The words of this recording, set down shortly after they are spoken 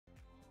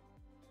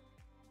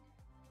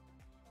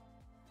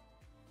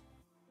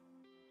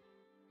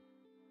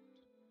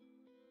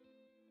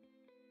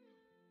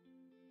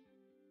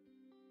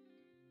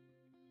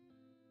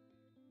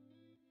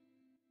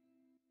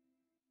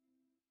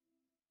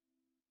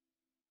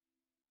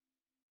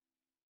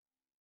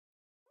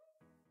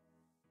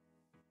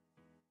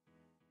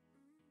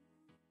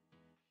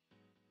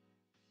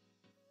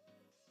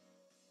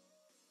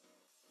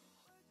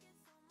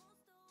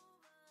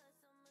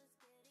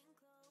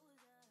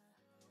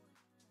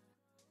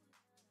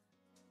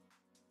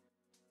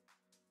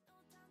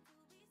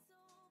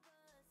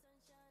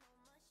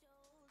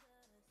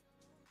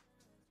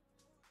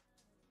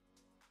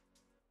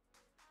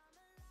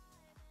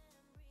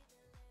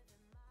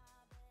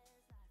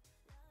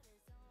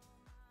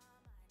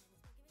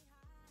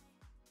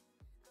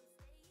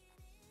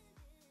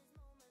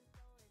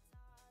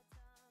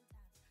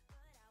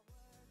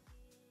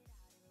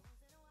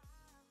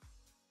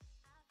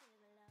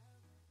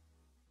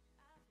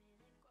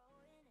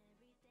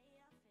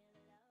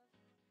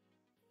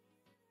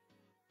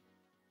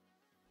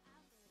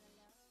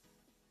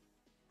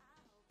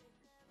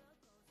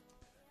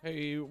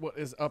Hey, what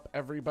is up,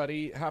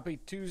 everybody? Happy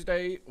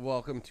Tuesday.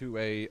 Welcome to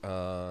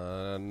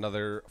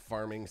another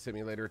Farming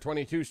Simulator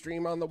 22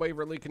 stream on the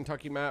Waverly,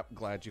 Kentucky map.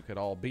 Glad you could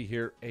all be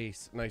here.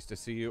 Ace, nice to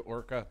see you.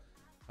 Orca,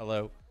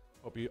 hello.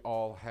 Hope you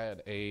all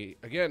had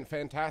again,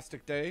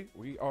 fantastic day.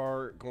 We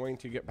are going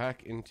to get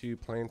back into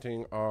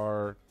planting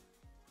our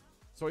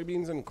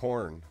soybeans and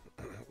corn.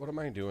 What am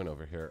I doing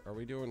over here? Are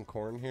we doing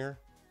corn here?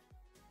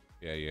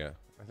 Yeah.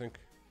 I think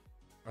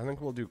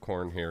we'll do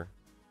corn here.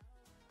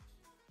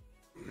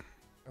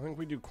 I think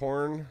we do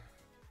corn.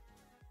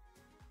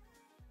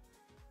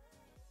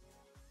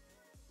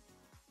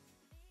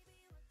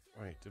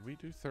 Wait, did we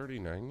do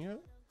 39 yet?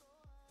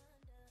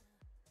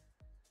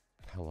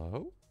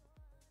 Hello?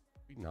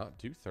 Did we not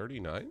do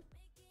 39?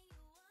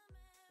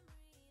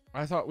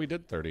 I thought we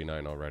did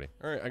 39 already.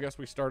 All right, I guess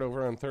we start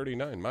over on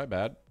 39. My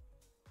bad.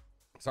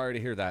 Sorry to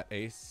hear that,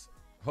 Ace.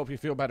 Hope you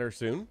feel better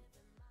soon.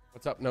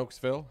 What's up,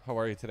 Nokesville? How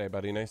are you today,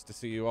 buddy? Nice to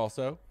see you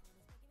also.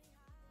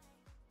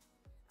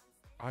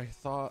 I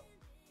thought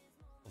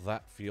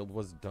that field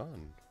was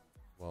done.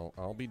 Well,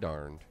 I'll be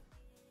darned.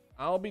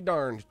 I'll be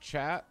darned,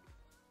 chat.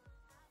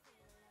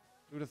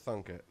 Who'da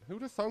thunk it?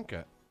 Who'da thunk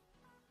it?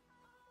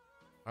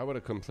 I would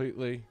have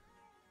completely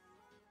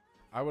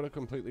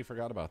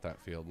forgot about that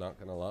field, not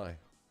gonna lie.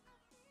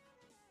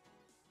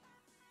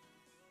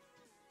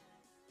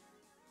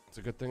 It's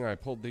a good thing I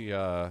pulled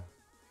the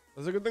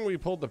it's a good thing we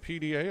pulled the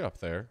PDA up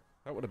there.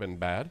 That would have been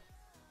bad.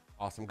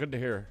 Awesome, good to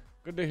hear.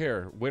 Good to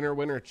hear.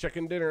 Winner,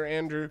 chicken dinner,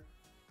 Andrew.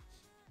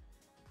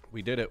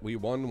 We did it. We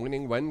won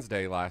Winning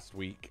Wednesday last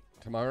week.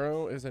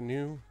 Tomorrow is a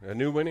new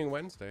Winning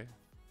Wednesday.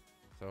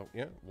 So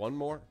yeah, one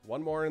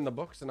more in the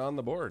books and on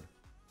the board.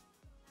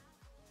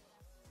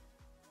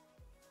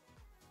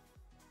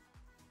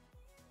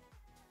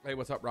 Hey,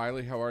 what's up,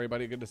 Riley? How are you,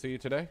 buddy? Good to see you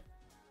today.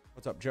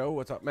 What's up, Joe?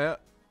 What's up,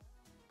 Matt?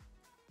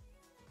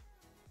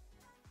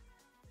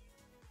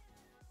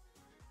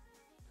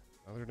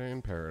 Another day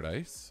in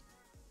paradise.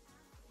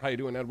 How you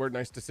doing, Edward?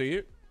 Nice to see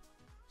you.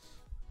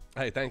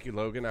 Hey, thank you,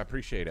 Logan. I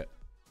appreciate it.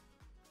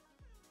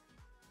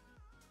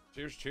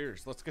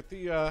 Cheers. Let's get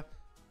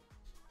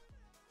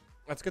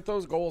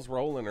those goals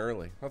rolling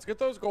early. Let's get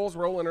those goals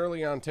rolling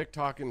early on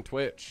TikTok and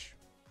Twitch.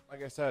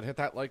 Like I said, hit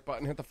that like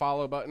button, hit the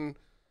follow button.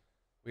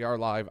 We are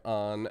live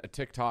on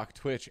TikTok,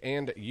 Twitch,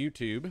 and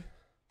YouTube,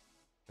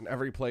 and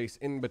every place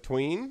in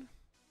between.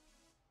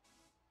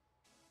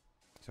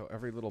 So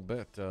every little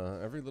bit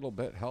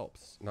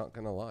helps. Not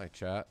gonna lie,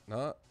 chat.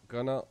 Not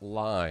gonna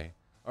lie.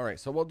 All right,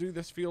 so we'll do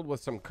this field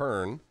with some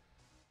kern.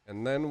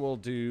 And then we'll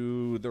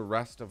do the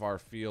rest of our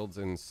fields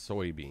in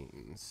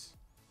soybeans.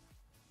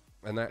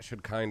 And that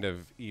should kind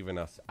of even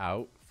us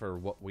out for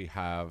what we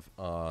have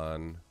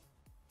on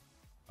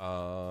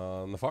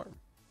the farm.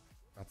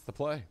 That's the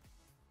play.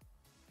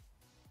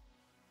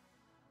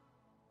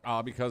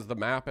 Because the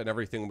map and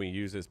everything we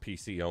use is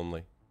PC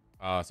only.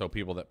 So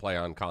people that play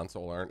on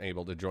console aren't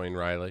able to join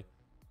Riley.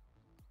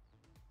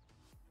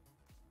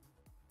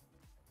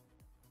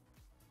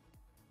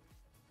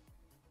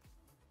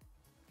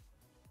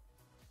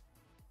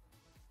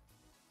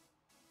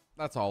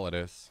 That's all it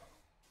is.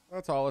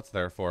 That's all it's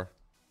there for.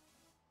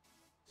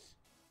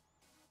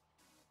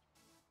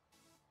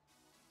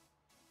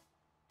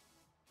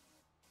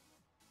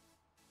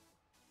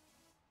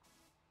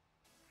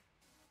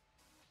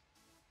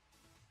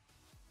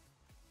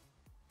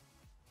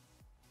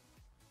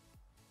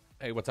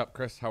 Hey, what's up,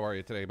 Chris? How are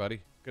you today,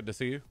 buddy? Good to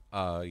see you.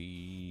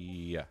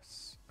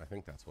 Yes. I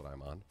think that's what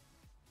I'm on.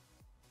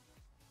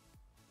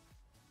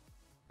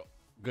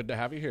 Good to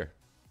have you here.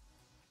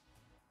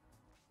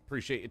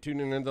 Appreciate you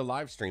tuning into the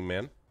live stream,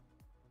 man.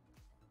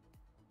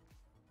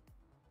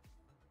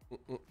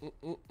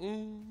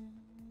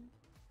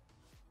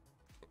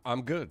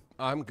 I'm good.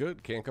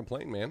 Can't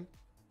complain, man.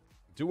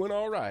 Doing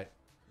all right.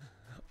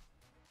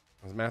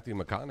 As Matthew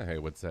McConaughey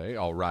would say,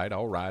 all right.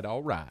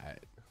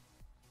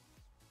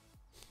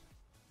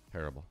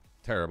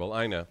 Terrible,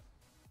 I know.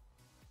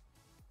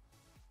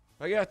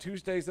 But yeah,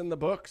 Tuesday's in the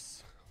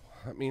books.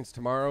 That means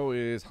tomorrow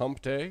is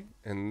hump day,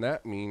 and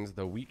that means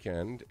the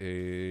weekend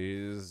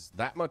is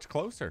that much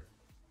closer.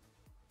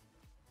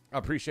 I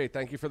appreciate.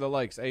 Thank you for the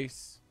likes,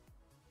 Ace.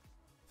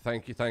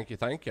 Thank you.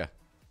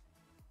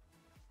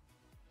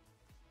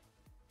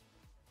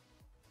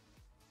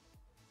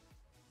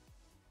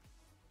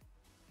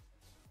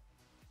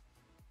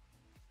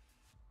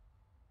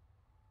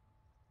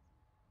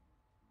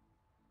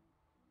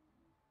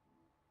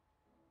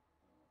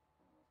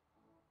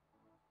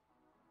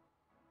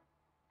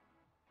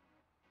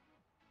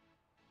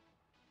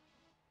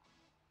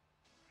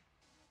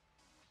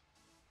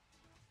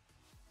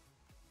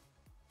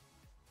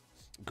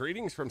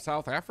 Greetings from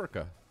South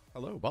Africa.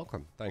 Hello,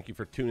 welcome. Thank you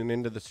for tuning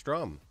into the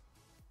strum.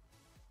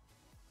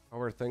 How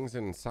are things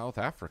in South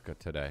Africa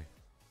today?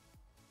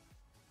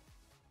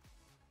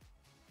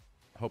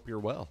 Hope you're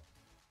well.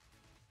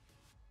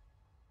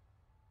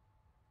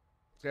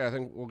 So yeah, I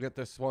think we'll get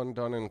this one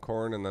done in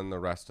corn, and then the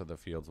rest of the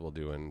fields we'll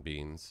do in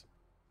beans.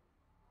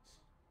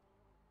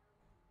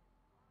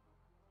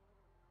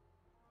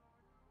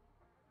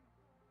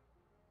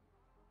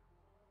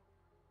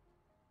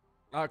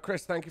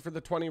 Chris, thank you for the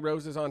 20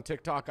 roses on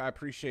TikTok. I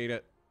appreciate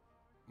it.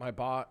 My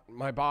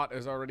bot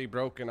is already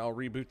broken. I'll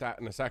reboot that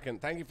in a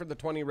second. Thank you for the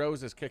 20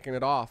 roses, kicking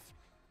it off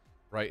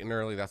right and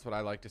early. That's what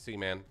I like to see,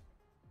 man.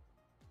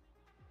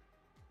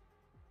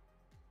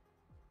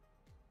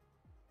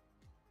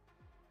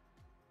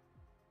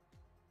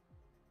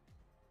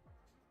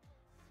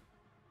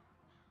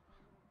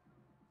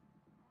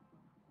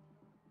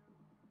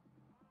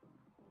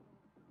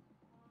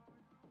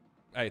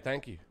 Hey,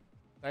 thank you.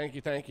 Thank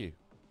you, thank you.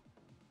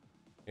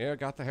 Yeah,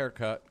 got the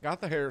haircut.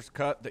 Got the hairs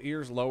cut, the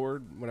ears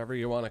lowered, whatever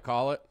you want to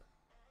call it.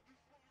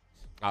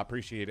 I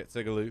appreciate it,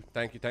 Sigaloo.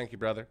 Thank you,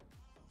 brother.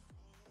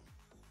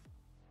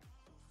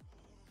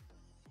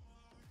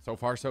 So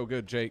far, so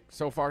good, Jake.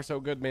 So far, so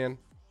good, man.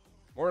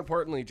 More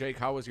importantly, Jake,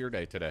 how was your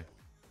day today?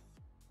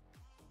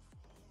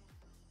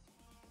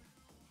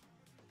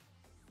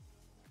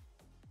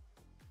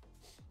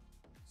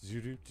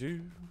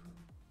 Zoo-doo-doo.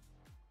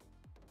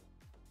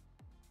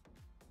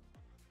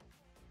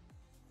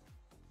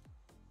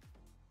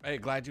 Hey,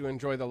 glad you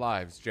enjoy the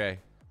lives, Jay.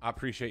 I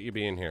appreciate you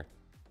being here.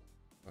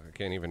 Look, I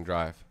can't even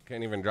drive.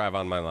 Can't even drive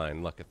on my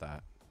line. Look at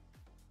that.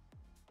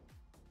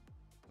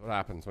 What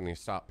happens when you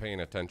stop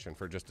paying attention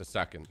for just a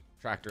second?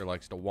 Tractor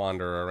likes to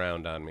wander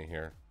around on me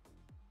here.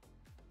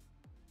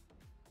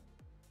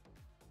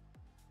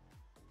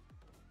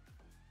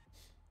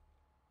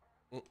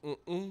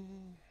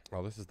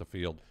 Oh, this is the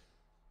field.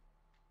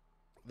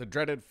 The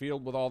dreaded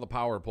field with all the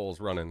power poles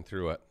running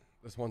through it.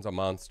 This one's a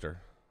monster.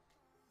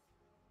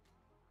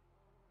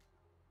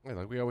 Yeah,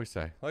 like we always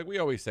say. Like we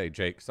always say,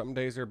 Jake, some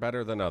days are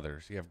better than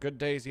others. You have good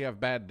days, you have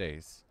bad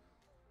days.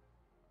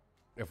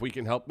 If we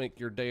can help make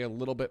your day a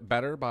little bit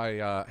better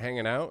by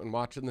hanging out and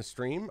watching the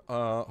stream,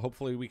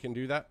 hopefully we can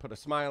do that. Put a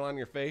smile on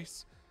your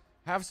face.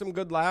 Have some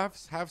good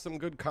laughs. Have some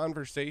good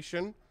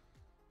conversation.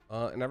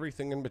 And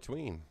everything in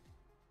between.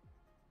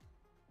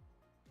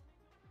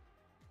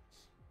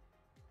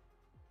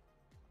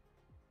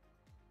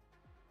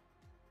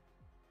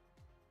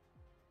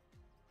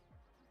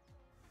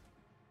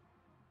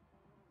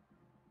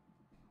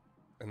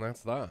 And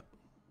that's that.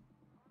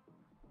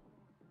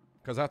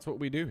 Because that's what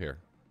we do here.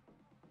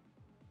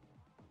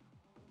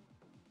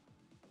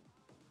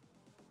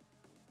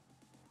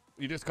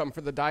 You just come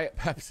for the Diet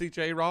Pepsi,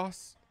 J.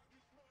 Ross?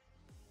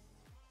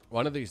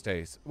 One of these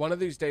days. One of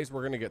these days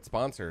we're going to get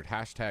sponsored.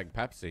 Hashtag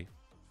Pepsi.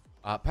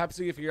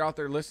 Pepsi, if you're out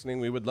there listening,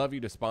 we would love you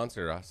to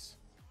sponsor us.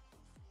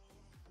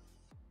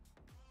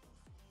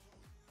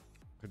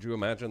 Could you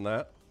imagine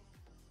that?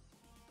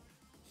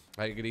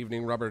 Hey, good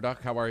evening, Rubber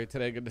Duck. How are you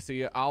today? Good to see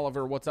you.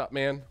 Oliver, what's up,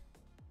 man?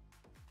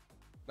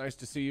 Nice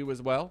to see you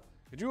as well.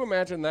 Could you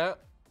imagine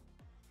that?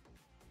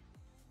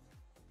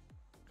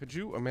 Could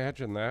you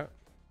imagine that?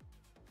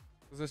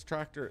 Because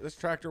this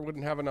tractor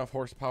wouldn't have enough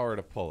horsepower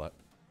to pull it.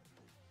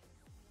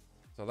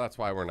 So that's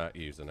why we're not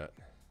using it.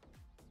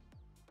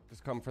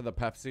 Just come for the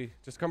Pepsi.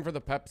 Just come for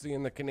the Pepsi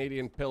and the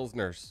Canadian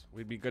Pilsners.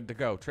 We'd be good to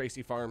go.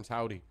 Tracy Farms,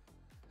 howdy.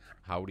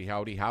 Howdy,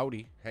 howdy,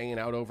 howdy. Hanging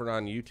out over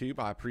on YouTube.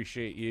 I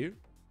appreciate you.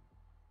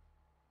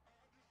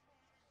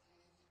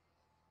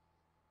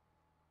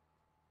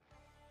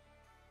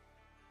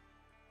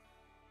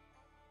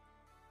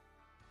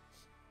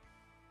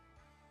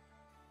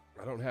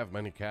 I don't have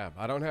many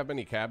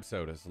cab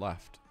sodas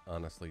left,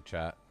 honestly,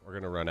 chat. We're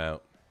gonna run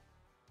out.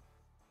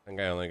 I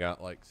think I only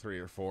got like 3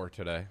 or 4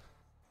 today.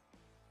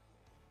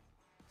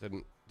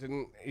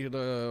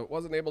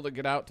 Wasn't able to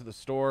get out to the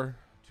store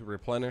to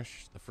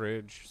replenish the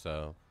fridge,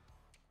 so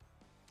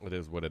it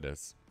is what it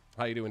is.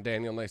 How you doing,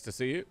 Daniel? Nice to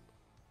see you.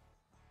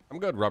 I'm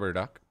good, Rubber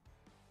Duck.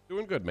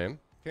 Doing good, man.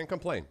 Can't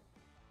complain.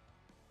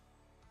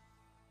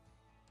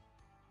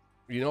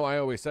 You know, I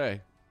always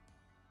say,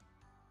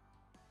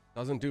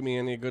 doesn't do me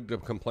any good to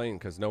complain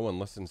because no one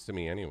listens to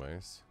me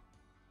anyways.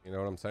 You know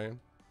what I'm saying?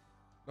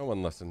 No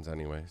one listens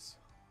anyways.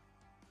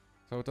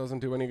 So it doesn't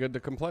do any good to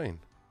complain.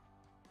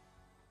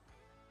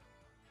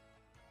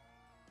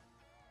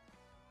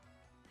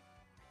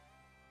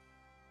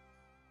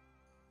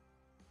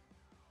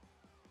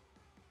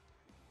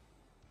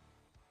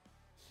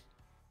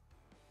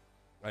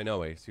 I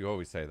know, Ace. You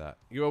always say that.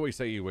 You always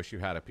say you wish you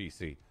had a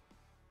PC.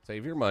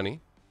 Save your money.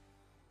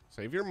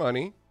 Save your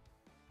money.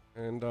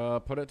 And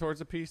put it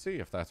towards a PC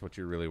if that's what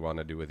you really want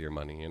to do with your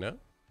money, you know?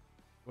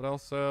 What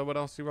else do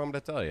you want me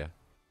to tell you?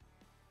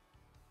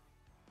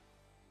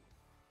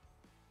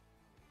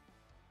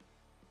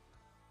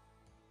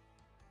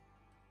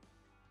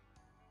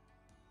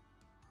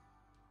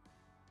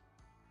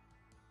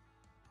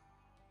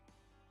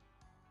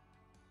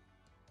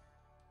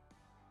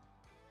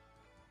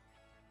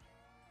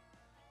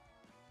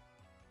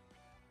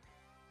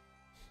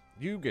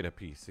 You get a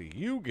PC.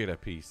 You get a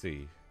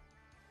PC.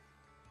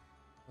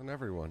 And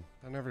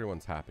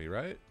everyone's happy,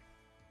 right?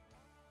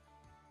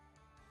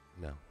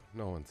 No,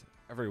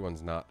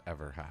 everyone's not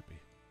ever happy.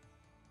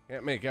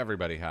 Can't make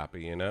everybody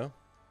happy, you know?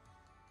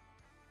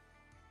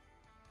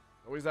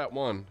 Always that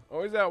one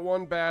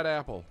bad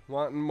apple,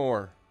 wanting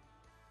more.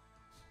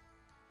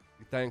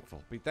 Be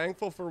thankful. Be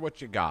thankful for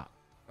what you got.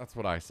 That's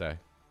what I say.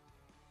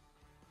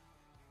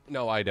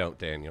 No, I don't,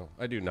 Daniel.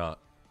 I do not.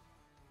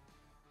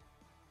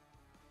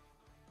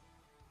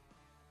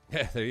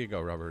 Yeah, there you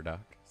go, rubber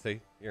duck.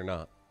 See, you're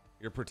not.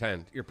 You're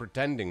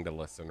pretending to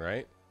listen,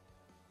 right?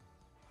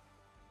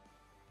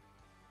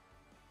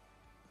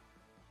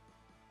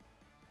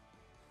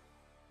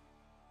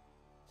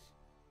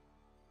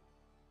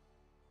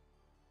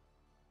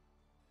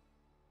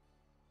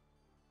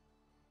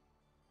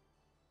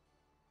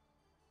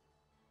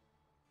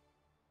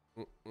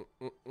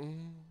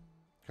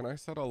 Can I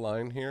set a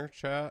line here,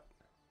 chat?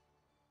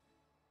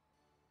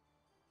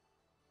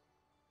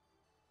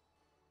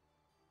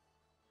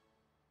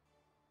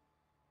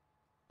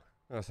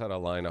 I'm gonna set a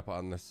line up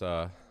on this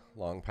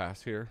long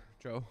pass here,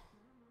 Joe.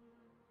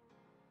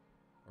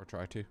 Or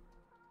try to.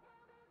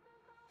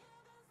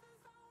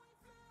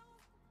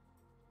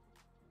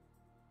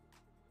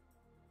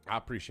 I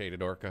appreciate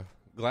it, Orca.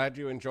 Glad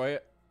you enjoy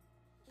it.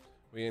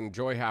 We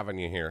enjoy having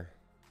you here.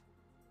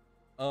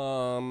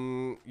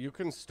 You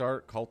can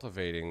start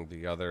cultivating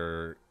the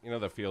other,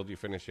 the field you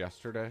finished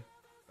yesterday.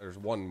 There's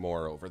one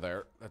more over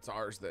there. That's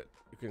ours that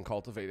you can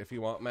cultivate if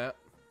you want, Matt.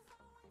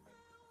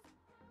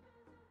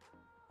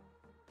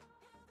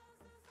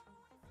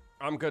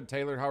 I'm good,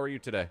 Taylor. How are you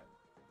today?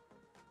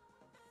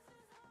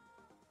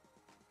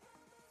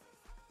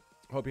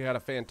 Hope you had a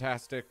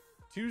fantastic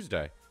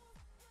Tuesday.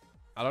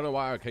 I don't know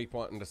why I keep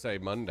wanting to say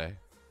Monday,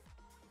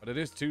 but it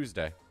is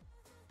Tuesday.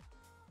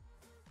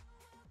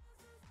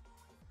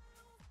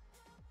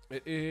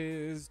 It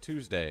is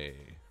Tuesday.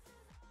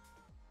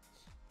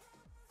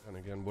 And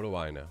again, what do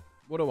I know?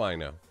 What do I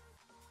know?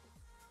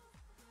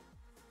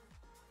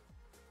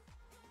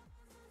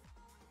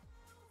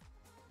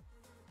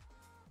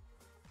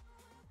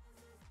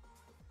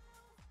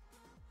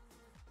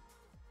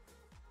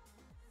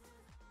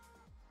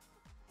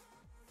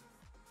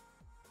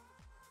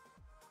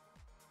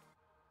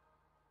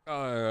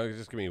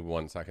 Just give me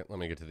 1 second. Let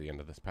me get to the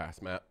end of this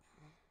pass, Matt.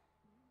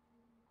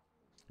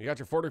 You got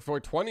your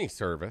 4420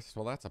 service.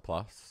 Well, that's a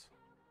plus.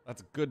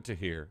 That's good to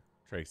hear,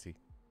 Tracy.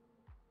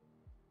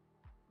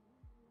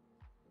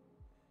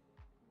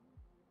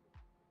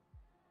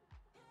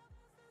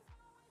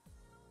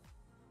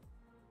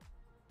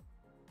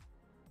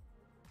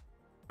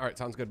 All right,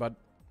 sounds good, bud.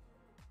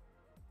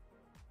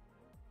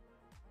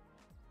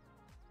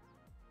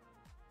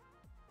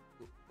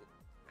 Ow.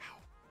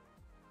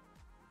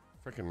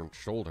 Freaking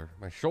shoulder.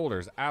 My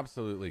shoulder's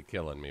absolutely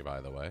killing me,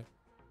 by the way.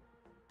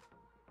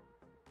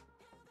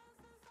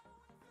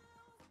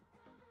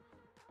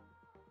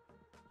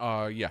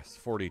 Yes,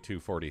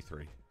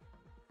 42-43.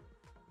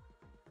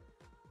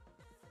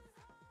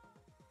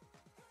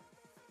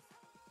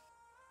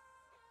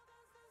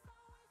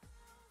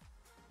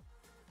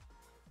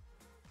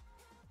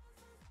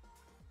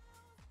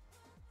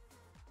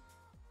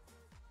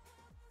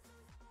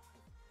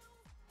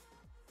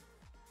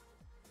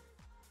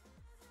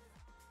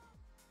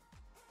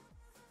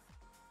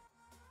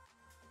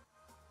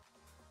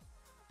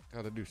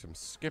 Gotta do some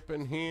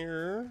skipping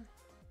here.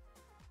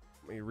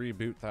 Let me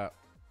reboot that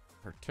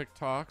for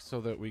TikTok so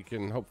that we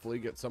can hopefully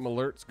get some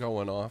alerts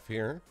going off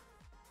here.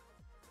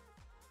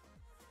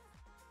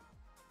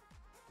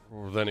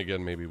 Or then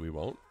again, maybe we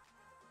won't.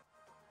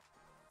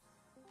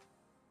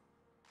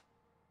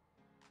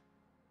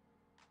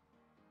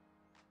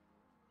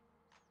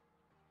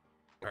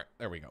 All right,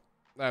 there we go.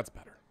 That's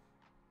better.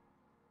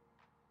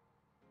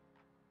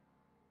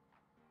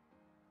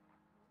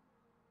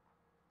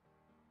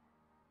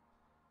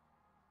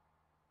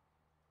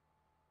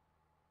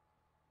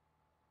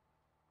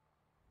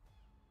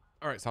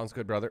 All right, sounds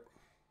good, brother.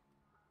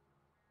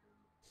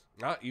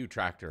 Not you,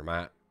 Tractor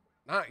Matt.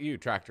 Not you,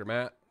 Tractor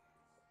Matt.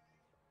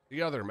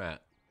 The other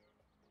Matt.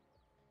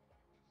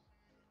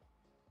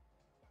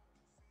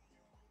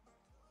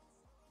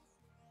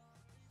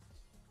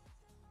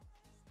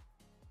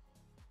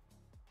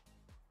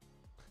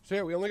 So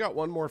yeah, we only got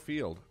one more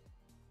field.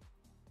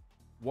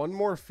 One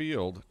more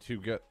field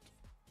to get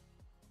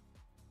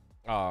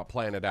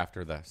planted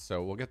after this.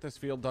 So we'll get this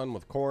field done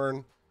with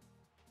corn.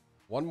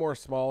 One more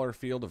smaller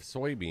field of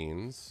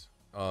soybeans.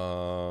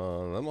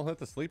 Then we'll hit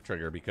the sleep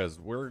trigger because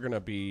we're going to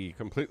be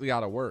completely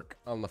out of work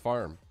on the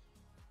farm.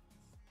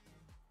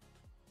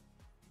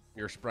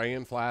 You're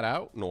spraying flat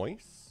out?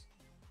 Nice.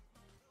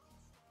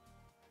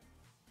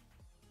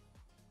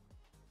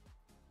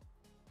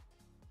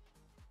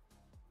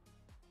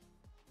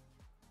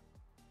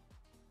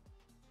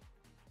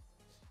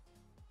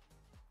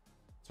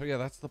 So yeah,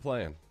 that's the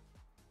plan.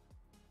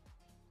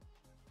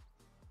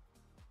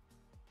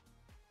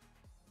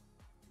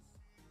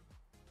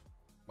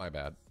 My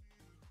bad.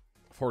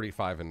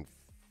 45 and...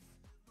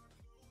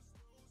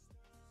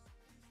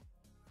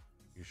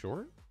 You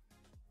sure?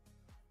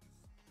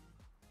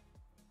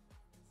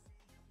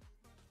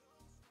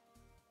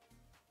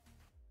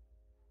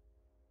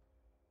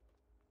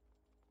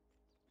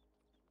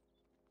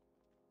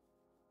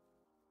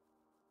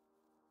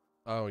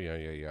 Oh, yeah.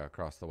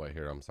 Across the way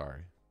here. I'm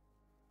sorry.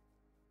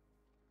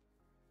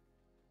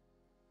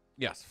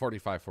 Yes,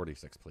 45,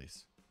 46,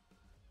 please.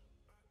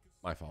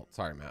 My fault.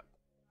 Sorry, Matt.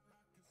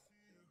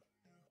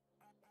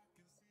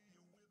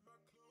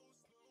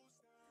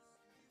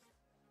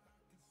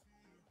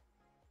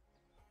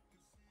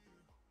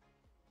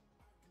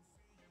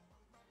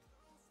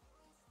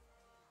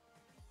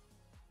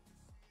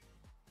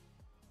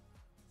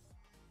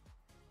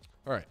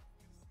 All right.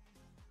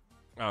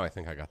 Oh, I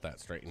think I got that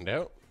straightened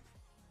out.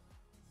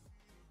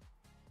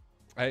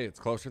 Hey, it's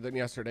closer than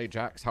yesterday,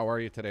 Jax. How are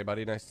you today,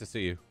 buddy? Nice to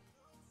see you.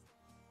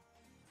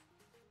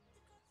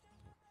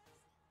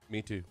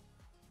 Me too.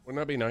 Wouldn't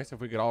that be nice if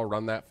we could all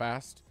run that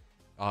fast?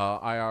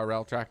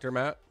 IRL Tractor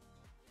Matt.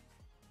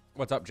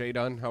 What's up, Jay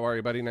Dunn? How are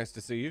you, buddy? Nice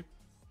to see you.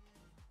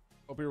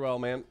 Hope you're well,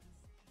 man.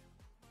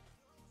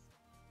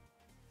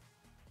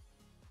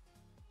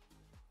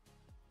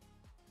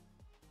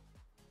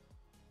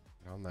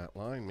 Get on that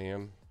line,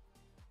 man.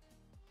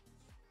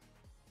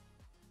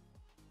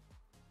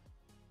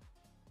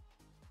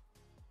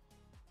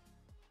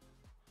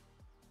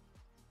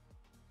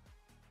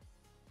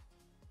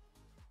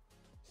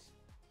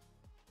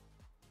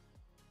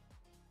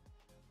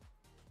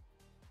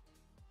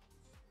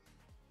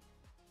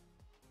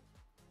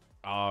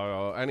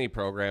 Any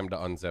program to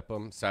unzip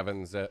them.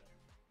 7-zip,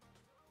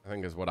 I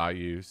think, is what I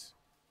use.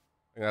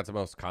 I think that's the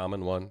most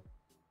common one.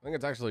 I think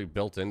it's actually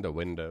built into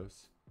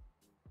Windows.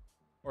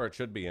 Or it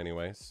should be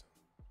anyways.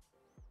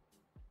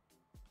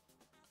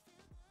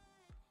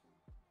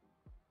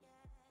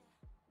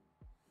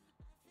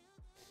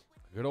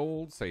 Good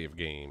old save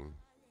game.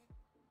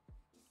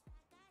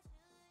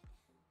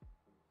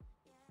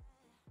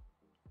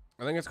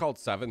 I think it's called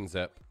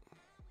 7-zip.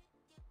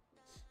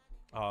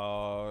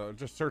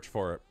 Just search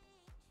for it.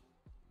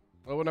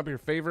 Open up your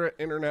favorite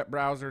internet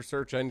browser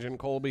search engine,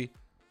 Colby,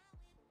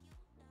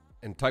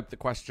 and type the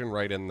question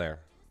right in there.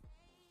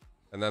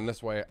 And then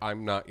this way,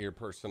 I'm not your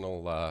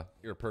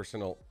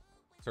personal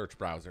search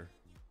browser.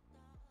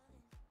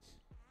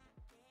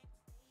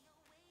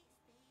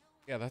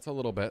 Yeah, that's a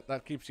little bit.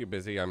 That keeps you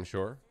busy, I'm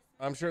sure.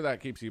 I'm sure that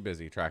keeps you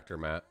busy, Tractor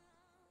Matt.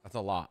 That's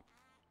a lot.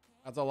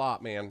 That's a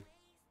lot, man.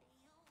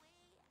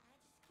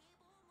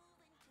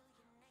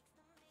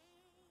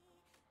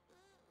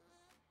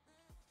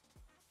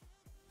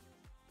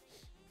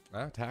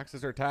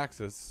 Taxes are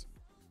taxes.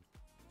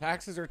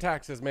 Taxes are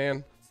taxes,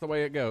 man. It's the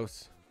way it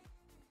goes.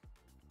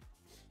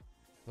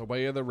 The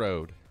way of the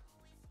road.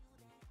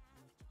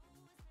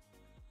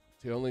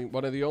 It's the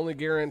one of the only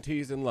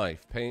guarantees in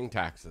life, paying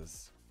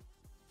taxes.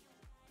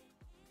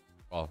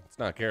 Well, it's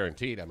not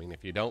guaranteed. I mean,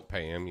 if you don't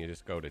pay them, you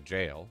just go to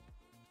jail.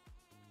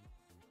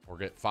 Or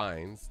get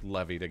fines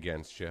levied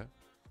against you,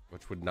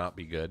 which would not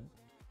be good.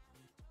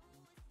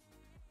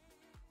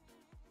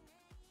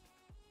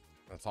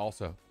 That's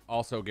also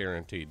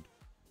guaranteed.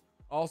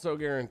 Also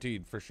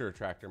guaranteed for sure,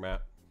 Tractor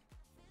Matt.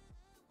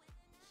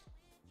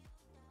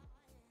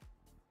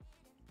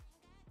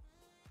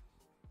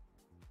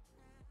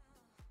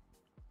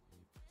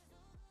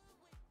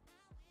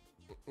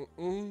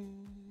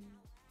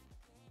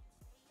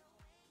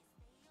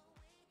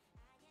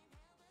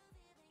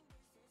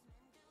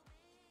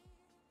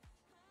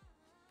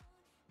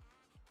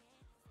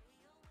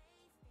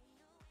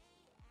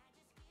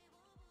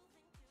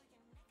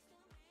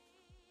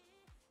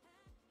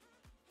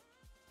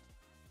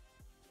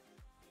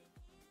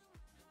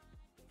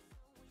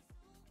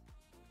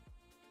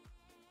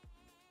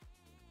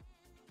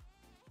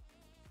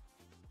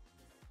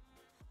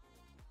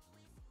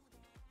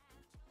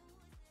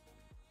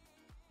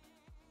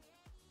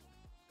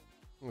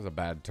 It was a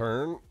bad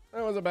turn.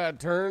 That was a bad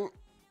turn.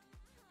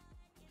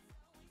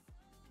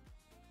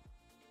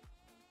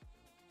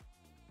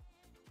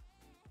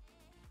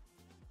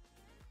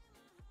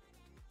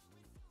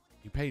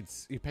 You paid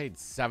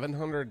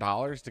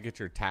 $700 to get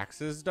your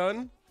taxes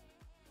done?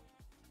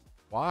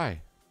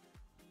 Why?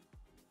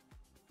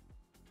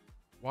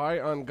 Why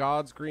on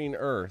God's green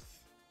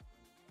earth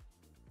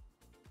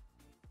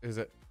is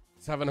it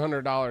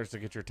 $700 to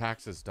get your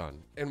taxes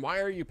done? And why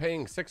are you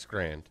paying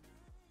 $6,000?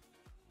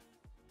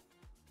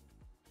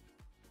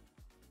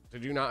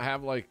 Did you not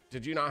have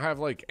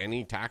like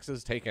any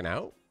taxes taken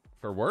out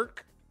for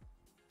work?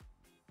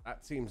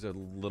 That seems a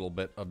little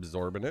bit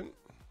absorbent.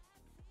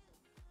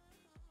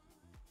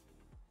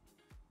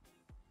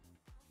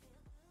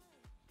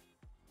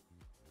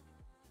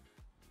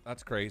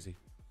 That's crazy.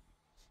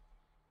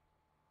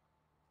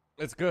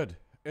 It's good.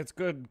 It's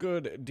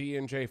good,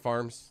 D&J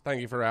Farms.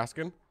 Thank you for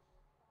asking.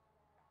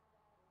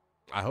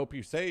 I hope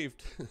you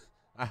saved.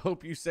 I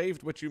hope you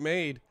saved what you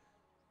made.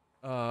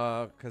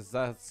 Because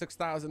that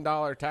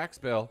 $6,000 tax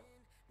bill,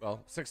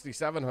 well,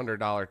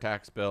 $6,700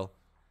 tax bill,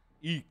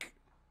 eek.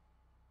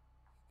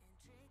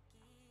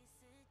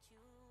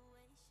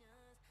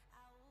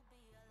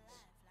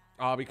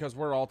 Because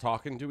we're all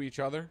talking to each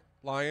other,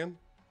 Lion,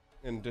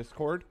 in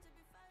Discord,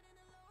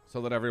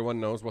 so that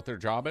everyone knows what their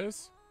job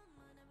is.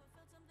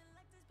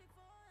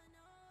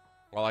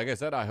 Well, like I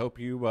said, I hope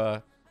you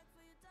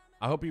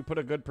put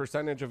a good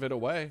percentage of it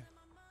away,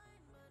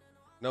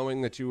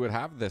 knowing that you would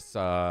have this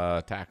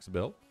tax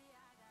bill.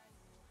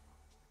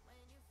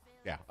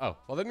 Yeah. Oh,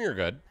 well, then you're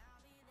good.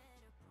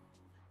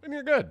 Then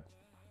you're good.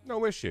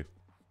 No issue.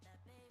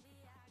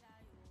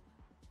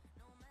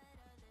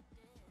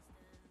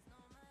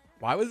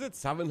 Why was it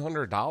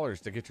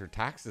 $700 to get your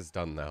taxes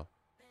done, though?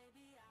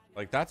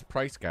 Like, that's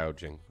price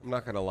gouging. I'm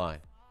not going to lie.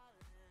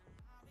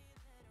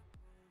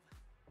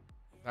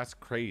 That's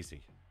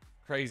crazy.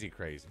 Crazy,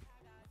 crazy.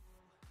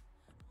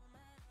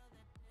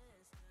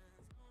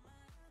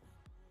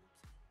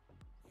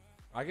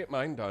 I get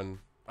mine done.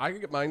 I can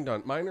get mine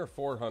done. Mine are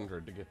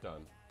 400 to get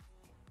done.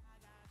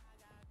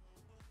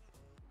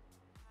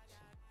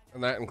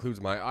 And that includes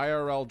my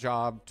IRL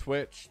job,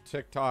 Twitch,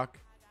 TikTok,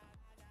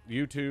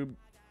 YouTube,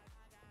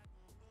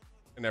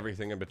 and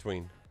everything in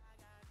between.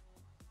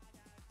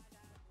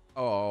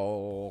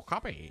 Oh,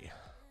 copy.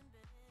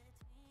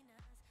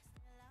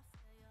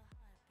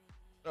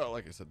 Oh,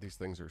 like I said, these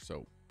things are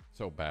so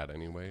bad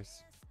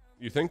anyways.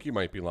 You think you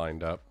might be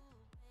lined up,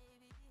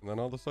 and then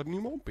all of a sudden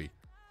you won't be.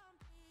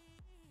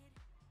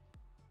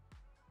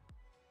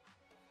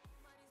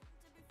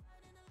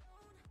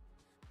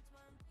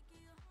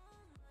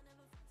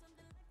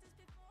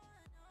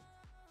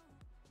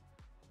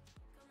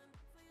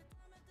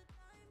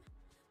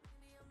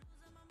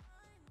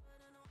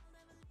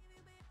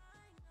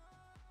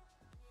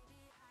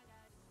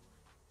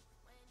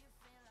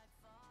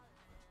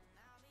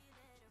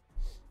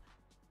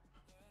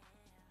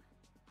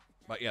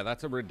 But yeah,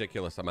 that's a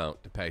ridiculous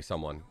amount to pay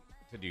someone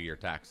to do your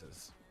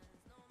taxes.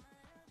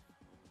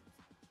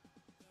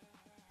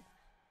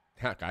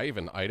 Heck, I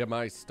even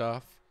itemize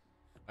stuff.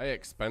 I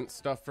expense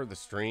stuff for the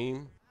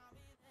stream.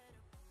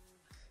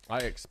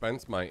 I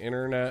expense my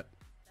internet.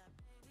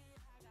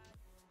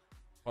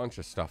 Bunch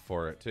of stuff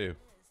for it too.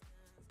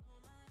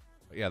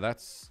 But yeah,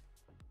 that's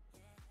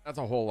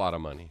a whole lot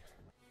of money.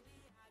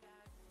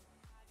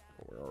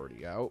 We're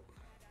already out.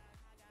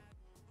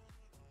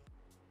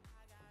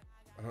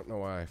 I don't know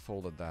why I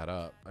folded that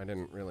up. I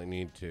didn't really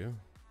need to.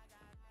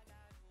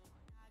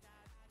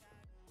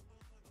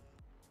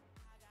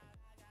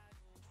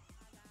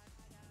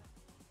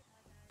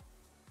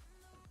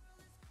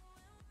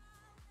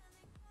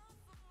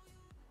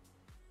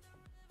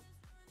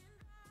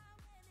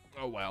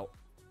 Oh well.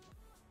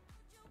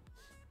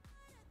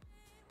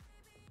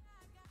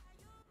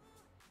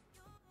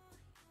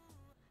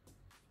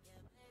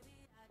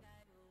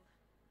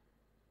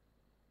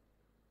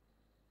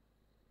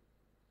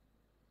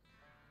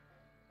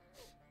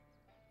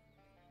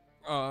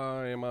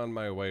 I am on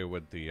my way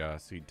with the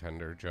seed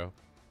tender, Joe.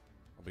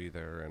 I'll be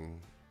there in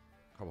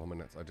a couple of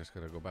minutes. I just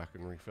gotta go back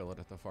and refill it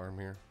at the farm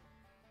here.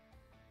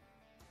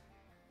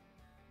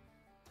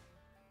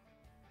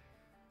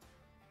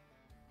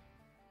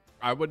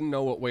 I wouldn't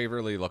know what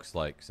Waverly looks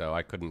like, so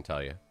I couldn't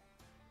tell you.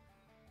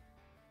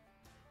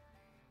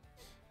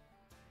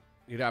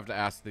 You'd have to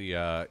ask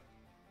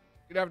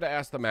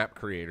the map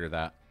creator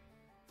that,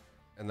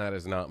 and that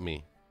is not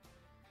me.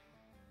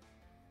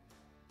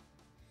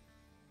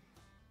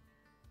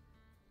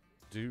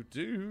 Do.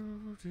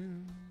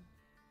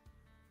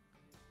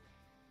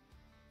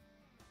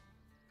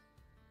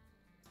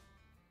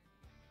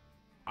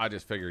 I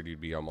just figured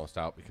you'd be almost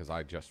out because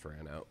I just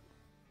ran out.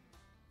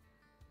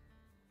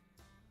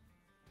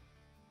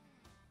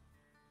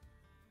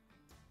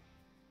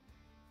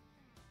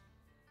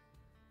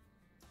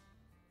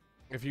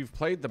 If you've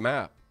played the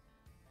map,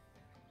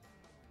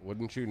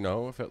 wouldn't you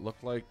know if it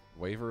looked like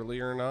Waverly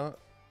or not?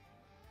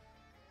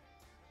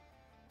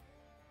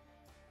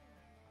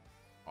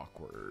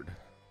 Awkward.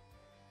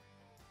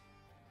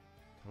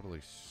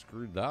 Totally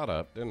screwed that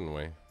up, didn't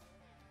we?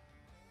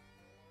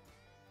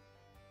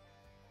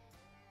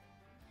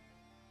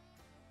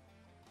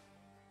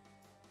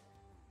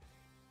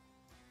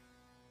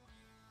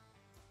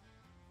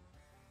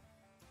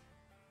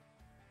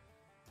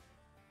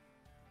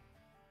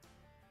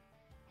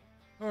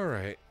 All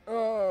right.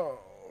 Oh,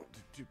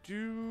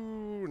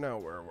 now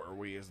where were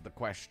we is the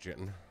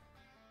question.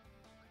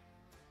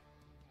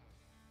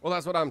 Well,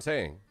 that's what I'm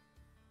saying.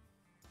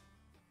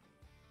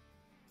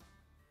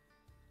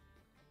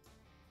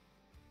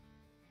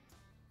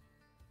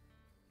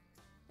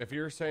 If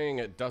you're saying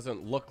it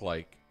doesn't look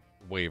like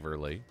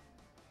Waverly,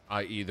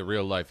 i.e. the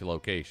real life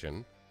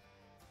location,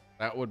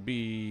 that would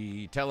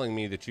be telling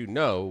me that you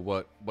know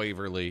what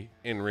Waverly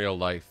in real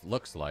life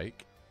looks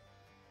like.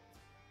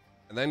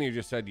 And then you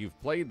just said you've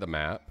played the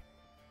map.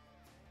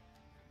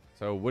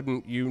 So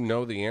wouldn't you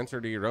know the answer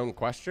to your own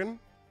question?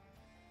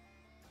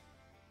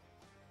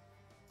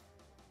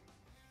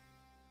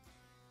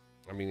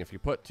 I mean, if you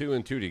put 2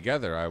 and 2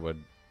 together, I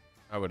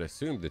would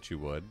assume that you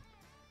would.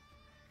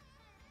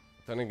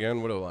 But then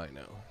again, what do I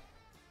know?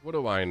 What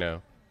do I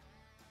know?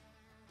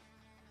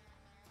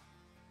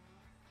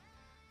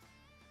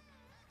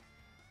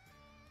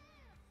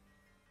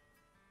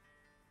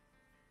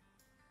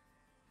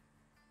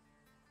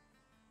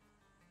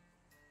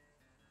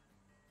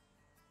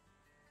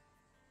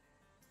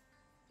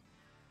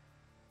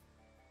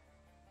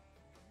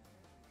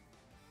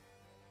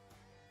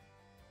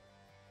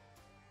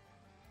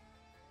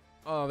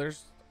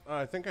 There's,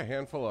 I think, a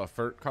handful of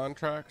FERT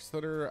contracts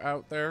that are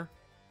out there.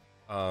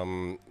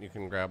 You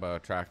can grab a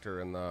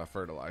tractor and the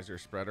fertilizer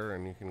spreader,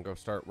 and you can go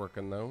start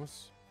working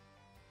those.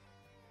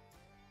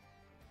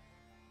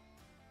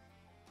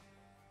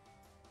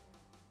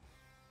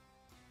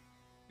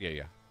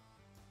 Yeah.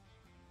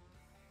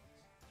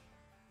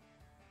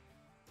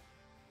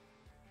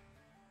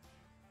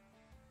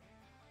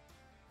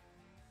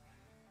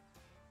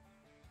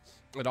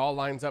 It all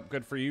lines up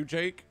good for you,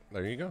 Jake.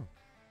 There you go.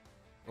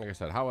 Like I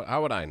said,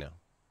 how would I know?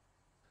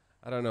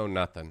 I don't know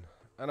nothing.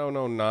 I don't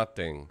know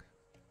nothing.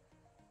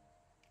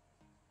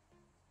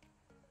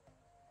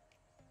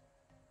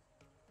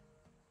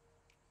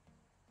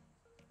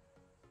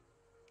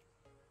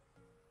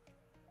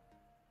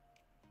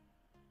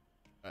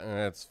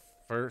 It's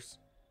first.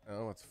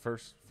 Oh, it's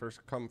first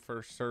come,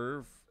 first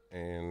serve,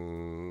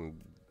 and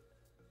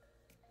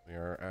we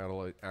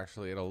are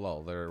actually at a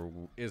lull. There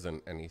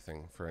isn't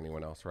anything for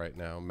anyone else right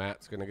now.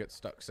 Matt's gonna get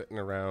stuck sitting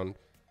around.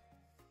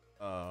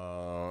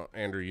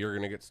 Andrew, you're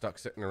gonna get stuck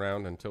sitting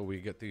around until we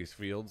get these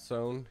fields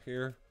sown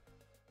here.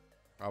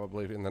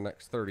 Probably in the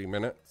next 30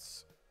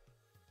 minutes.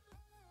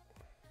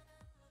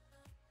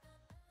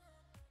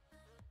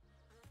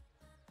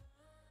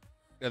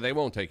 Yeah, they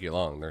won't take you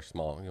long. They're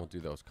small. You'll do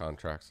those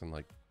contracts in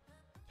like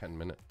 10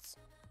 minutes.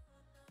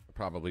 You'll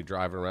probably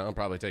drive around.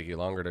 Probably take you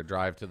longer to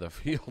drive to the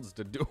fields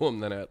to do them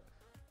than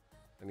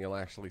you'll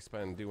actually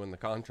spend doing the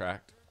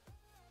contract.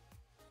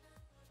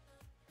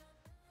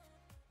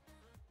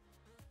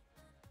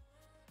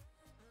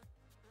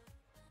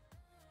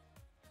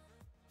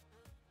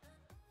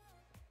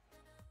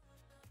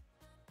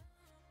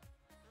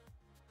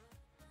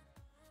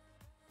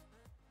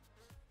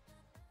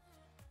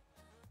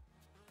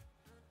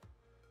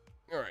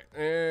 All right,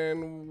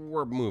 and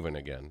we're moving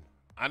again.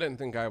 I didn't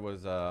think I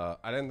would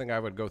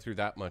go through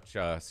that much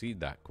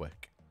seed that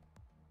quick.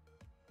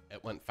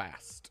 It went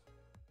fast.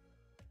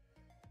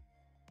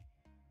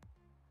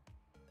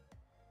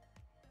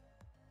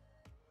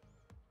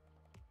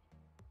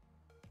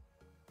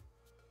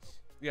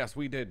 Yes,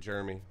 we did,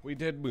 Jeremy. We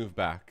did move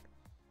back.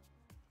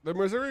 The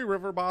Missouri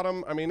River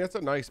bottom, I mean, it's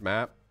a nice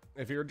map.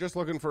 If you're just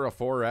looking for a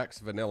 4X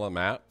vanilla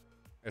map,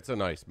 it's a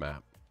nice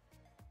map.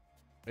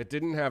 It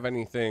didn't have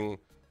anything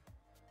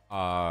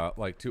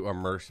like to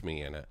immerse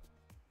me in it.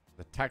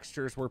 The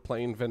textures were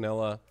plain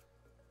vanilla.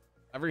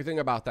 Everything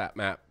about that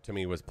map to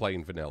me was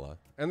plain vanilla,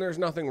 and there's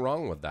nothing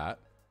wrong with that.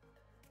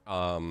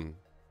 So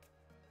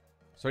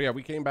yeah,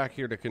 we came back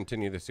here to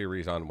continue the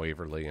series on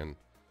Waverly and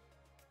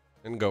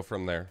go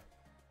from there.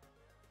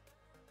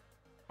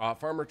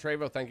 Farmer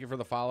Trevo, thank you for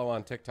the follow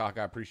on TikTok.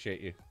 I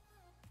appreciate you.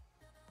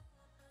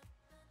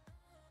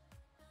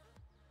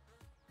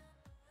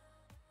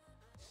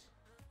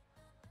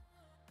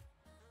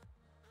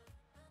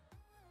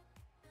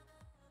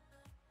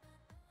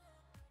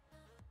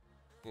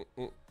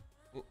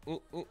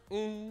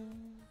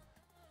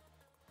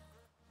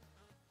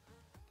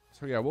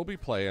 So yeah, we'll be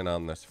playing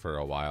on this for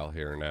a while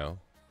here now.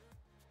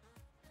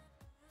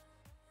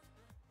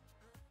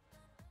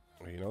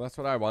 You know, that's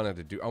what I wanted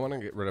to do. I want to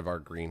get rid of our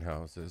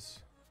greenhouses.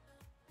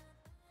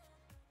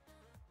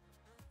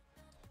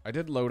 I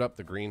did load up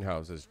the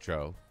greenhouses,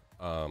 Joe.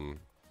 So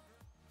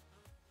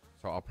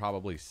I'll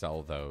probably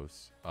sell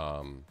those.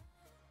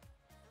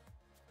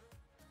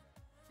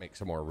 Make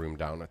some more room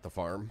down at the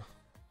farm.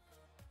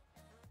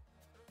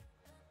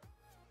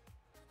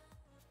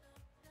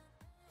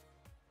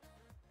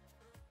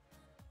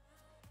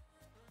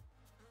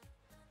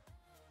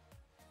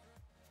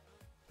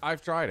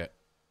 I've tried it.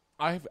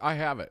 I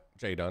have it,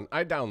 Jay Dunn.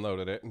 I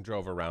downloaded it and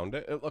drove around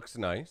it. It looks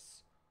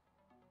nice.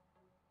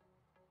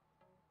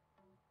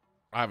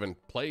 I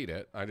haven't played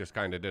it. I just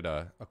kind of did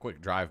a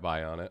quick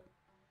drive-by on it.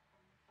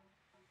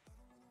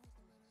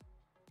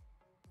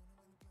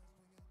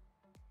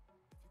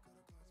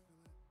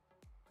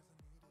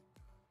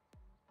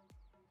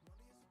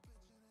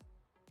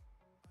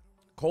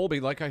 Colby,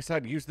 like I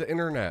said, use the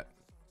internet.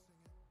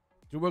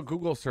 Do a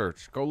Google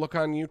search. Go look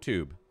on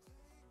YouTube.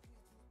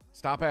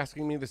 Stop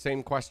asking me the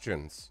same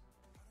questions.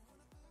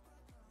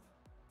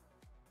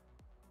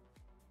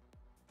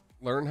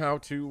 Learn how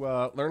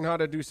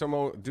to do some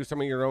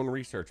of your own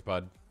research,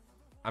 bud.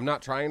 I'm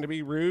not trying to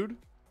be rude.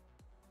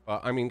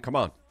 I mean, come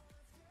on.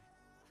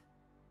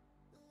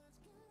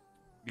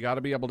 You got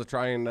to be able to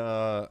try and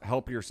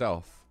help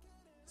yourself.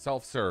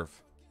 Self-serve.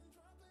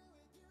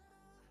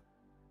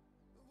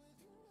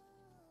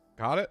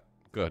 Got it?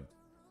 Good.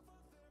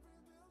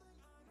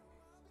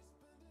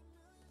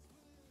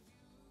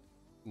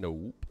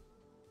 Nope.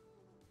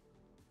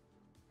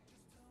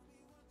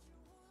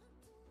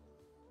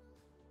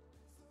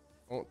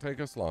 Won't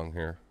take us long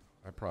here,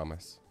 I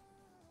promise.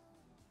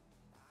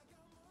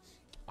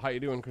 How you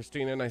doing,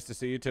 Christina? Nice to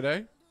see you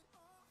today.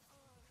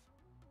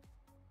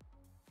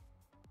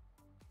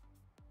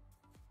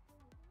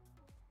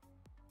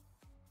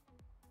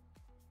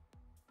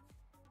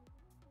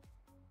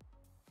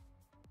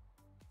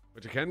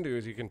 What you can do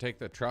is you can take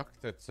the truck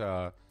that's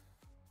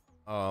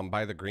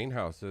by the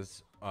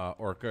greenhouses,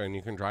 Orca, and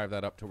you can drive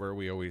that up to where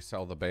we always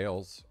sell the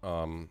bales.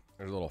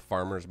 There's a little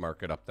farmer's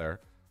market up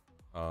there.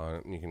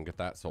 And you can get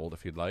that sold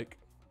if you'd like.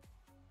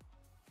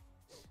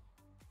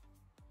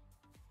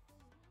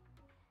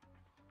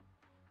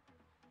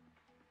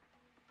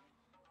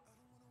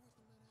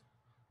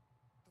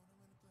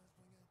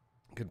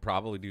 Could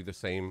probably do the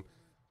same.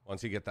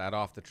 Once you get that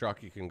off the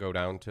truck, you can go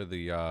down to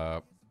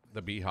the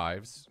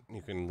beehives.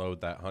 You can load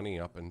that honey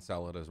up and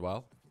sell it as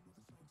well.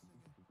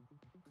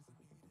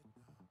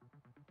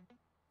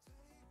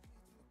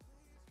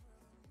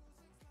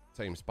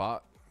 Same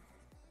spot.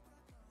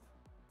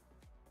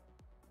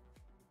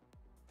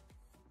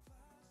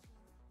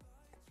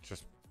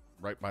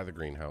 right by the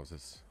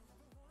greenhouses.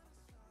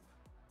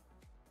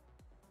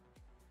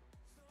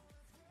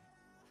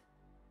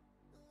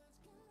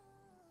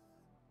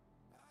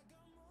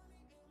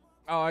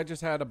 Oh, I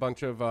just had a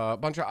bunch of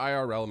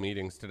IRL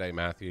meetings today,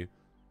 Matthew.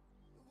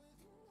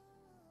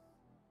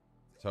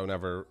 So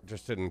never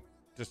just didn't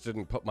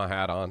put my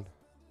hat on.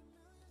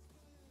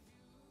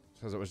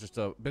 Because it was just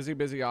a busy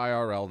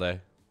IRL day.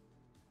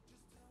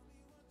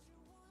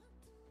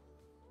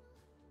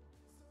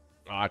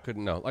 Oh, I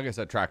couldn't know. Like I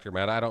said, Tractor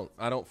Man, I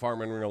don't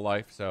farm in real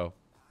life, so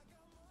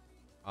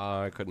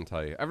I couldn't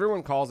tell you.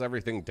 Everyone calls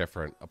everything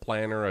different. A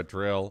planter, a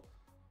drill.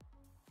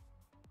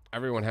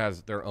 Everyone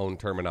has their own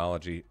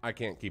terminology. I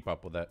can't keep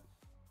up with it.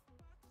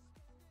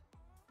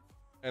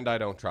 And I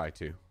don't try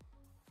to.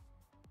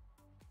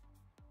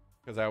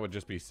 Because that would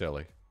just be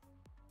silly.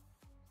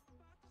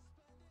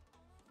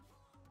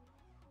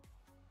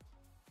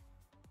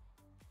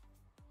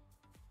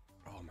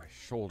 Oh, my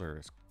shoulder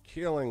is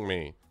killing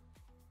me.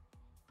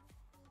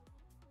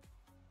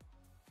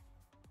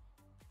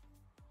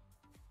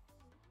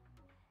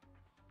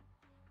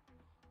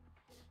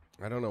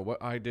 I don't know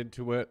what I did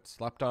to it,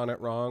 slept on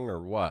it wrong or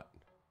what.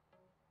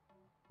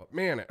 But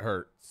man, it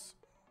hurts.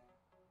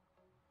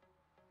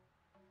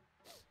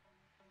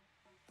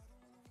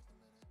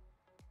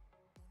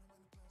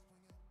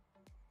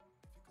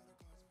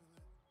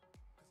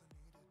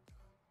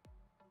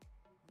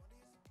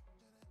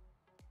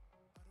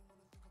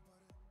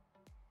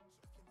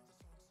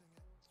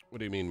 What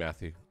do you mean,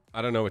 Matthew?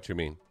 I don't know what you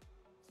mean.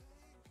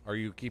 Are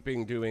you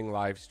keeping doing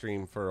live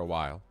stream for a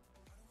while?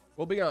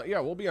 We'll be on. Yeah,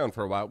 we'll be on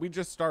for a while. We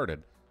just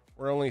started.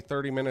 We're only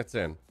 30 minutes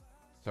in.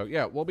 So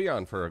yeah, we'll be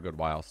on for a good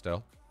while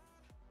still.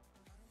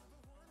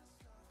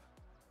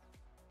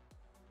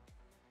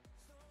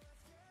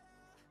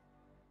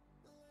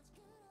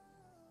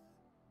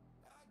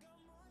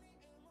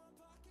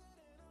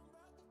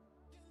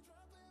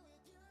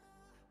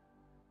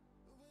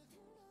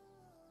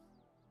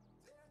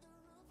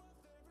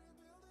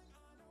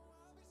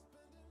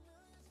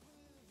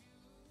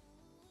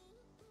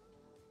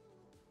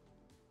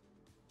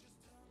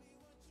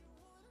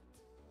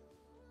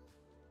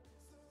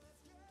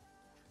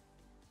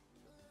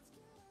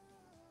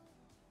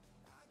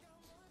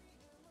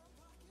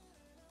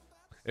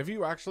 If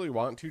you actually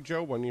want to,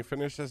 Joe, when you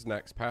finish this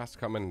next pass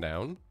coming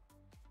down,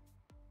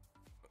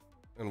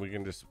 and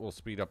we'll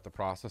speed up the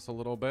process a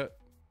little bit.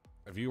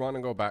 If you want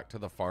to go back to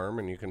the farm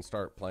and you can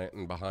start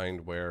planting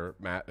behind where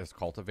Matt is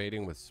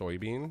cultivating with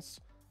soybeans,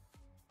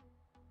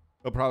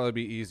 it'll probably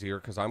be easier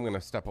because I'm going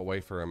to step away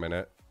for a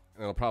minute.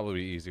 And it'll probably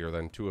be easier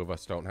than two of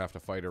us don't have to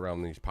fight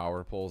around these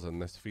power poles in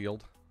this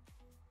field.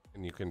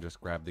 And you can just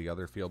grab the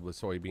other field with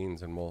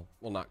soybeans and we'll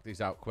knock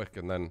these out quick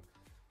and then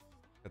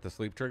hit the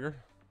sleep trigger.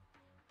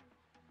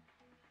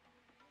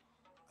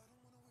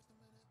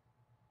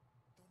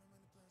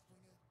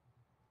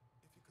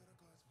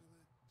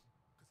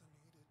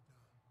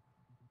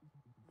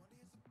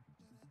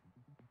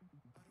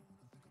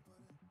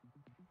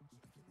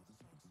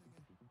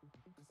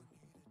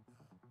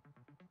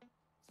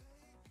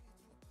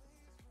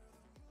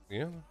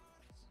 Yeah,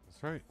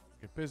 that's right.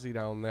 Get busy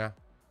down there.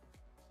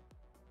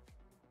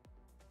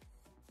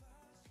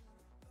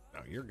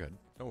 No, you're good.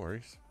 No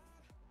worries.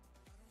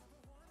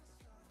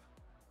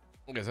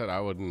 Like I said,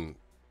 I wouldn't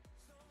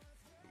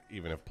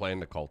even have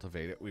planned to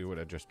cultivate it. We would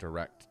have just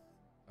direct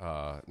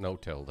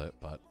no-tilled it.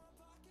 But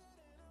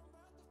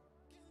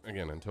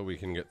again, until we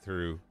can get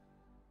through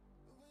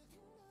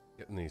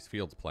getting these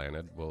fields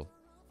planted, we'll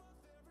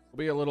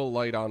be a little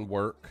light on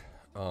work.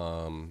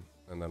 And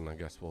then I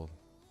guess we'll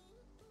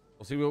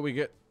see what we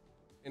get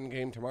in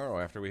game tomorrow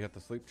after we hit the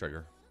sleep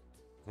trigger.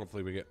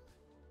 Hopefully we get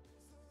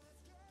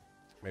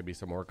maybe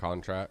some more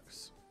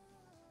contracts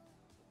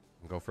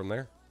and go from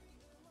there.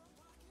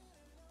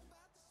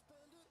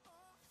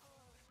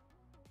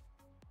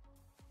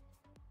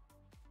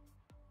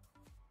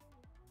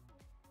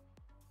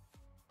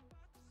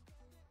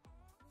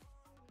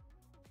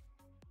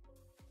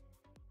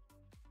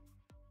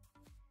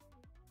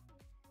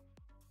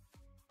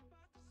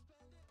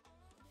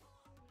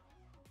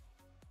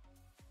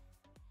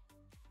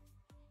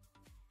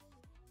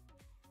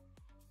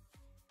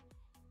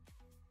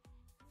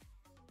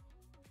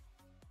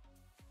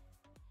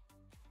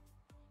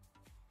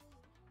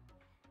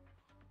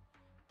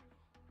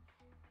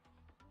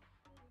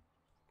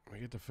 We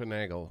get to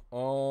finagle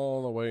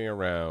all the way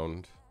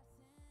around.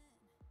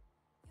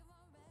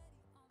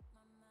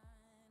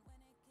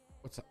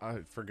 I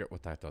forget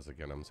what that does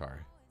again. I'm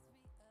sorry.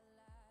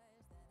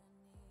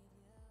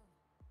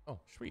 Oh,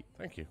 sweet.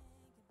 Thank you.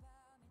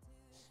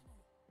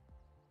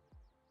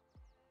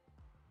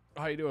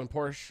 How you doing,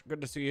 Porsche?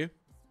 Good to see you.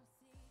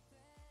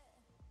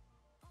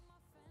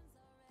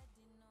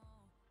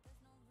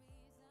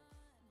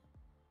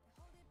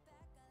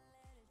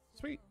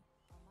 Sweet.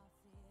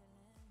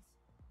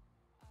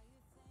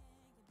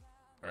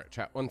 All right,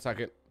 chat. 1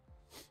 second.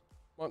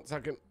 1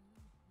 second.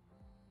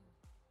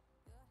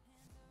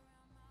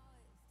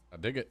 I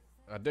dig it.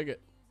 I dig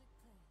it.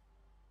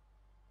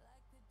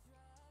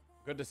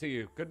 Good to see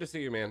you. Good to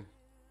see you, man.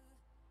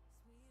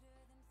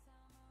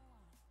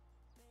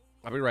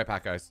 I'll be right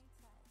back, guys.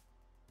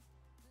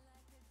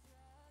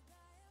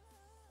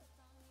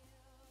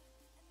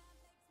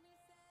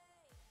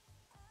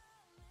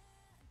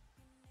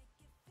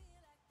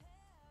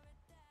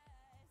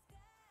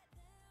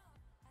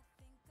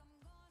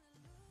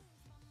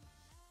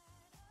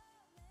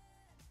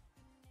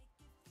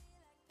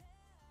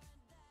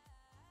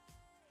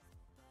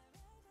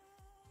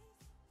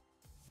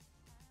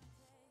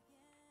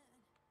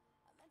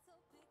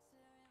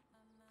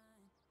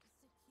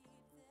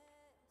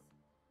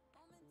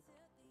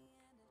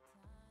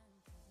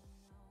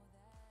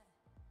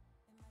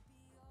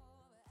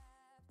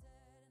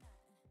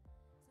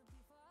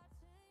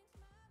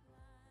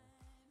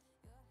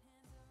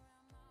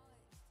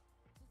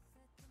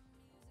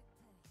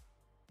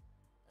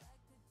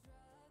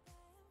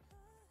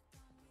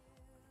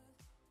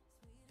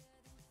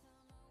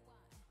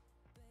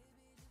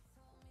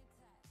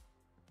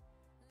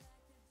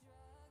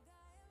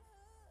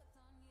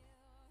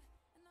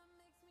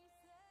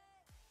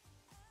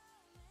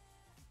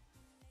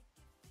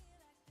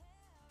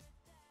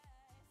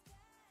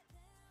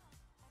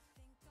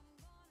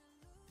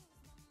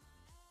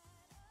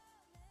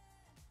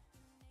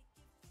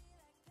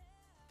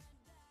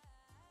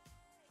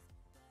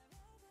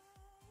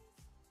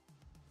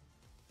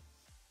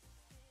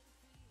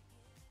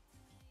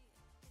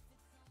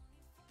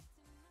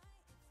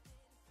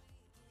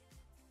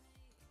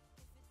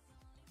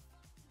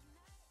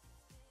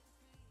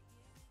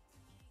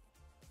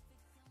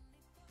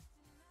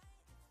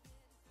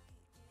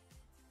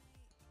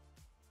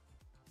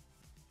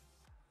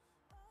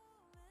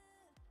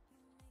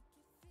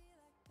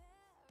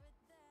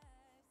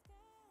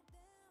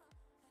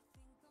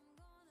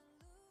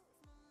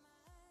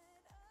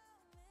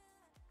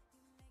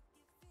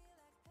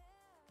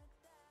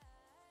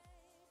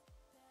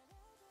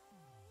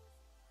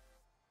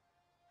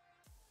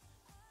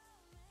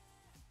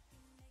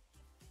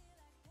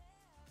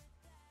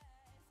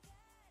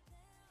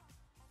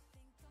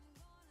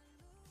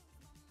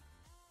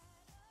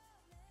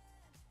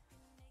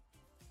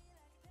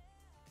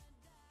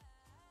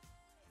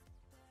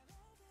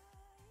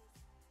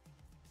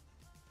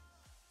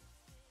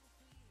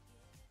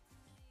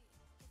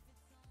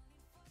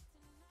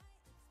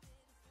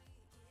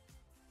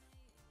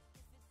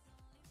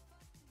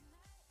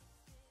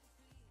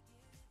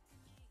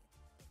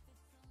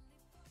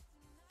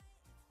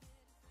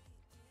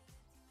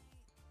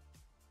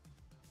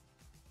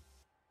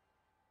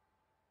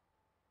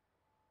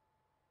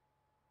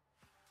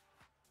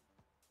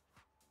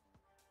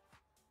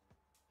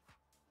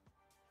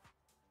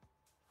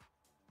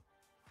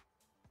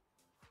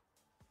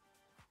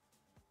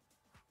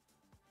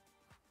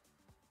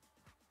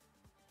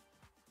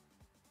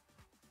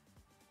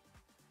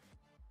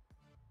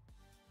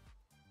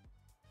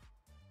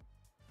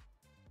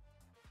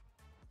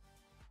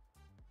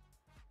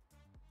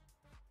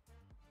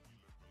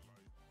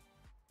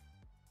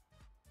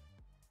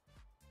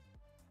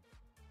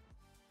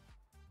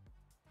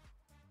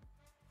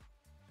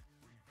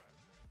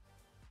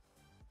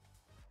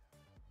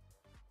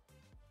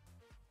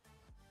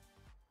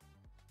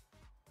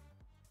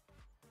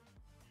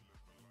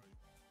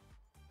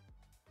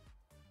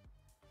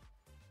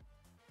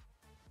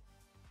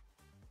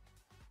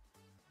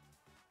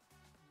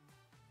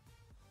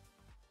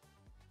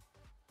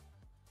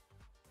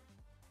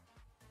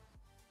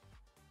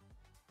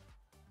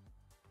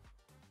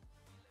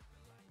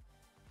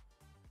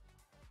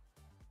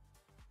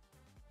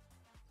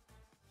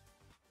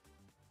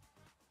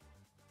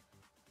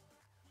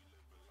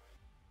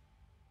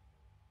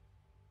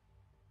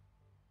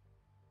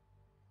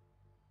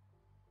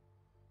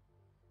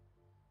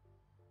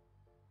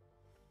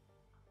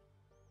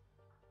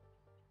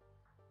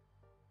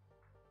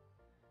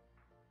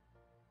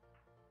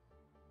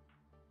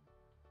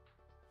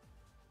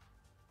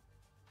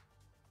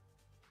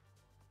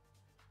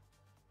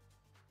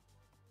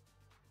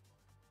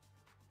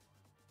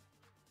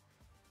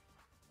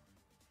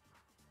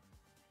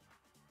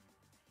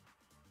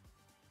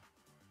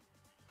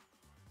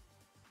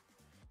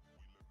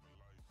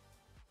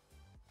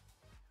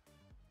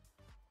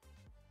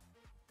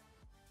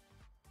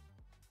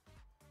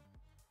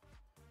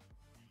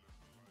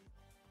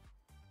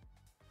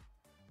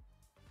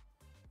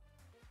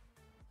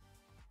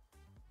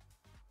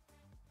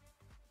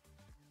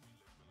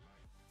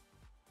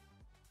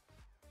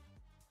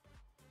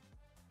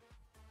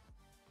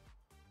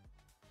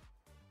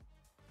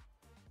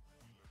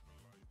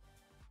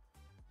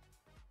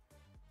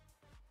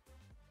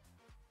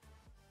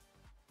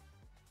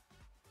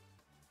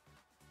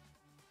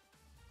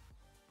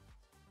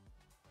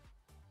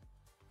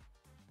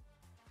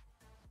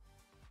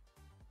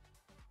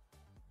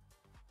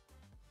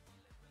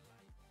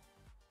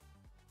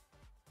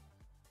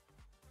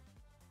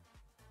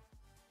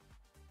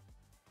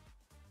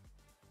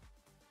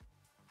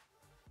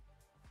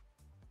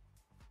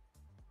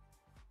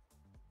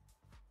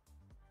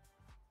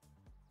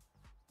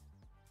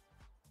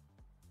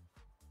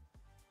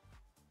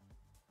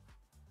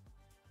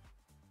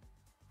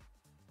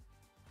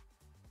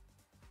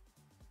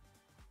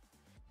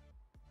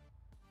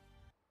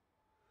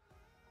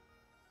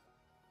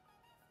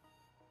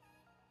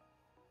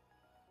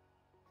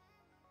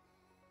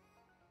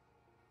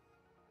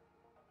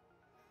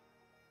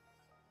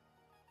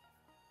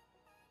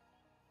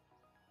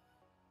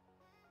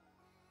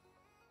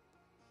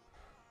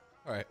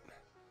 All right.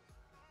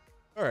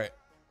 All right.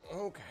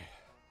 Okay.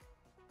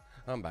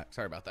 I'm back.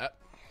 Sorry about that.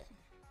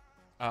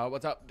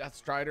 What's up, Death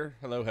Strider?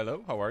 Hello,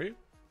 hello. How are you?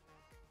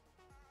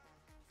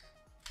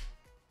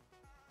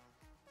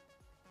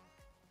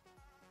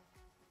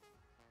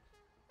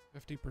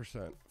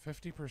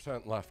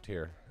 $50% left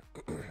here.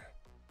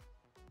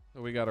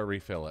 So we got to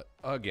refill it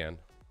again.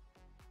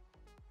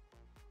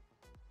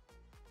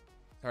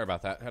 Sorry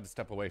about that. Had to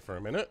step away for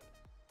a minute.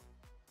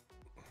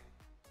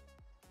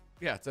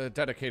 Yeah, it's a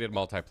dedicated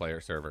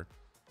multiplayer server.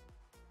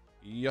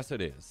 Yes,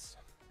 it is.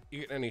 You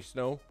get any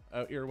snow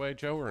out your way,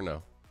 Joe, or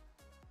no?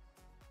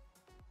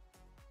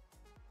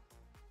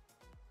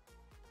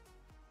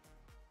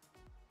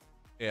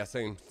 Yeah,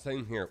 same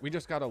here. We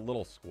just got a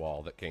little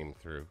squall that came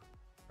through.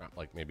 Not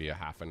like maybe a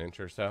half an inch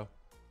or so.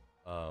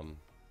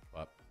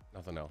 But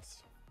nothing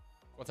else.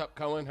 What's up,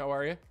 Cohen? How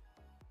are you?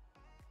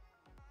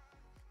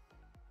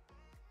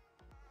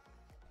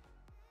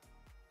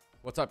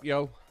 What's up,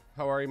 yo?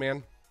 How are you,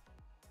 man?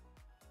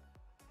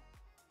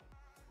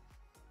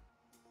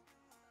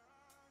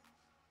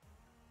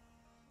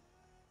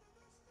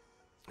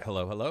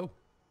 Hello, hello.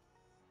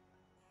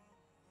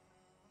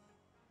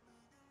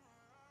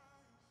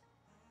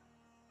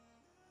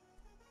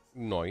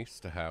 Nice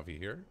to have you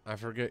here. I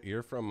forget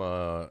you're from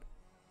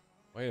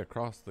way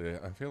across the.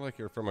 I feel like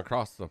you're from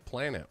across the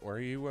planet. Where are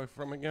you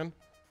from again?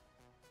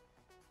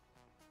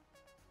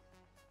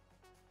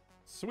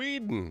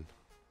 Sweden.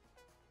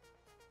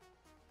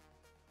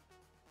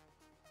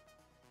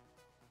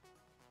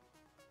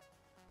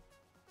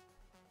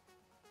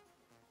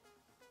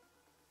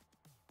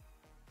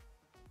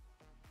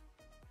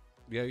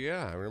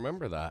 Yeah, I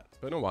remember that. It's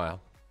been a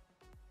while.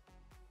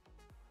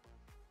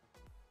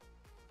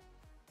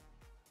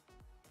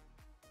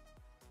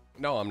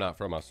 No, I'm not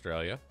from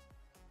Australia.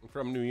 I'm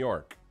from New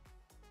York.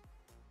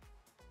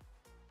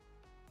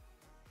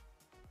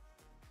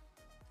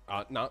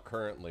 Not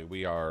currently.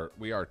 We are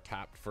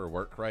tapped for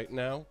work right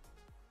now.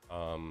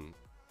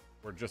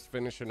 We're just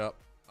finishing up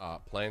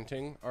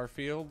planting our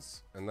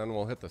fields, and then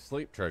we'll hit the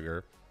sleep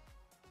trigger.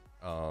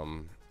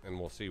 And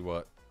we'll see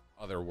what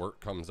other work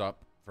comes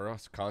up for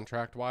us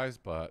contract wise,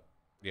 but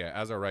yeah,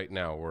 as of right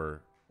now, we're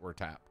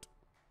tapped.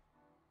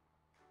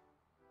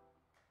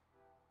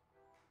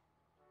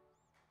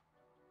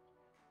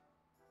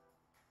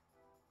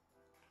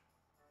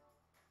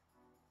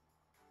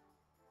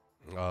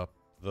 Up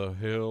the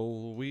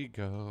hill we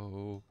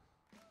go.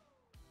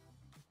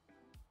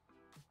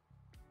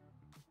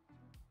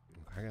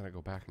 I gotta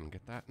go back and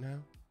get that now.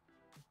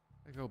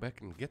 I go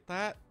back and get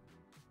that.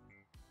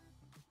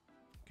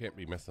 Can't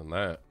be missing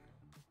that.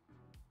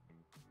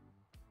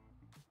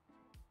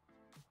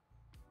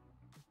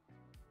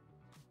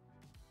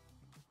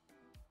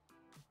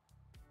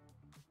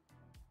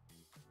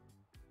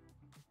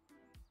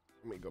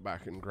 Let me go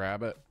back and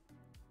grab it.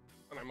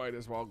 And I might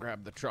as well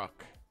grab the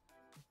truck.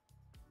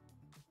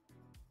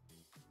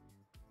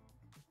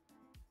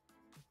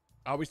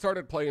 We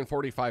started playing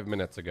 45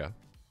 minutes ago.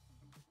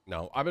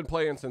 No, I've been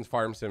playing since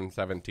Farm Sim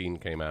 17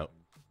 came out.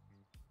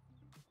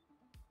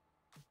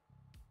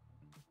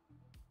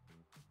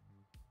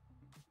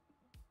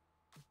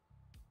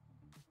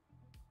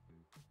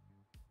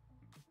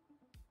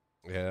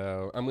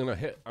 Yeah, I'm gonna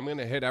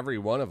hit every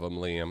one of them,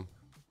 Liam.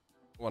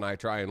 When I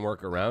try and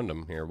work around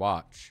them here,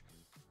 watch.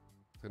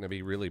 It's gonna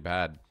be really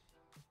bad.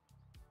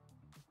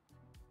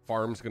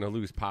 Farm's gonna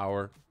lose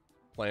power.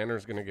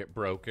 Planter's gonna get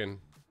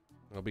broken.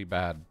 It'll be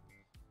bad.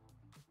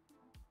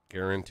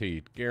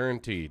 Guaranteed.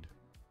 Guaranteed.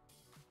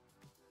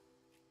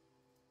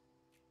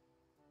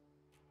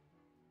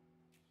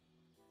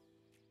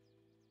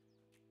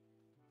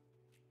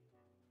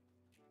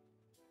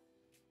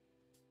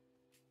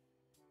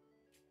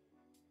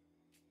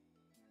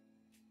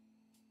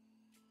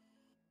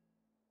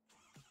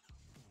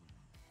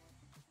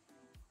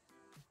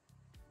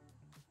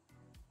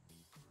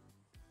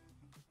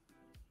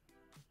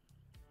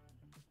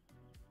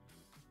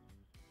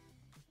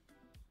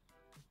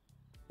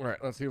 All right,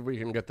 let's see if we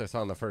can get this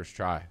on the first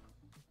try.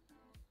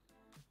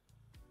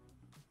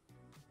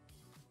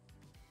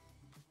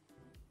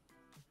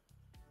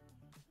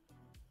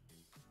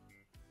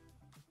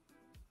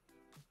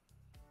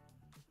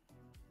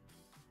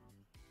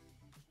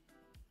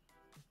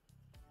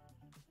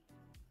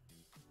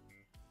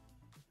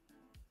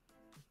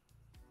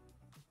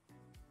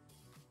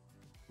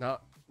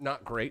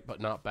 Not great,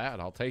 but not bad.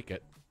 I'll take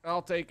it.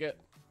 I'll take it.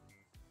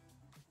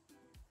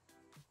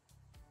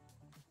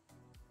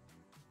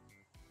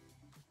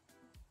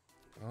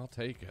 I'll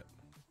take it.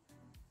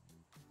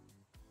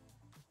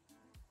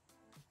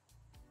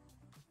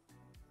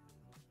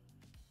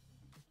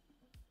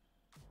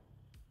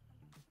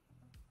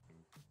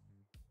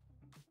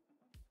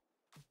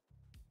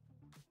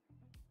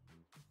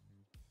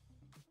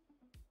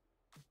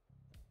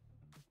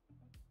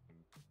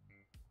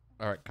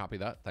 All right, copy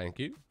that. Thank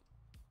you.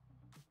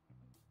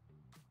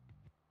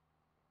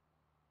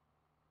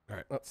 All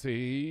right, let's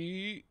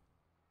see.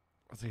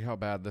 Let's see how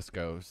bad this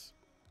goes.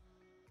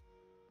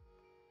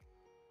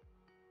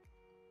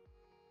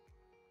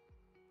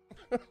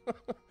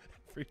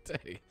 every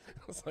day.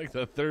 It's like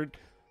the third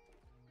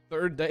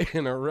day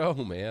in a row,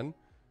 man.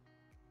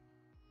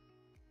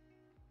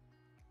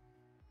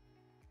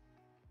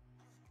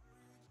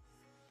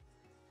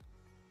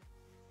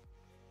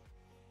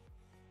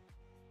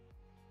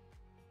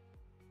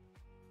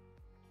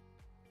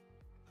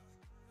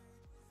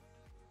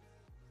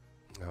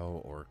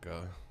 Oh,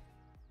 Orca.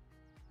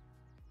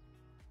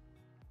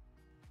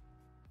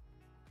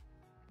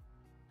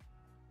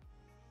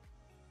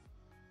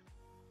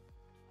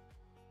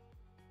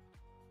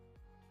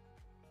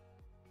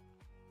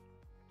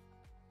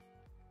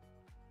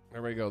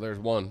 There we go. There's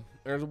one.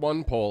 There's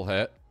one pole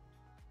hit.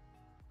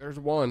 There's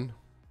one.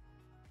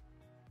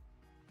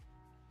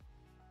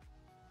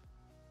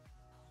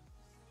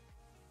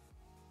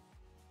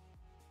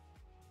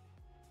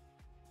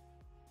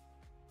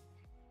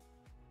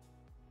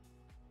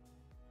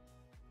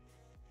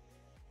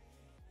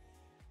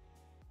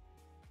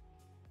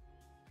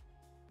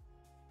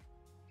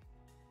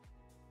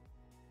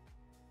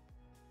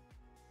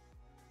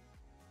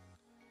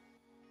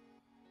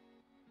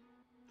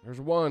 There's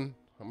one.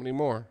 How many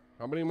more?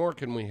 How many more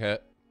can we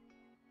hit?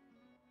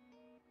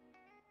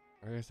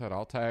 Like I said,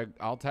 I'll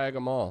tag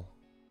them all.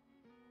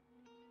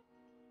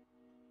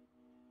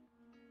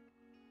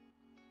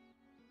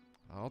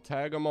 I'll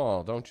tag them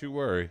all. Don't you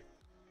worry.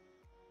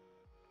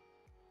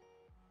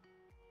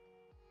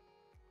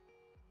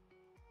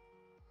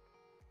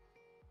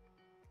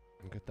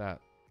 Look at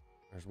that.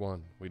 There's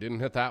one. We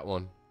didn't hit that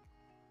one.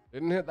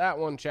 Didn't hit that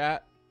one,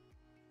 chat.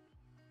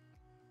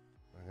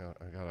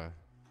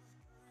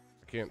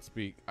 I can't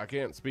speak. I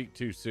can't speak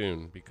too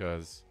soon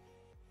because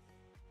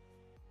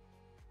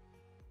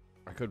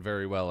I could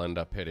very well end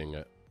up hitting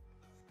it.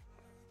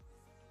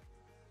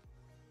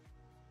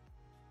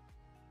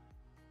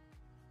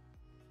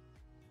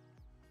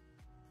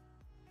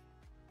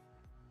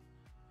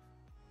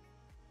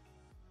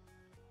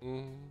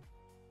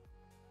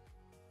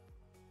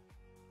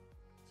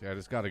 See, I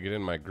just got to get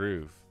in my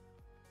groove.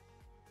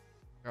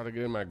 Got to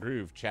get in my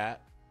groove,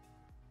 chat.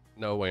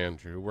 No,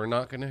 Andrew, we're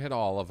not going to hit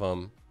all of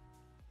them.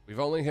 We've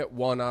only hit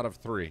 1 out of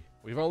 3.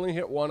 We've only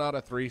hit 1 out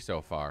of 3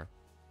 so far.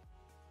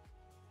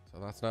 So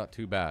that's not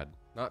too bad.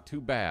 Not too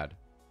bad.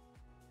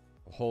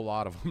 A whole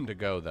lot of them to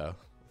go, though.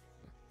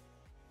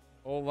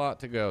 Whole lot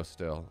to go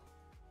still.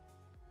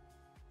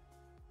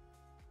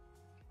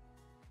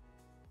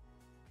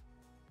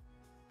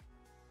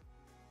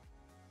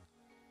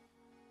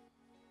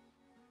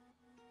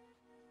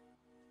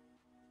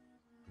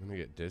 I'm gonna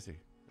get dizzy.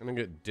 I'm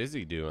gonna get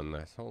dizzy doing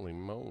this. Holy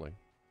moly.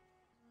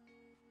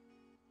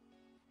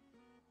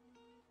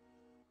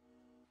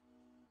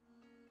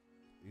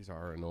 These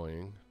are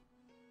annoying.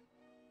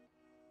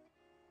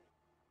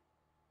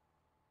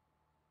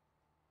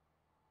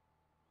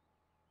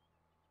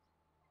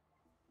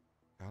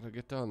 Gotta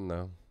get done,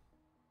 though.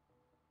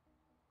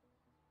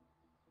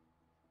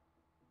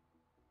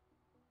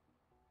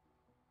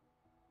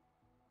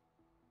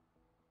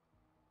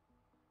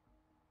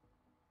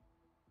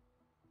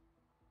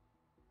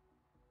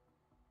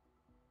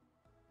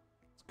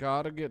 It's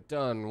gotta get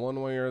done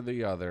one way or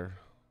the other.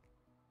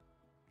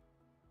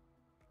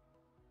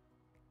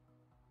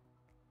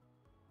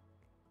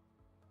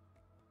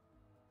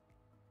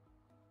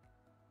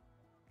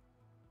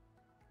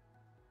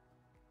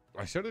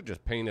 I should have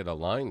just painted a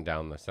line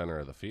down the center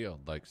of the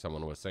field, like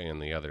someone was saying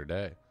the other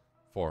day,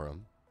 for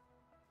him.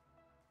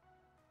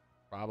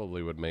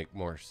 Probably would make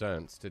more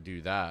sense to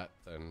do that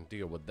than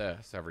deal with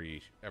this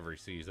every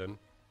season.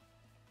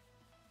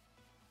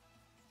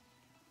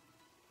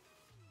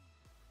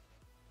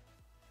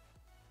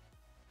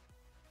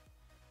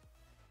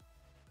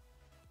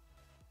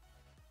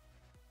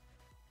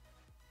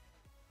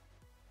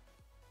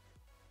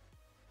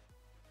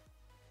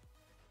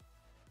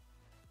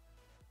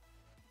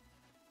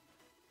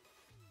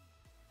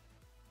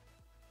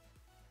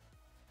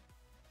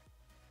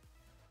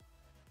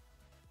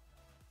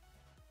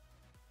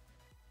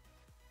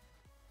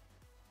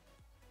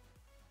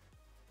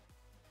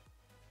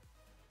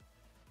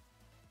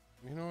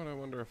 You know what? I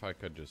wonder if I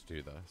could just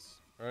do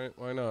this. Right?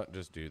 Why not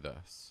just do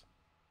this?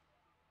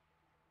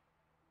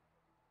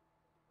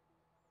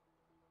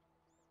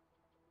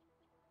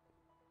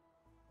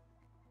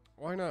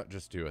 Why not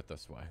just do it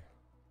this way?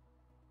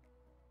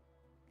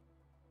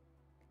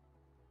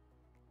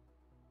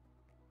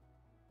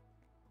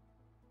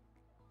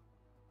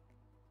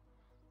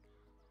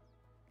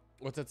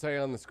 What's it say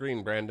on the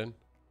screen, Brandon?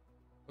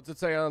 What's it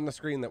say on the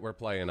screen that we're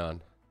playing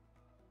on?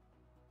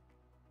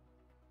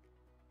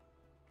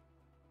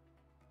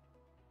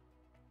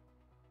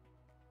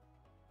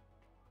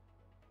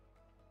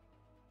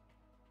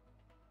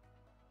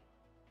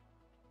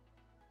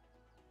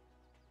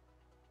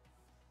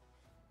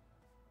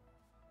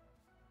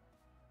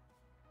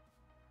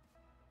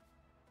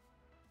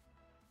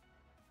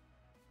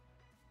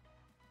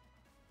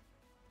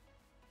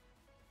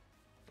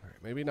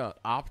 Maybe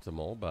not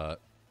optimal,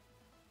 but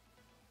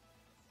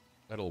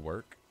it'll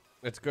work.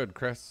 It's good,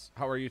 Chris.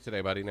 How are you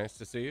today, buddy? Nice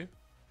to see you.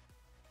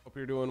 Hope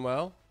you're doing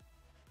well.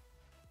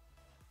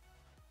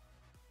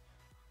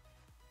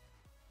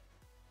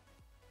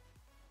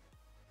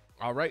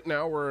 Right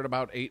now we're at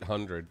about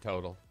 800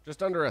 total.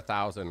 Just under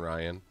 1,000,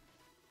 Ryan.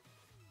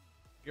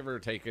 Give or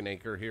take an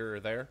acre here or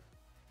there.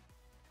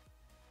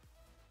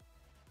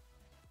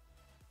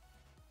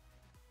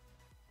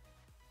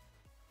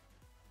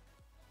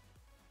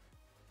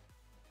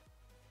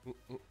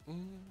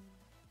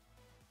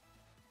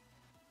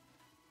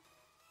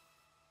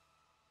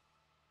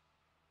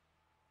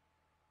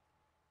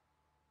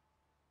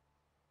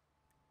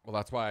 Well,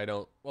 that's why I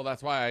don't. Well,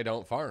 that's why I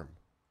don't farm.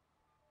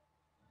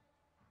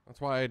 That's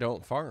why I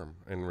don't farm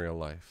in real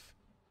life.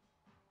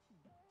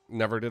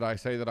 Never did I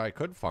say that I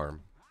could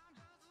farm.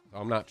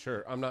 I'm not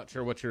sure. I'm not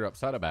sure what you're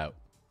upset about.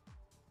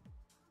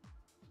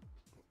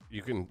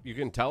 You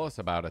can tell us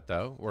about it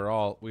though.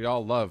 We'd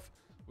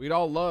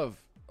all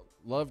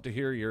love to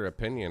hear your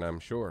opinion, I'm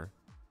sure.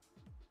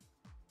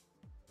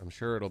 I'm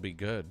sure it'll be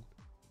good.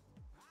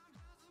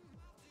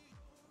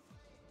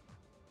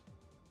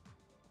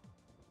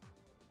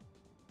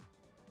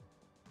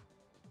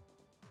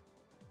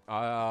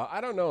 I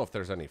don't know if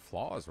there's any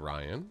flaws,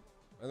 Ryan.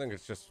 I think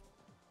it's just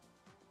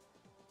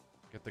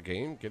get the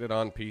game, get it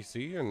on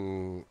PC,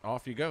 and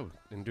off you go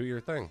and do your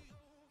thing.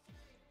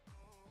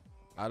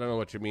 I don't know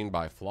what you mean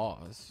by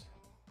flaws.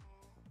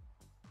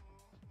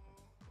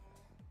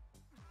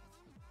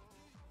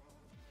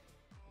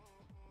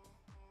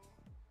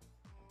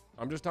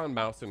 I'm just on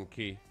mouse and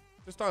key.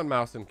 Just on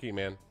mouse and key,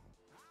 man.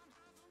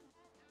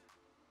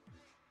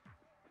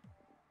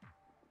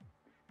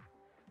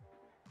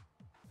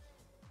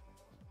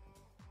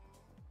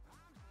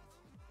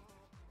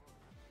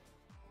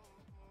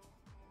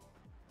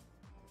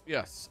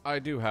 Yes, I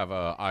do have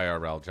a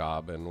IRL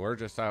job, and we're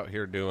just out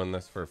here doing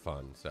this for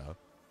fun, so.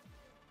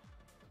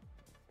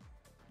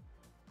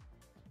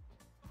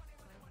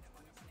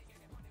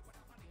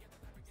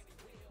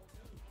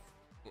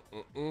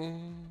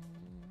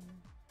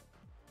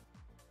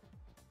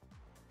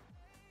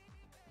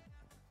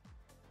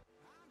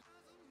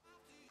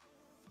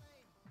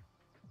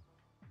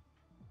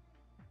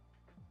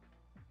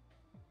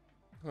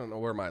 I don't know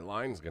where my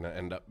line's gonna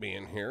end up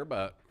being here,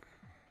 but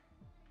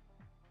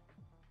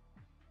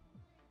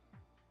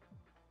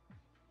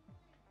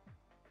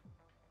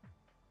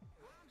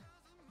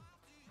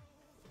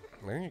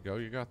there you go.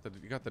 You got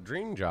the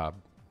dream job.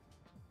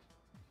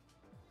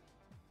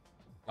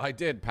 I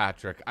did,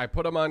 Patrick. I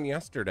put them on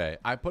yesterday.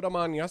 I put them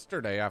on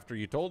yesterday after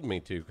you told me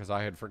to because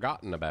I had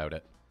forgotten about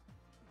it.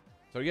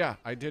 So yeah,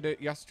 I did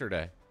it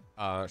yesterday.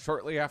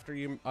 Shortly after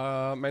you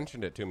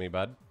mentioned it to me,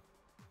 bud.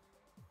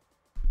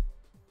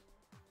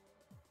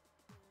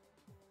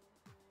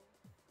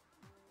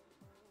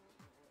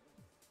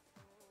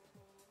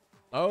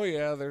 Oh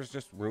yeah, there's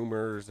just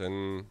rumors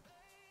and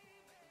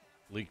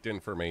leaked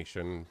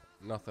information.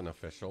 Nothing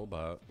official,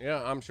 but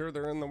yeah, I'm sure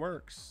they're in the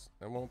works.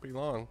 It won't be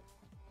long.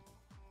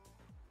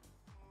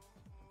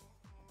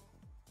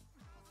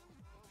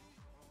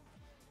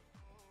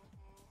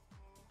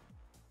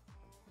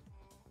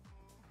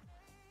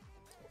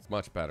 It's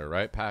much better,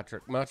 right,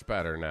 Patrick? Much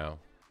better now.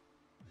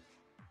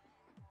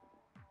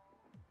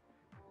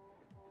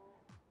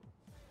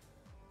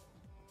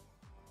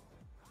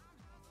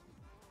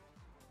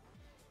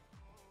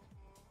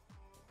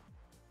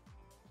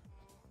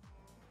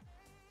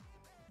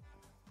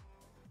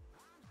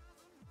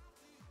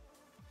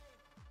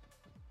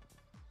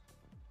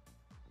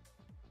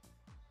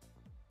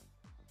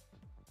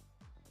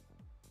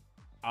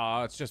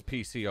 It's just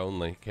PC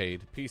only,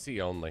 Cade.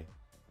 PC only.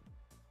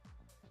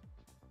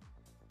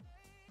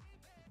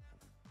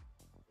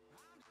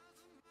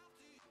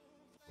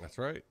 That's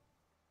right.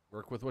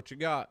 Work with what you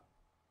got.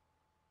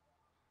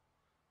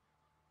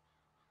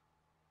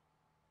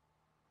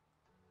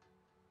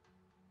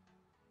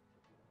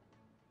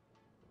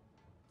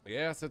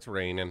 Yes, it's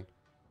raining.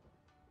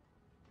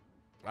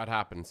 That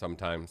happens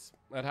sometimes.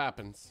 That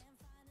happens.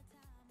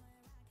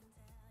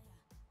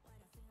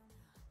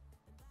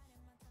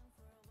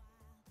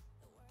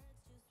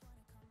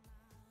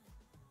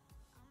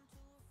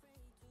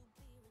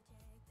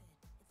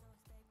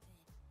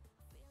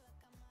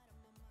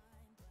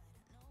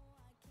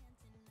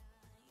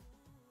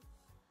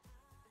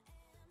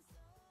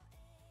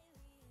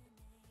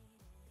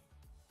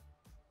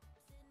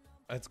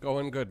 It's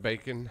going good,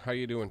 Bacon. How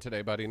you doing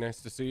today, buddy?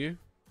 Nice to see you.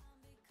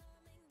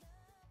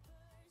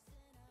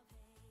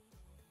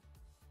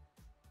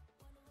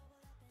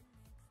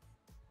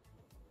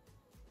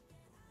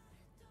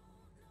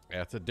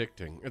 Yeah, it's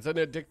addicting. It's an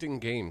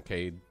addicting game,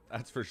 Cade.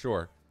 That's for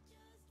sure.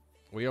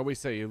 We always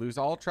say you lose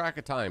all track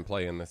of time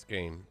playing this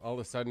game. All of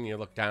a sudden you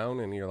look down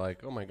and you're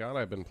like, oh my god,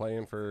 I've been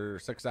playing for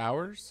 6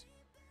 hours?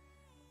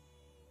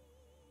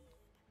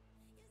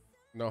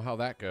 Know how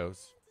that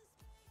goes.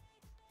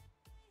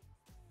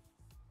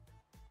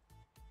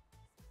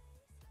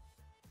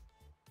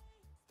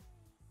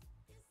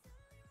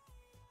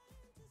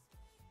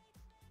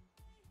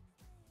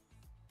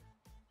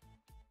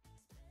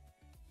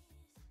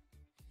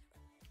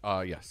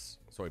 Yes,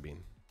 soybean.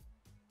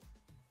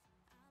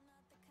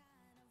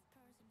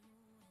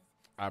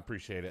 I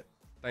appreciate it.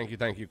 Thank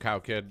you, Cow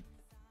Kid.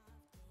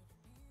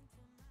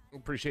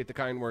 Appreciate the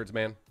kind words,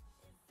 man.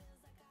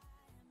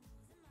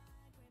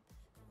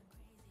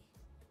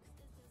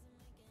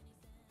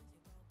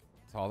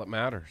 That's all that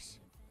matters.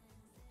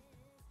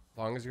 As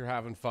long as you're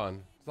having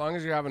fun. As long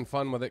as you're having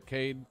fun with it,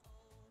 Cade.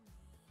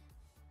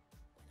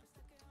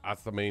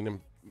 That's the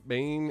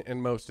main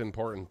and most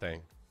important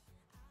thing.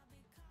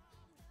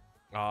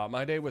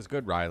 My day was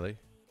good, Riley.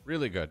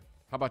 Really good.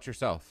 How about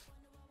yourself?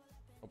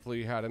 Hopefully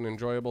you had an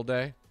enjoyable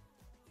day.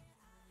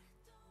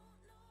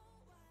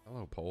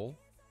 Hello, Pole.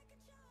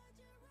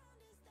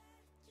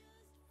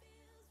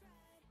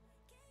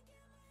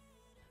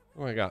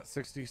 Oh, I got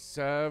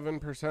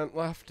 67%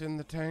 left in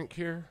the tank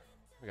here.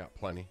 We got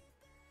plenty.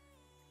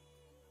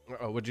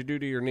 Uh-oh, what'd you do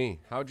to your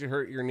knee? How'd you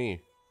hurt your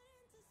knee?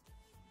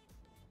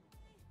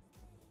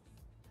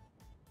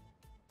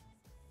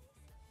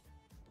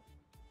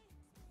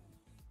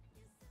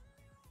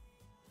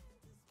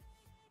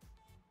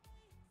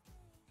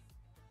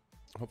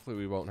 Hopefully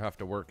we won't have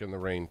to work in the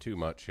rain too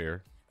much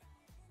here.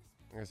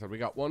 Like I said, we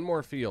got one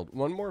more field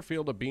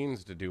of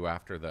beans to do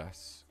after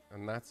this,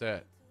 and that's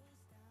it.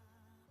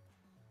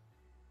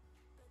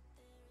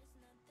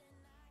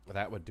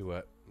 That would do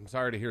it. I'm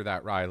sorry to hear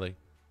that, Riley.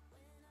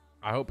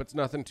 I hope it's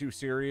nothing too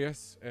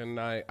serious, and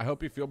I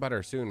hope you feel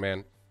better soon,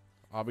 man.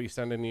 I'll be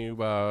sending you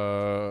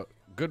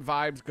good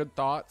vibes, good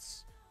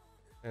thoughts,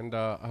 and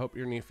I hope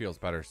your knee feels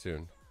better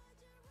soon.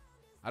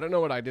 I don't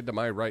know what I did to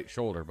my right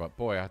shoulder, but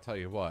boy, I tell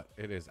you what,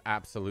 it is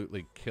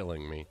absolutely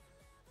killing me.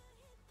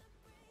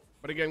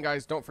 But again,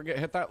 guys, don't forget,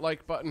 hit that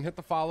like button, hit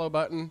the follow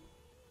button,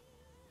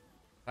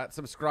 that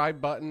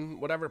subscribe button,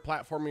 whatever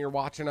platform you're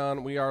watching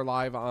on. We are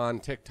live on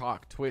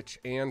TikTok, Twitch,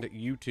 and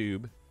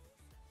YouTube.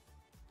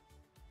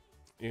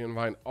 You can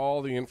find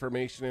all the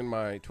information in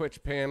my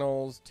Twitch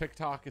panels.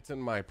 TikTok, it's in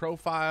my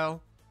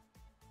profile.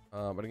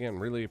 But again,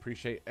 really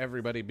appreciate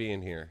everybody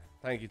being here.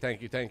 Thank you,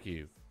 thank you, thank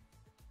you.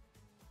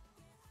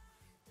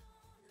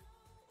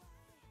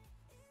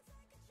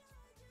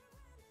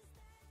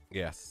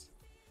 Yes.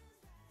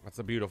 That's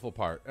a beautiful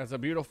part. That's a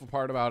beautiful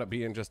part about it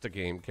being just a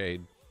game,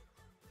 Cade.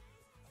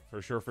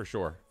 For sure, for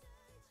sure.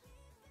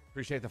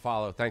 Appreciate the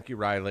follow. Thank you,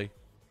 Riley.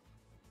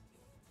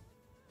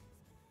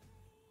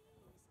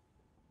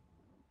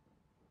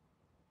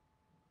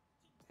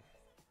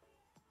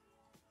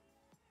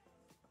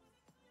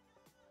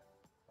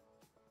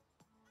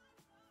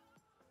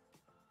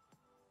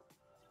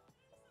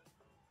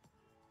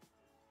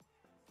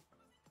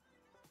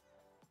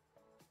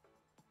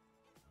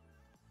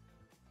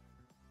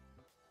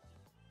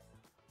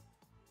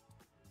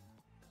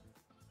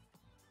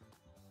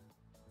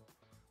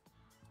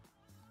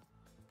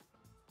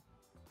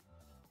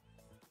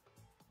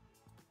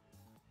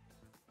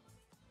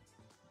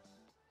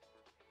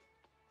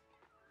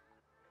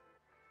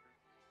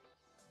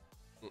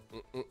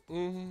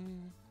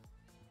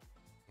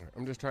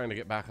 I'm just trying to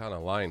get back on a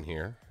line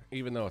here,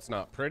 even though it's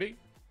not pretty.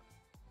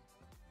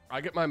 I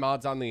get my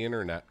mods on the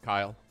internet,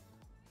 Kyle.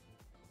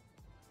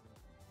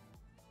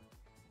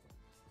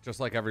 Just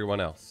like everyone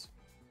else.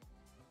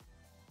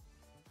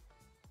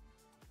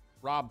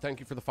 Rob, thank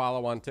you for the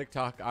follow on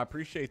TikTok. I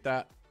appreciate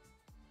that.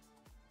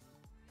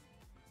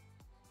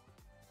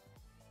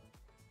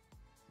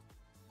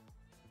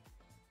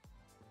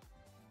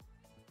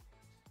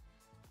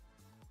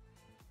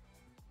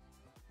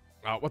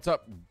 What's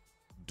up,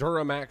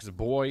 Duramax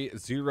Boy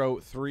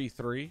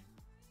 033?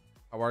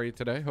 How are you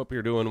today? Hope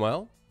you're doing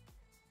well.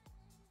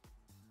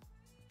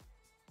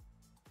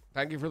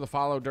 Thank you for the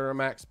follow,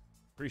 Duramax.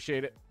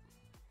 Appreciate it.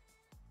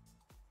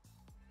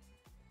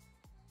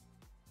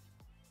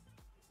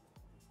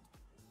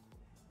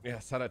 Yeah,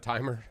 set a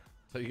timer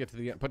until you get to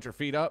the end. Put your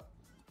feet up.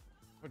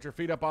 Put your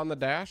feet up on the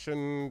dash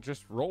and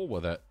just roll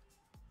with it.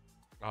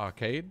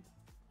 Cade.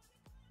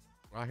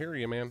 I hear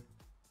you, man.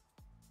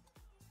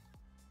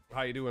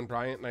 How you doing,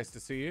 Bryant? Nice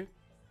to see you.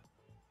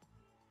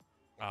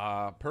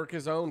 Perk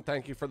his own.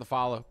 Thank you for the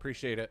follow.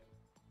 Appreciate it.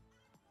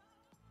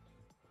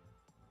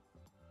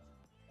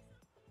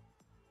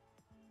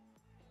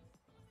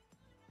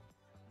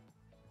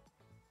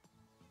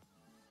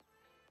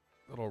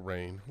 Little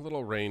rain.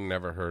 Little rain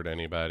never hurt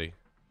anybody.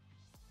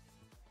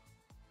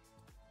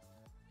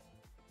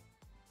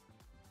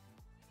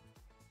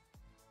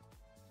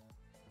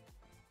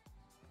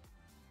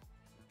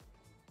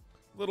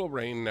 Little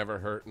rain never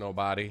hurt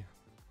nobody.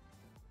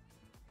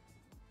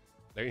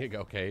 There you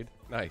go, Cade.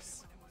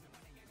 Nice.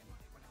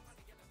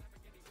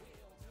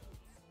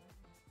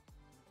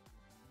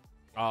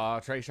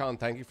 Trayshawn,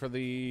 thank you for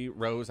the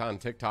rose on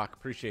TikTok.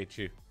 Appreciate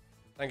you.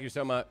 Thank you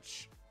so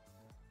much.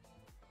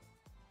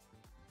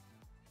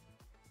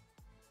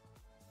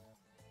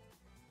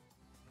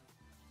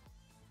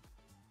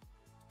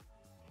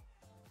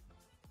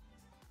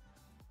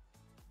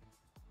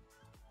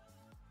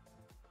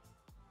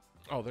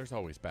 Oh, there's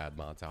always bad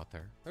mods out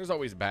there. There's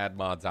always bad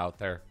mods out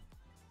there.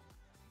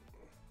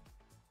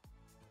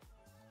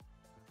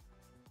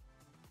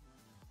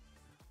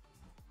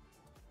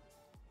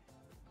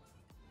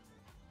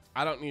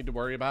 I don't need to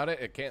worry about it.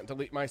 It can't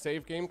delete my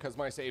save game because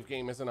my save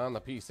game isn't on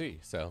the PC.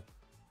 So,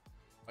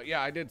 but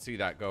yeah, I did see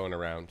that going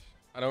around.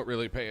 I don't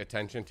really pay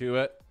attention to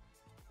it.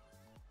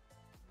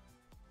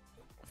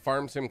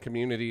 Farm sim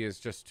community is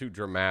just too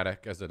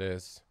dramatic as it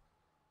is.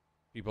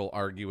 people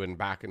arguing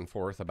back and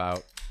forth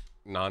about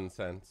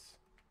nonsense.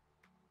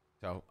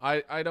 So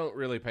I don't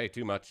really pay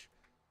too much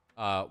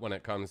when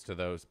it comes to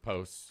those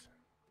posts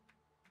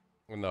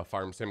in the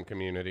farm sim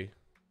community.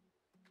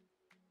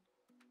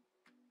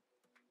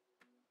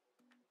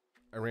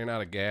 I ran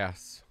out of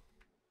gas.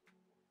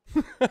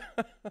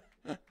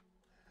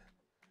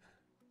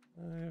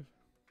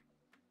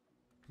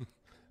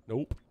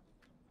 Nope.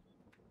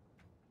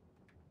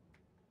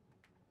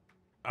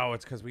 Oh,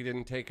 it's because we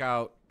didn't take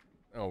out...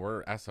 Oh,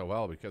 we're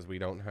SOL because we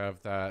don't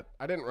have that.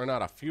 I didn't run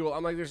out of fuel.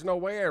 I'm like, there's no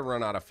way I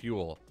run out of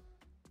fuel.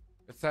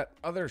 It's that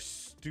other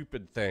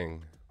stupid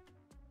thing.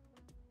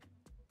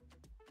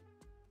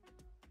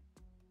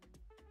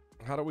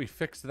 How do we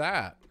fix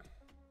that?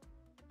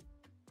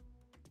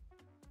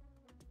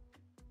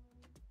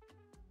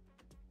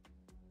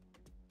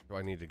 Do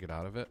I need to get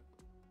out of it?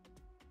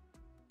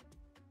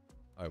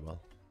 I will.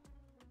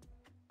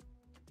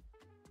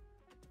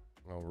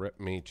 Oh, rip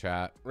me,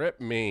 chat. Rip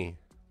me.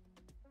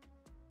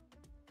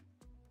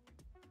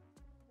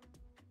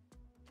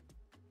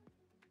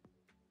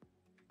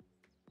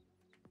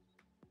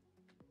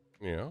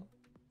 Yeah.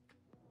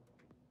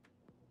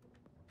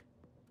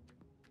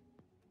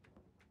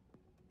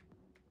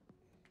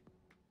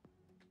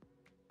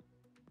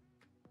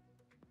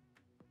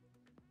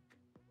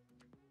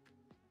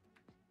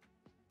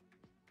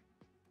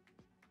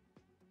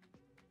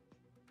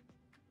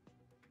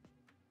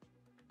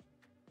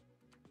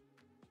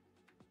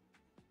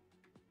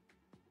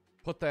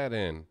 Put that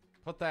in.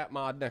 Put that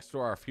mod next to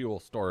our fuel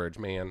storage,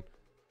 man.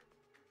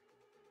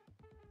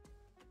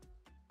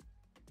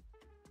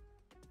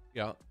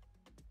 Yeah.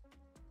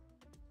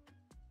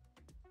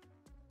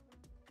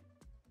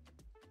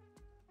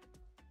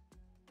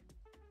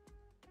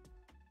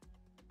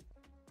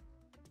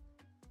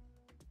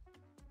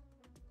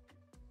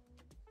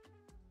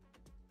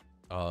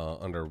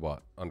 Under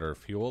what? Under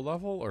fuel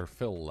level or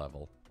fill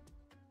level?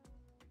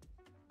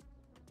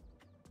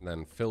 And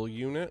then fill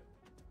unit.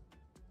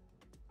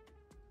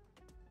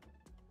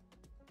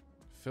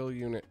 Fill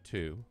unit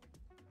 2.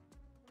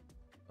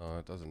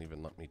 It doesn't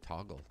even let me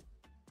toggle.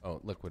 Oh,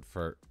 liquid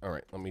fert. All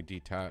right, let me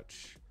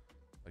detach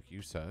like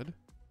you said.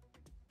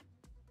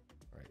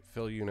 All right,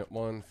 fill unit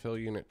 1, fill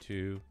unit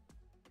 2,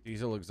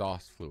 diesel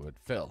exhaust fluid,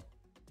 fill.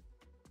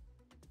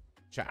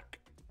 Check.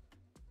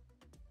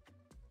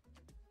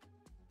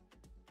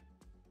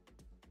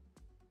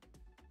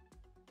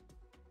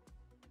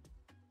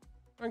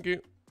 Thank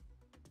you.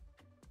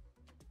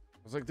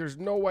 I was like, there's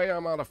no way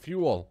I'm out of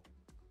fuel.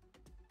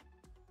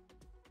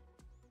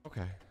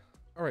 Okay.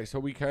 All right, so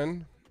we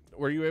can.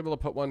 Were you able to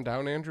put one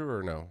down, Andrew,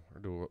 or no?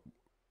 Or do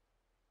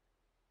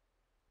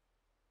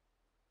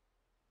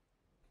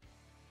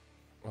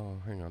Oh,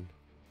 hang on.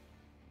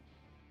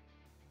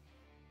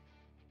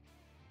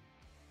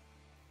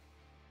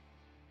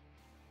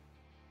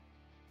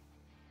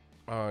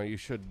 You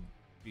should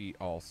be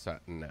all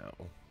set now.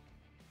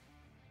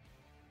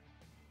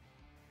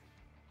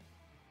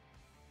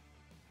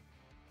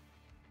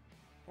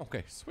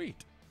 Okay,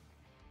 sweet.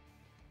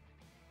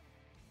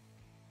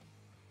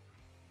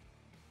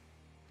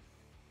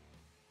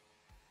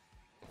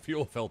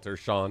 Fuel filter,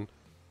 Sean.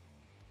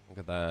 Look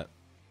at that.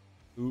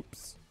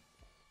 Oops.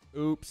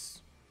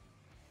 Oops.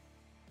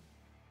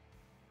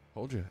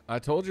 Told you. I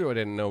told you I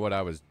didn't know what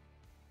I was...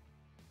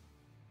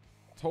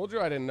 Told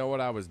you I didn't know what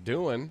I was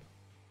doing.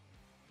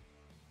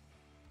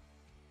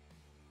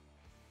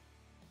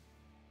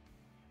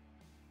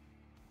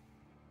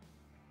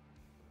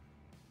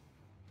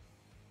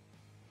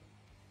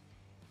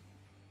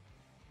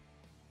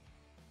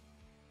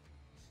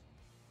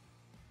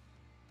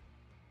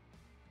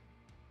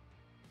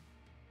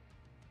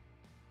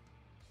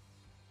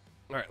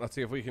 All right, let's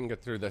see if we can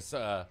get through this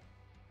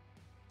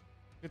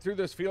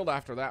field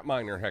after that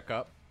minor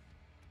hiccup.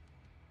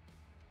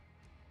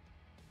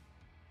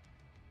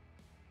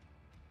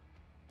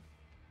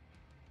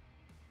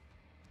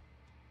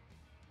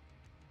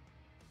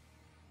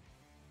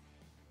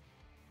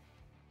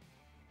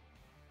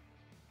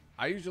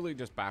 I usually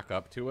just back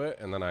up to it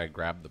and then I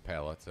grab the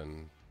pallets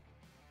and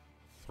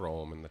throw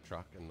them in the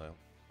truck and it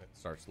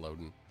starts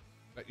loading.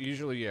 But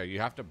usually, yeah, you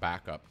have to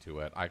back up to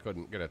it. I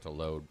couldn't get it to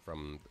load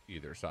from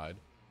either side.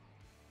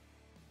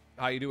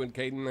 How you doing,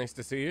 Caden? Nice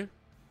to see you.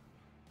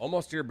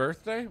 Almost your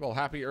birthday? Well,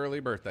 happy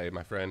early birthday,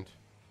 my friend.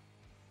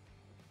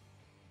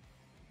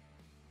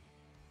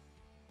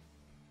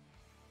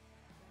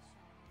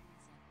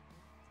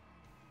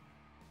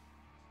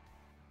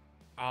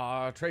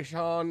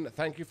 Trayshawn,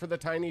 thank you for the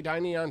tiny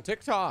diny on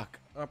TikTok.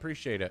 I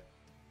appreciate it.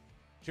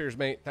 Cheers,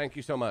 mate. Thank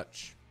you so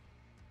much.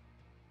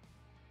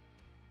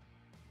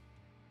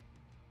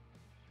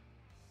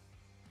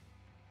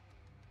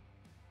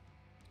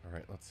 All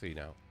right, let's see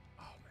now.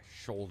 Oh, my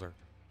shoulder.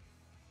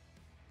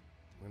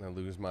 I'm going to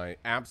lose my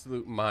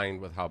absolute mind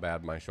with how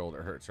bad my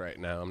shoulder hurts right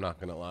now. I'm not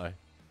going to lie.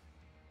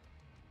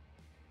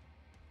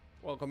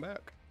 Welcome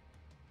back.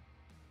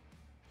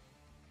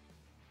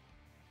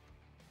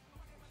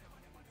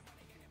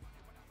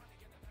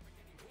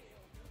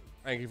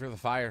 Thank you for the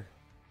fire.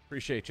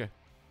 Appreciate you.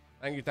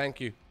 Thank you, thank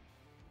you.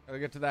 Gotta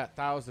get to that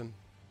 1,000.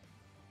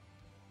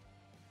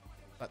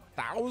 A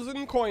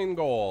 1,000 coin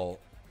goal.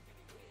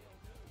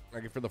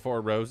 Thank you for the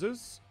 4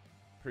 roses.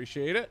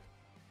 Appreciate it.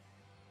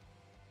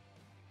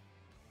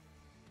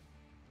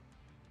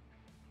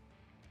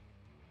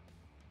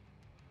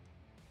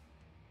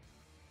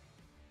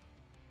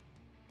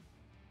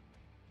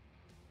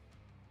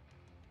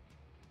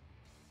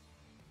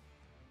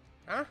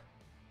 Huh?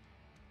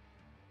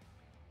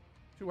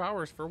 2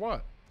 hours for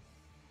what?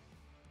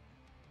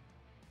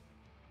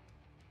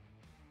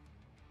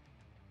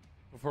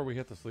 Before we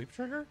hit the sleep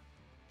trigger?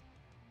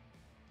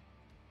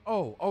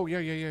 Oh,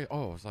 yeah.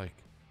 Oh, I was like,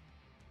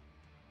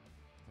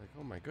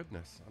 oh my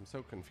goodness, I'm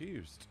so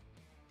confused.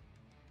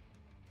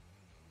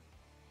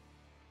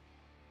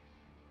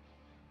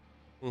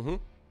 Mm-hmm.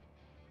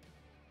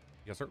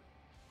 Yes, sir.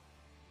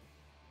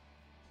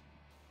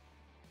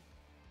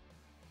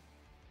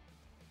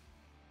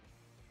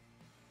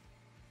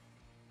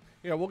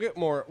 Yeah, we'll get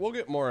more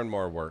and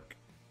more work.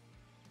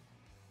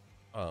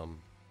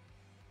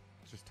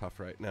 It's just tough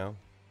right now.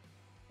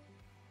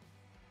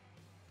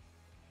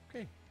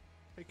 Okay,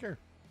 take care.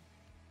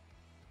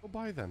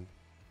 Goodbye then.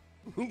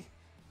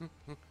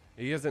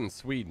 He is in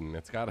Sweden.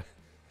 That's gotta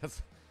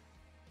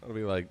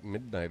be like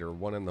midnight or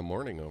 1 in the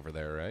morning over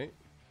there, right?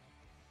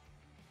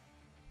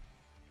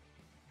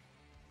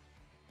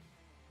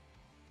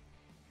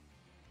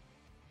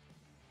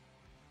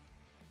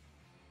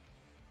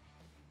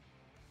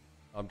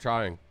 I'm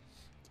trying.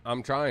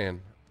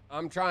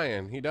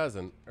 He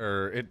doesn't,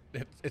 or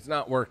it's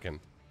not working.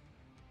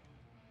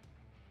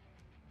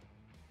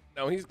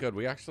 No, he's good.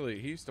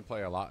 He used to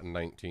play a lot in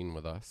 19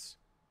 with us.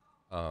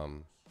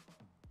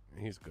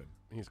 He's good.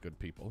 He's good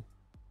people.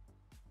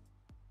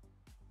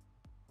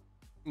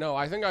 No,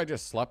 I think I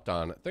just slept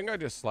on it. I think I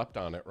just slept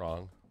on it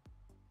wrong.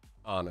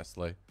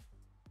 Honestly.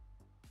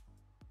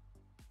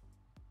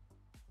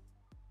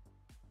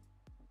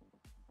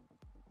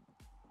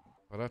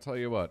 But I'll tell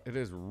you what, it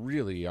is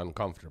really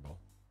uncomfortable.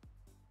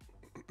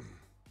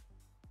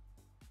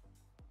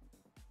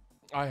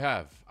 I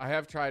have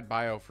tried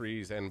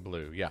BioFreeze and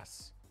Blue,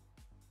 yes.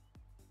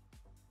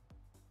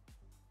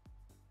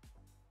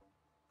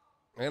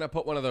 I'm gonna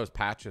put one of those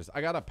patches.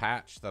 I got a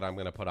patch that I'm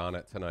gonna put on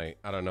it tonight.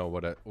 I don't know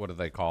what do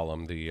they call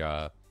them?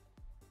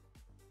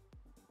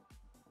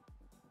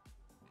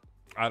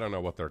 I don't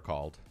know what they're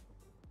called.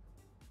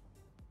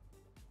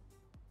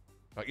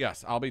 But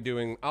yes, I'll be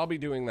doing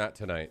that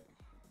tonight.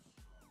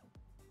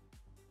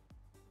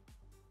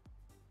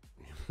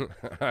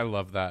 I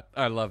love that.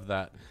 I love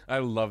that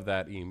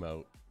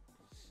emote.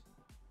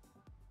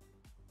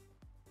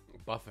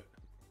 Buffett.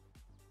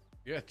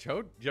 Yeah,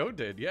 Joe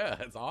did. Yeah,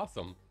 it's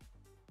awesome.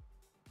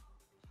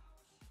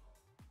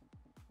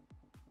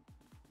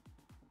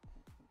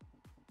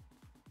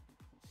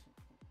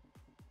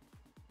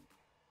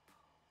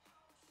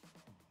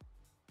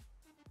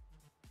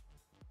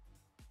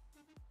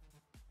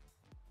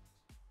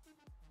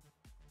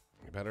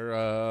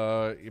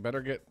 You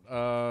better get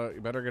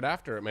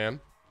after it, man.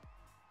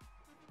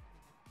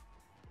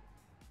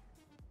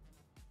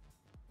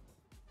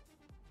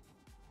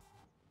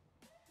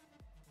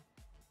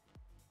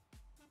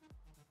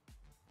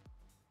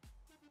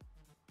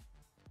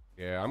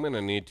 Yeah, I'm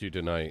gonna need to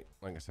tonight.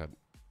 Like I said,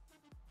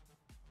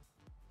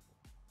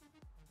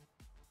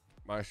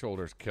 my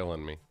shoulder's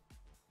killing me.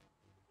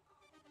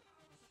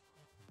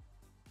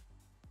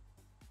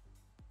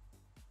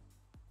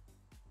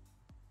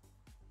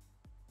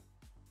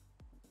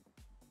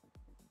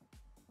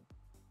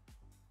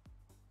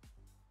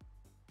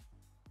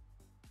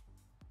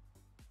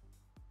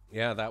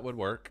 Yeah, that would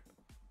work.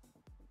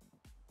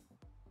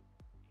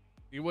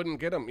 You wouldn't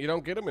get them. You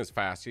don't get them as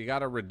fast. You got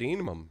to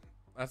redeem them.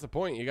 That's the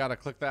point. You got to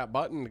click that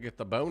button to get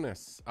the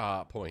bonus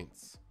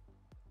points.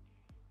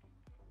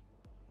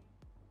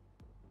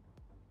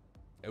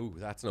 Ooh,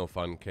 that's no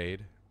fun,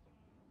 Cade.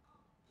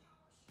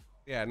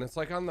 Yeah, and it's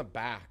like on the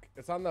back.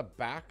 It's on the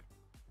back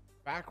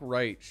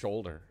right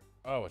shoulder.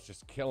 Oh, it's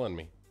just killing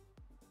me.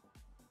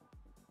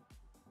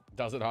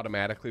 Does it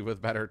automatically with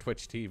better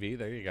Twitch TV.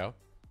 There you go.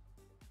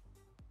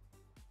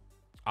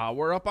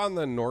 We're up on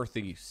the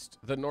northeast.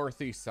 The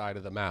northeast side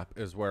of the map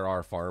is where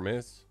our farm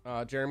is,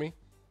 Jeremy.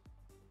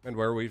 And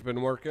where we've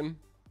been working.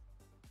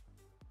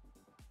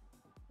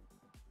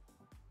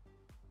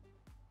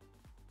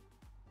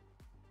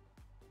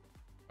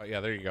 Oh, yeah,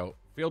 there you go.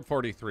 Field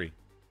 43.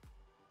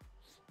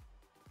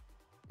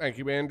 Thank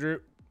you,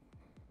 Andrew.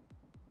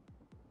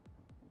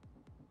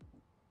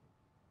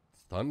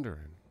 It's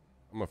thundering.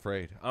 I'm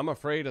afraid. I'm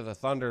afraid of the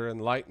thunder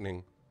and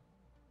lightning.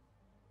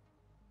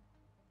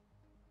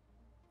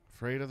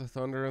 Afraid of the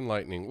thunder and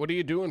lightning. What are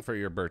you doing for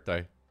your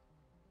birthday?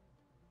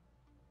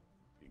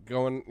 You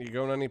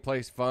going any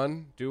place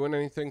fun? Doing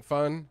anything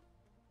fun?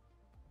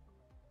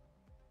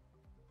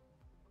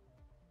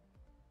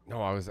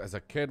 No, as a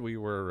kid we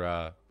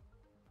were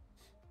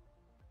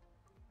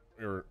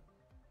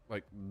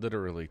like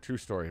literally true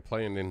story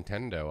playing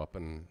Nintendo up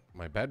in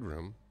my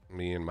bedroom,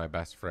 me and my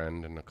best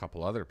friend and a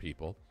couple other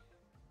people.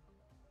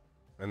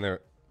 And there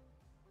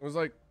it was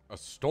like a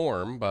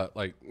storm, but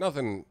like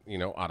nothing,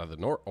 out of the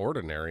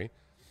ordinary.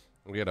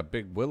 We had a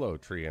big willow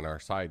tree in our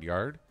side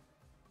yard.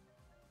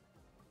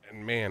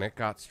 And man, it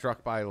got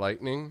struck by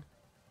lightning.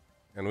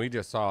 And we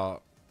just saw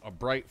a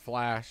bright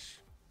flash.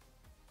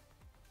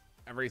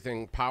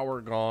 Everything, power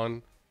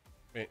gone.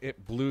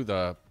 It blew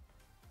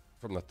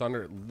from the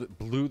thunder, it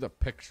blew the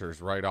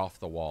pictures right off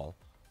the wall.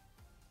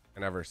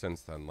 And ever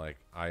since then, like,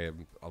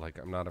 I'm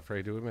not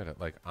afraid to admit it.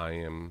 Like, I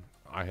am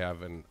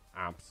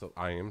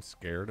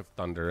scared of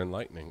thunder and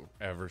lightning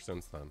ever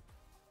since then.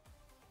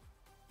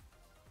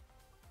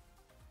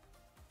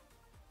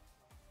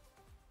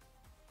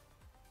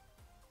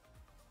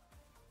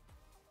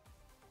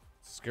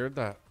 Scared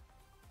that.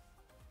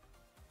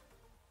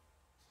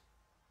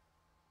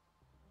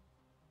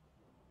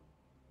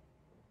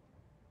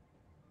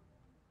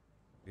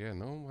 Yeah,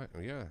 no,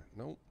 yeah,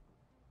 nope.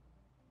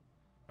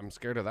 I'm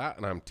scared of that,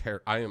 and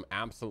I am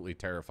absolutely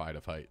terrified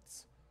of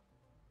heights.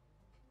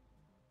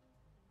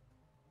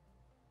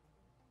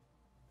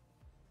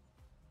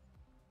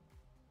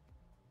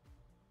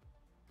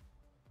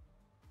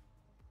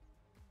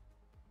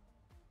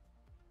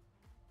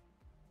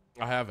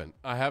 I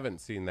haven't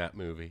seen that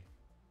movie.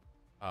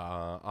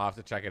 I'll have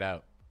to check it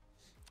out.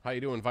 How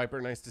you doing,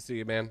 Viper? Nice to see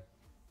you, man.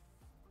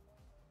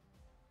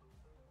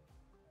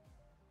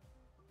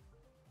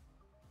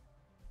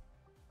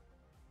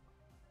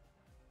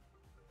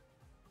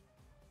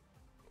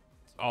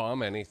 Oh,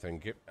 I'm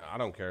anything. I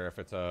don't care if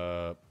it's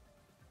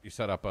you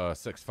set up a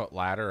 6-foot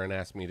ladder and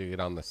ask me to get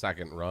on the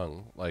second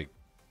rung. Like,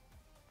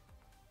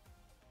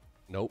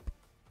 nope.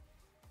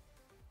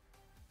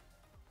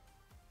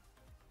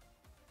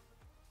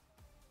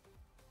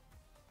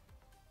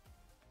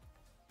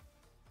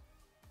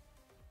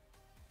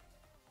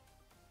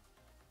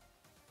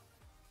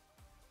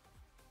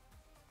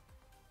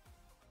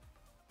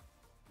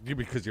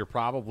 Because you're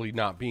probably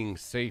not being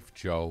safe,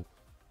 Joe,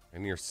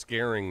 and you're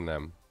scaring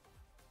them.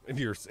 And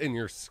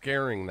you're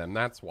scaring them.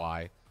 That's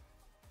why.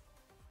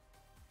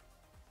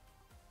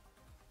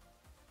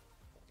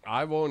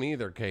 I won't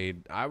either,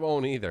 Cade. I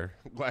won't either.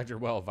 Glad you're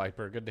well,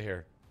 Viper. Good to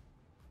hear.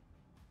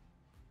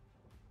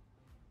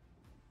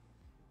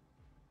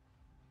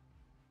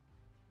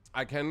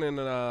 I can in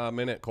a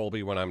minute,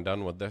 Colby, when I'm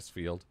done with this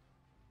field.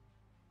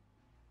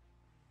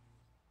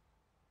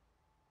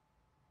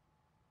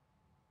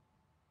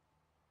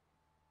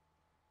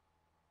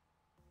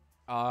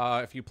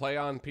 If you play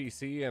on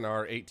PC and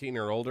are 18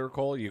 or older,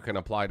 Cole, you can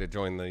apply to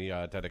join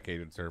the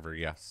dedicated server,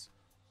 yes.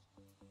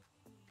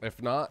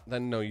 If not,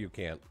 then no, you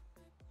can't.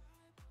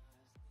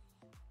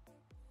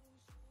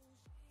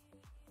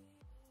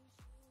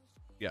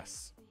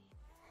 Yes.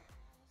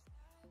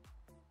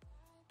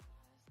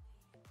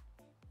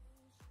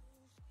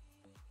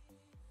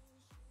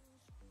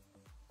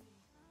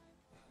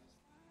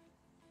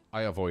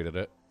 I avoided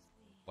it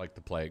like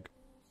the plague.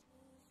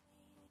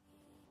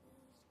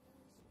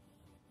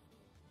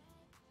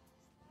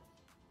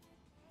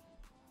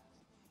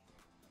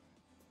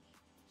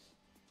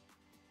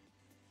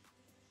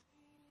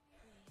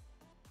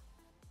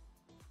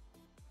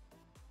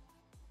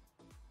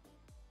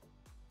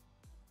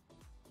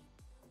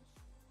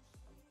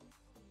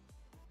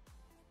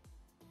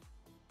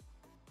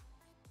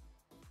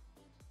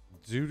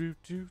 Do do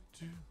do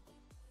do.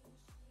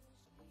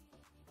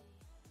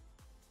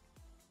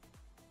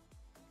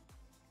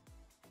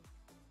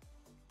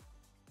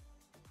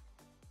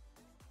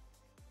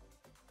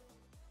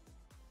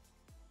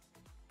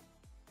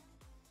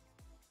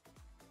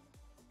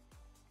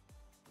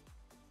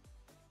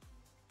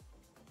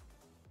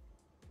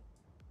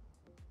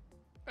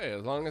 Hey,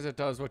 as long as it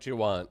does what you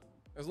want.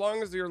 As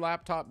long as your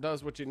laptop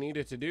does what you need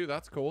it to do,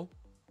 that's cool.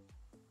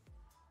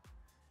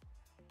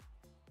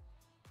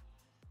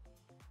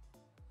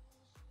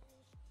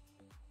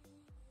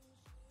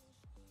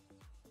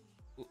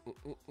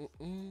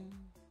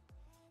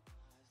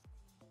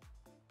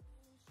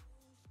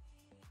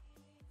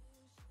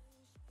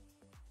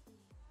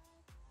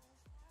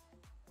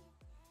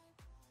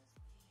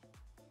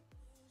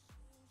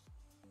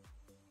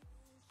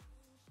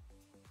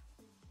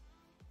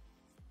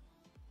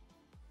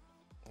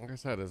 Like I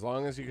said, as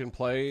long as you can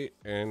play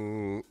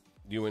and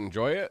you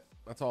enjoy it,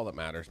 that's all that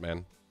matters,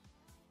 man.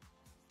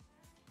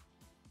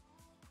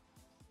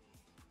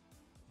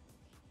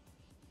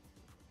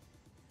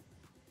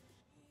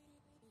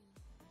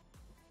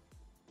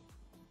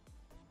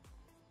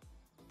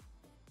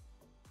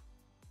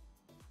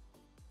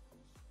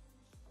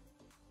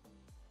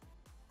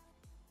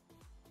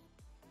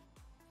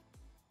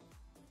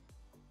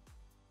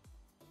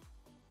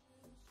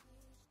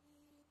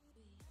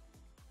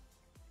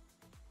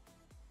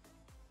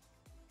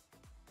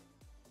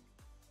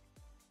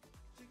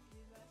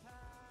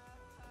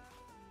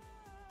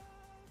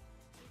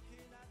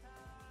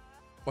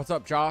 What's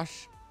up,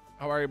 Josh?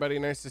 How are you, buddy?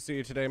 Nice to see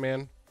you today,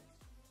 man.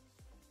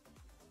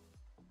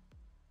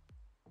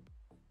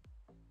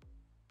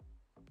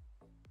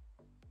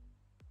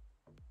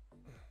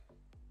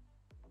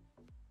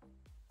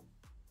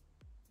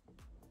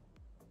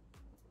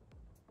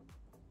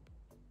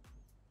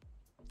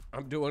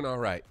 I'm doing all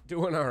right.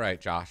 Doing all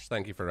right, Josh.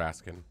 Thank you for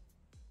asking.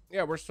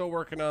 Yeah, we're still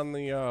working on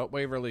the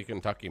Waverly,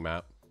 Kentucky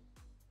map.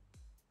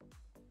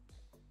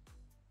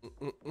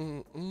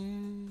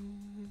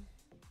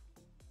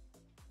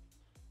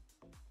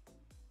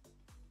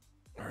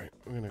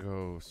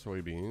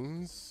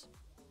 Soybeans.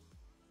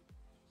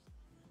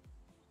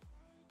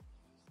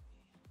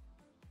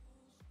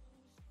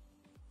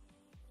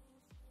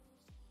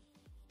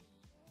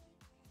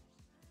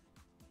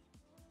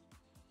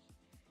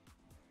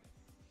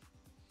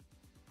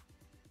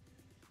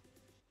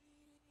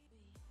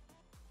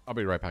 I'll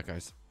be right back,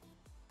 guys.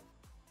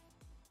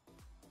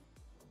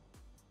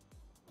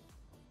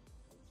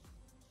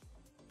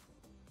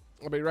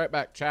 I'll be right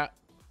back, chat.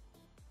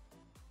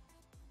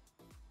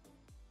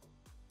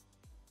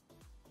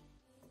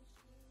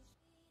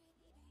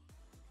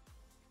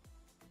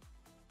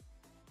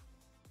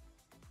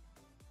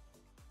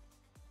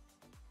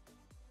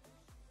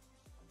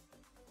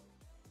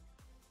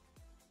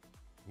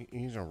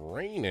 He's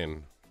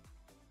raining.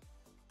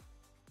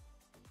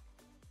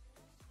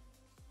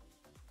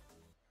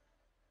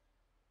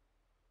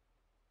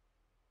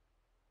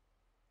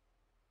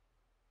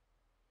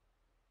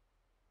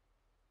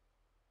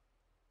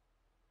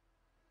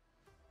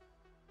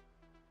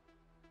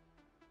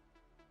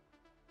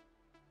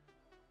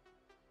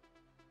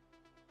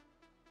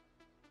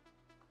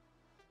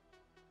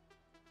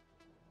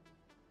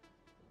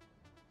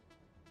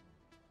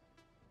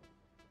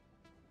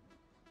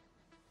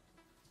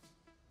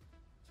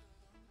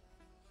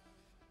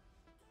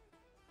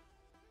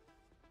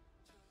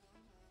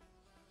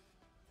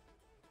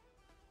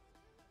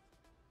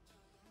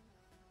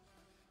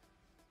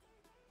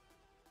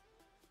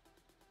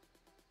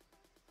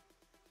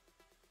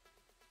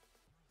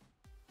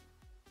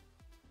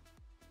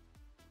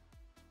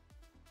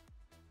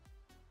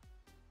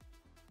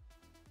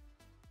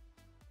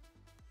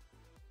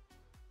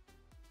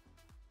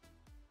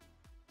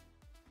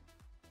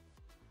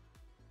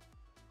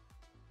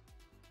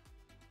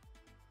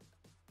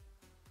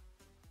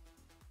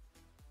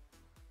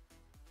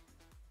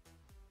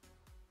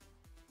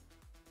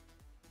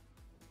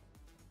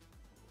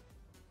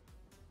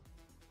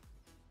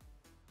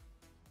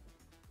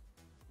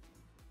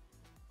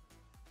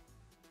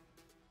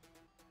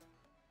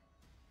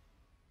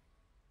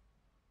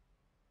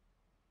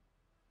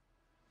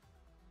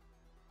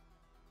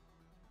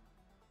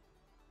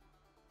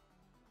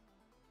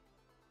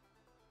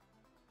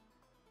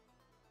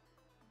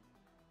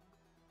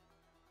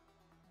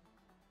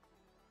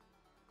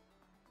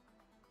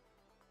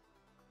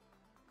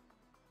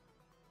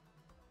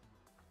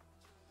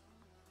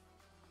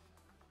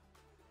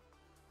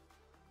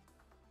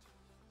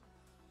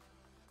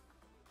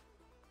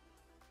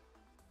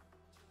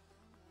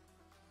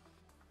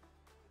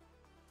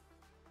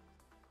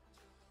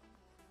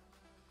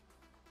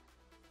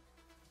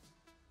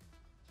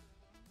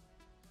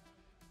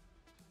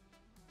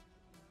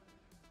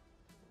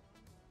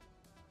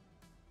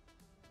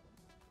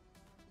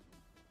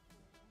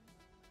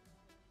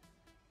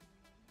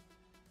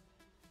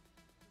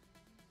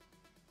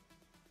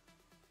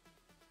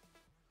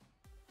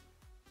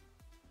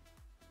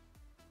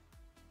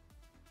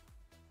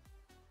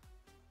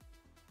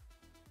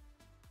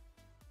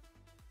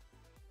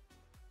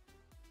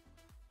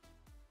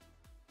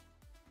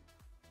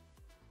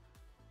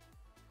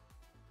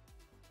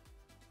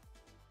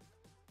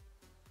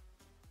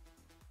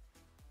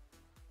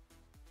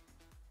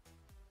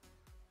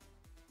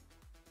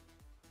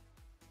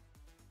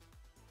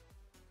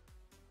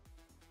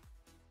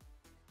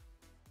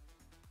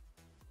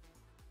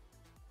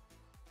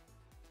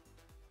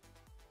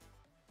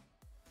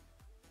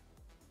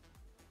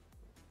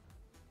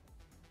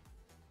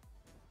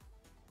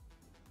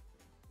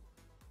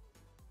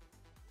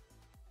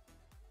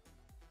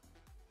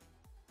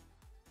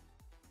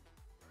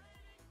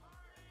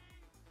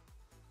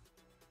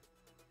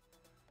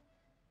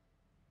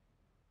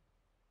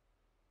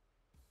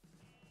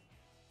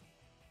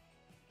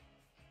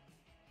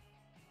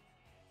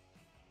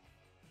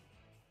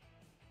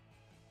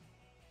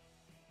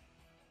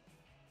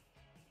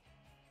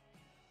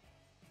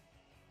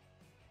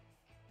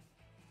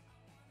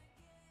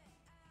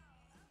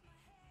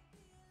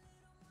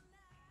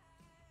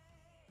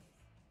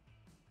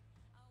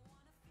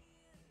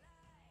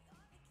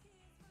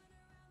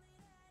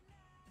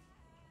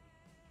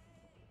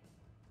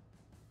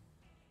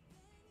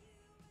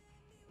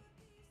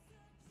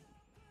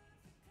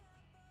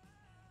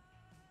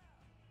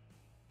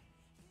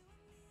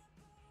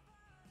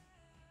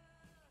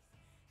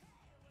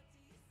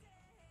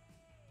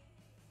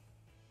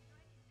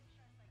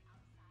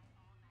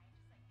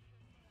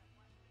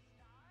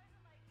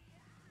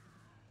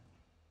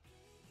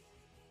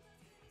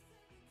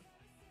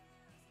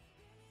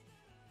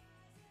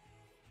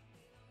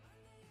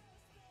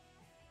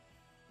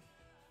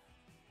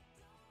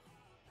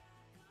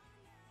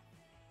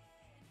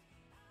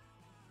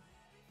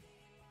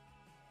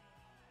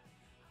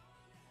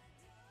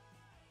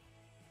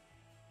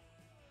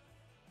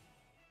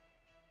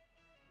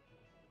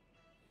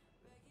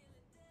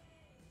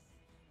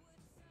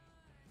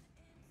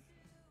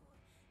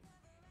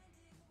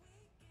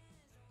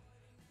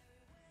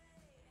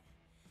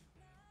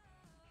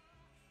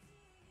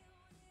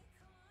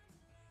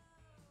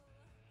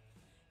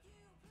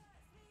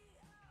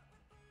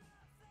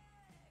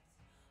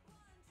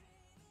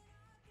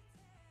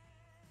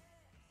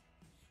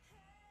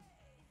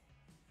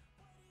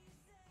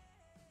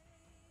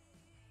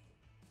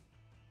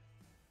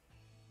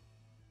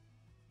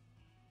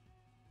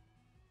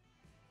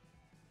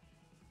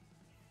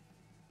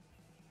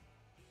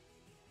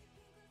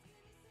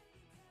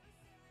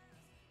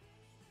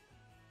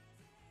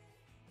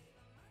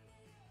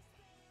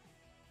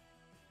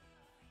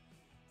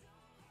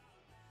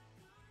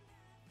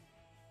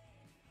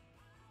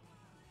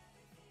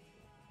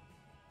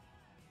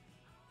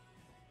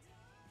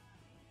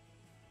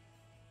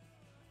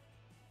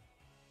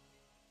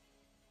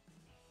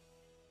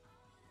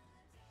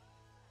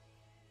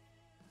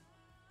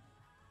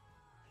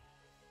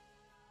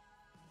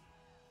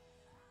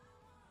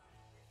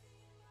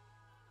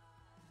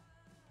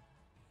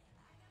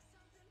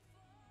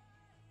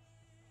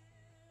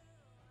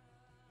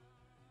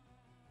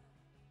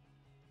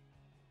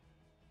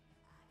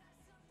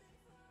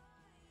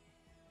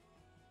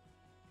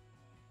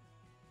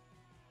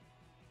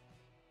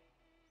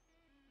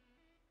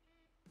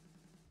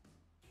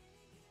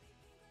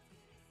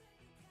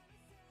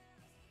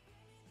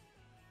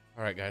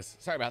 All right, guys.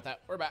 Sorry about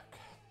that. We're back.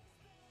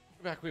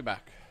 We're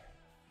back.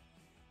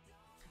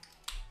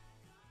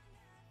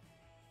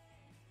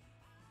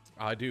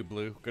 I do,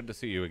 Blue. Good to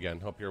see you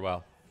again. Hope you're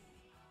well.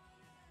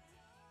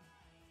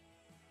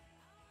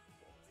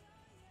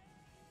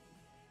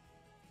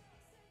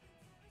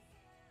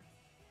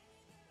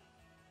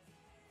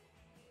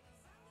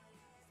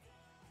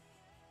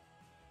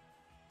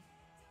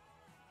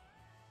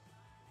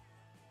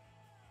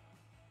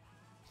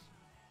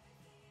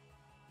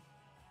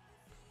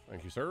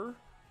 Thank you, sir.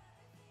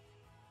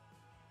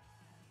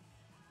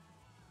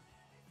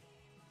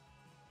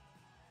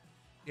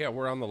 Yeah,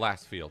 we're on the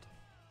last field.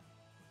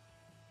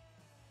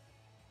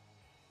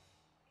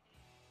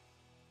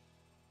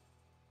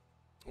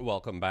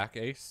 Welcome back,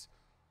 Ace.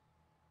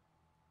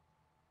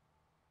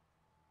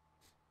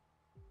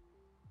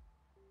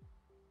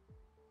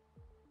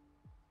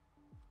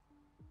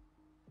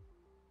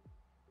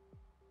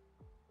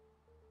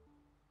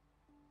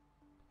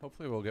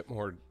 Hopefully we'll get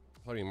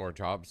plenty more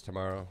jobs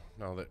tomorrow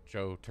now that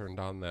Joe turned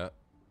on that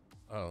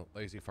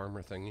lazy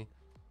farmer thingy.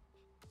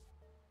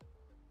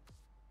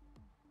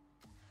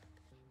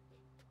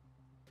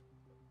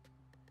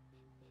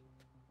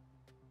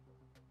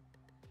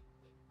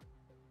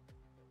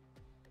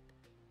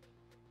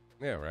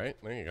 Yeah, right.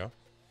 There you go.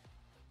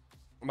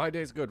 My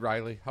day's good,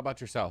 Riley. How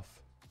about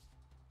yourself?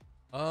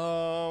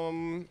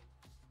 Probably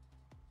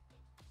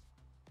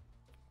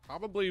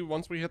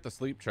once we hit the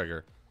sleep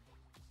trigger.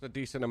 There's a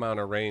decent amount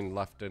of rain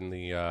left in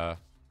the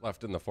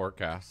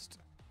forecast.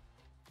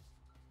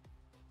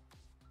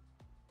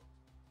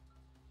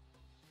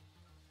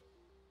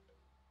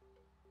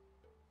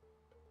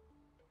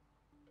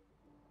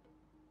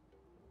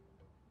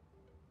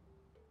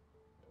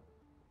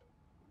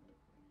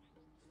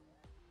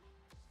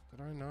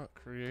 Did I not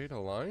create a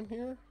line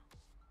here?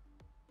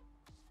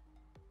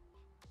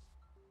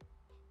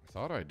 I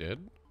thought I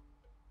did.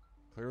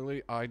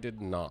 Clearly, I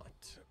did not.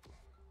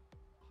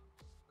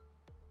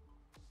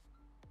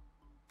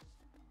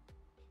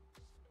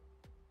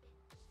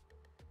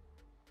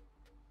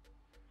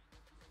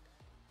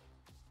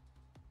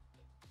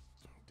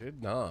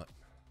 Did not.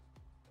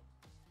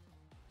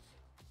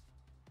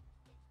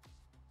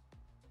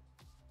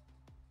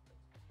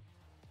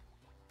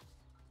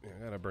 Yeah,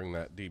 I gotta bring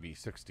that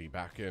DB60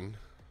 back in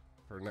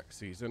for next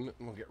season,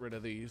 and we'll get rid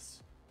of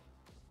these.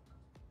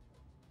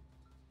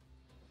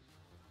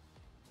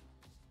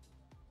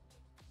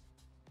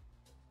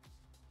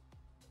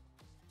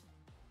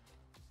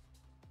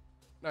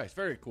 Nice,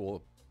 very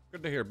cool.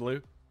 Good to hear, Blue.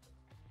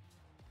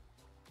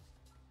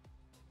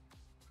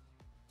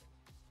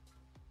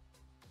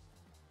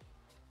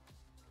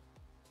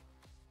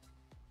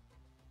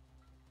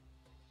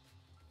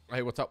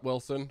 Hey, what's up,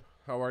 Wilson?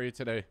 How are you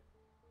today?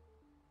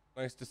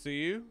 Nice to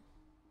see you.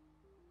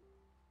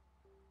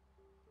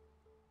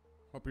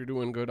 Hope you're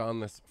doing good on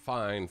this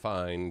fine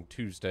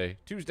Tuesday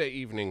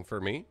evening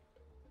for me.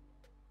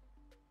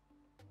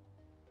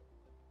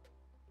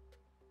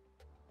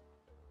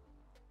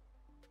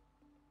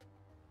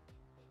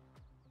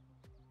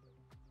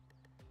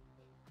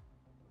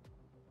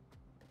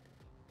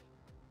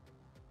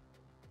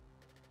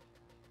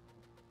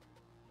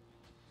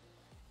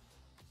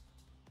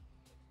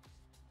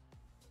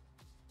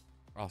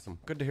 Awesome.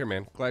 Good to hear,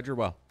 man. Glad you're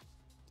well.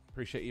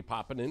 Appreciate you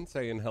popping in,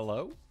 saying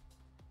hello.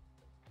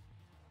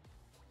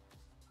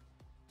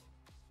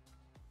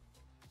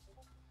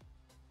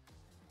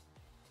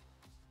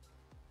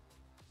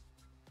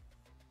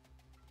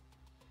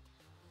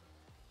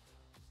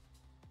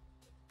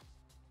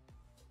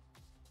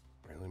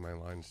 Really, my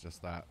line's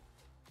just that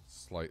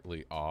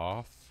slightly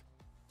off.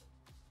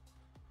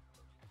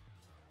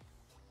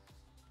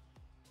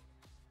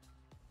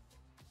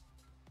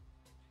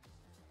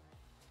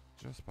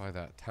 Just by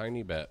that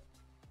tiny bit.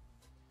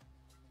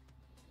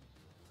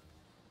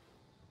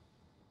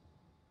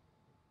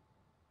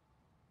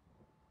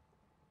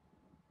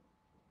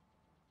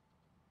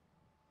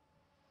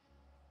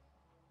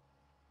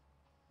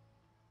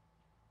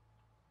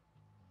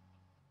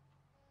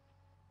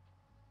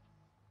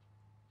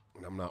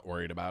 And I'm not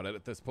worried about it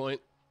at this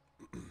point.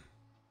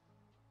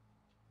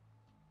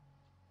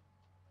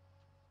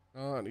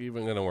 Not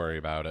even going to worry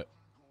about it.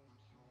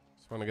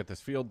 Just want to get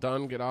this field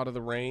done, get out of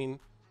the rain.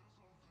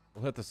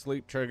 We'll hit the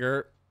sleep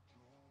trigger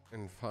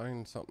and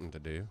find something to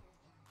do.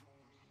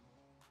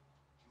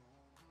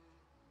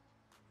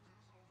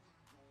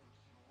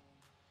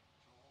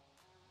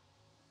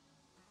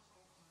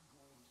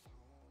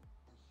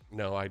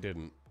 No, I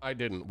didn't. I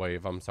didn't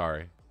wave. I'm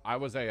sorry. I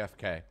was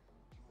AFK.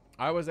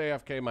 I was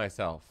AFK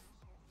myself.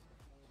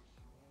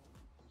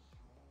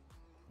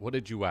 What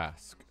did you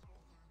ask?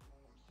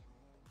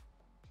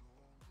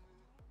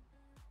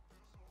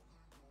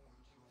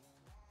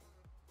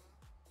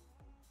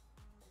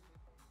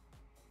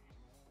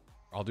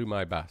 I'll do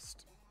my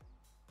best.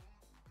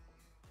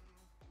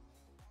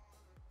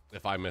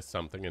 If I miss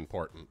something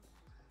important.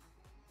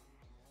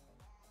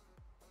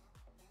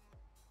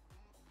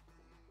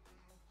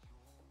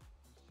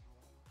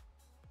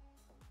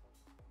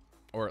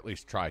 Or at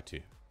least try to.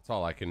 That's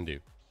all I can do.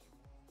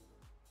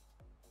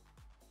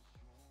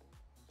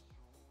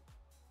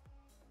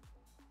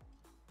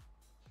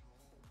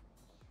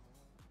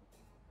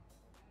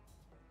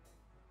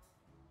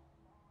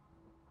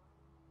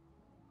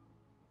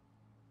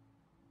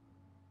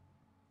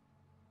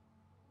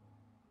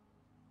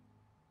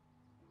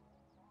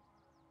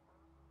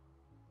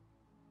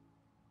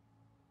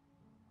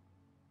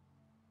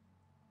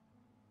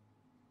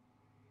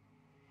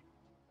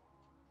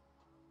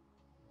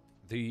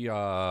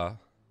 The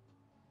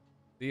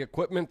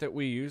equipment that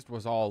we used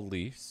was all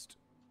leased,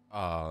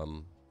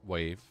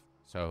 Wave.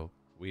 So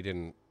we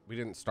didn't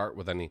start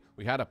with any.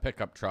 We had a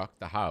pickup truck,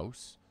 the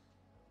house,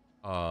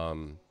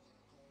 and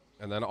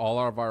then all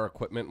of our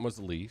equipment was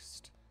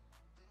leased.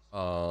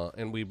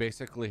 And we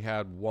basically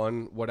had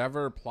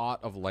whatever plot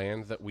of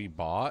land that we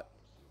bought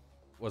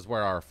was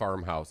where our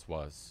farmhouse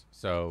was.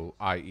 So,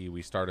 i.e.,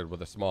 we started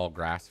with a small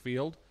grass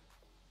field,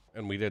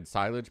 and we did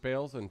silage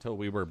bales until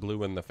we were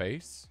blue in the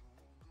face.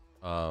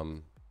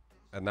 And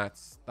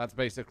that's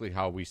basically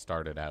how we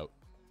started out.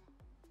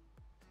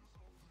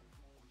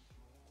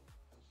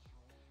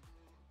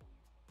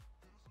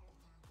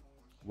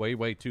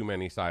 Way too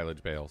many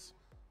silage bales.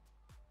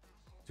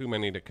 Too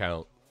many to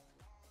count.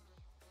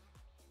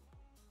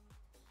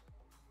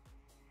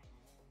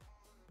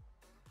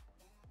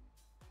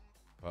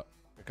 But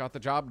it got the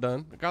job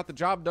done. It got the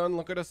job done.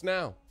 Look at us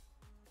now.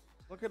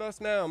 Look at us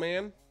now,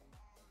 man.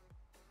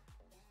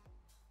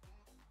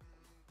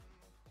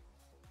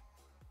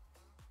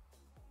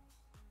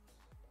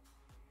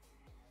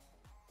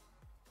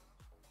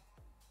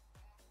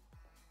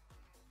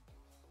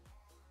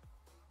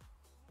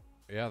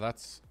 Yeah,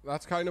 that's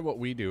kind of what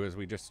we do. Is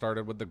we just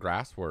started with the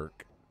grass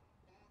work,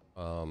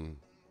 with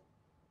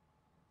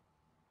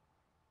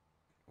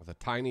a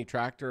tiny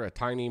tractor, a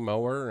tiny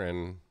mower,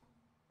 and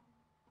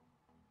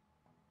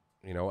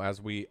you know,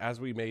 as we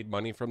made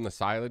money from the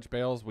silage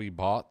bales, we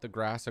bought the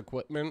grass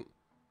equipment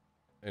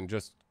and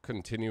just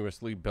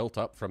continuously built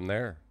up from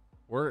there.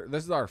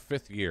 This is our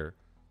 5th year.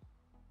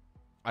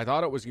 I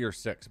thought it was year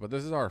 6, but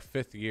this is our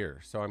 5th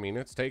year. So I mean,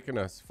 it's taken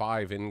us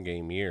 5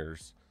 in-game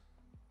years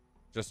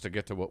just to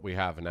get to what we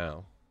have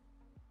now.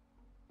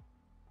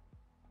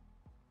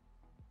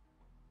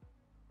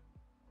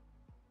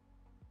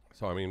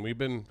 So I mean, we've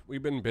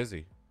been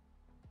busy.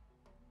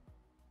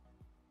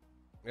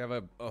 We have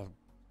a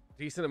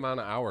decent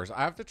amount of hours.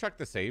 I have to check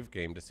the save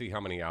game to see how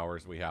many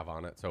hours we have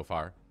on it so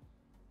far.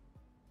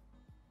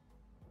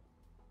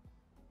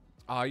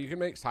 You can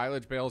make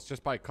silage bales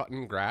just by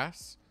cutting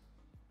grass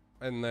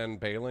and then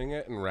baling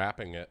it and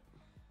wrapping it.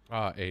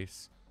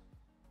 Ace.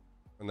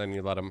 And then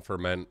you let them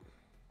ferment.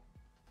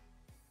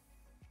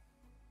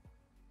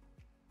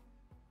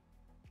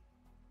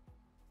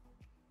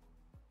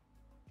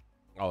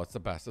 Oh, it's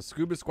the best. The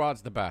Scuba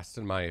Squad's the best,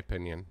 in my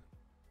opinion.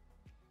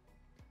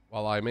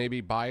 While I may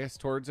be biased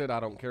towards it, I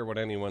don't care what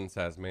anyone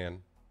says,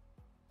 man.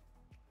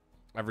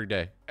 Every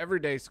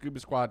day,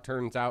 Scuba Squad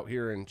turns out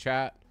here in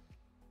chat,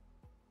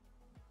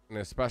 and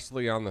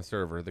especially on the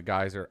server. The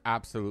guys are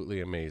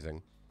absolutely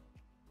amazing.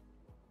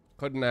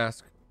 Couldn't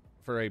ask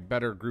for a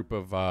better group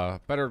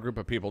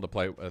of people to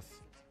play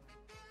with.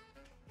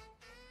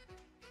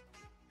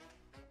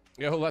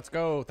 Yo, let's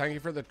go. Thank you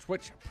for the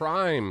Twitch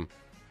Prime.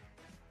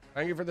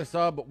 Thank you for the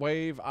sub,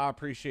 Wave. I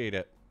appreciate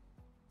it.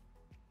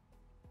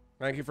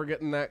 Thank you for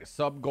getting that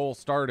sub goal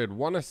started.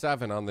 1 of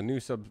 7 on the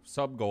new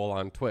sub goal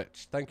on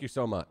Twitch. Thank you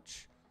so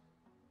much.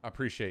 I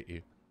appreciate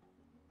you.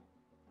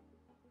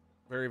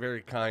 Very,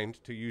 very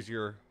kind to use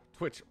your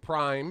Twitch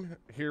Prime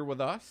here with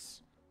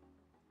us.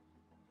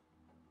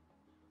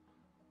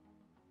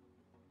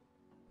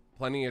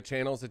 Plenty of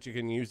channels that you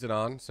can use it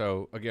on.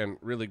 So, again,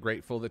 really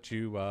grateful that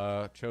you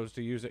chose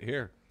to use it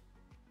here.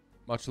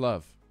 Much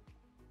love.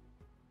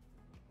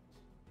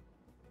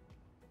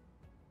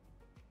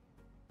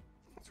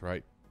 That's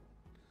right.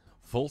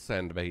 Full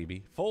send,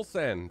 baby. Full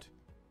send.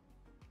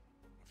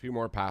 A few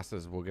more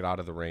passes, we'll get out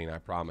of the rain. I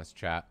promise,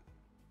 chat.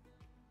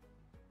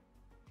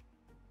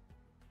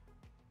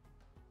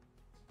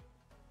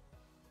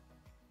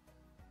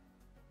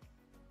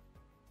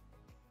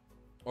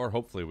 Or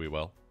hopefully we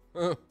will.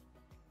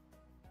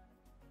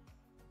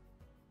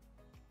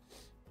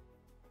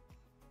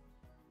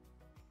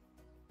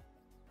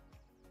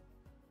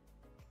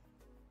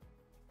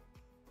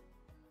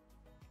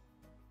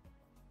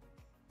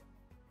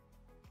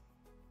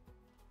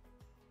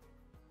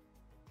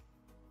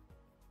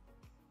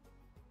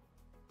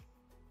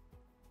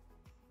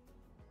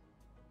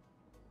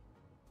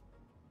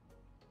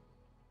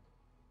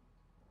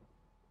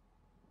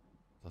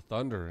 The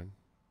thundering.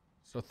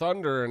 So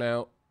thundering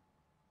out.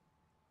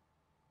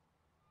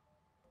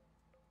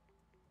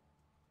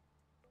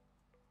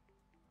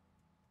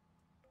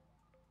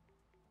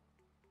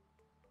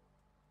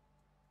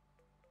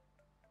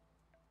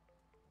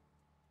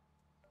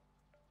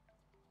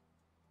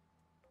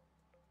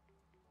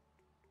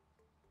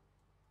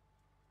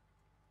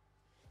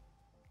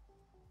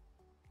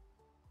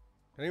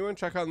 Anyone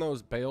check on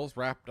those bales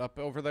wrapped up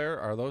over there?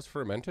 Are those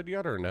fermented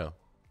yet or no?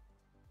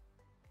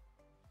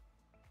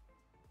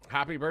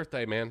 Happy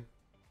birthday, man.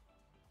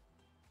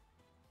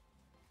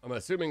 I'm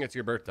assuming it's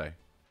your birthday.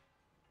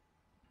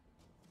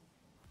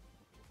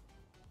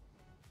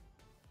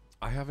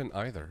 I haven't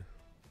either.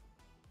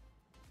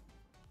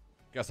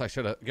 Guess I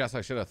should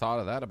have thought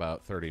of that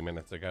about 30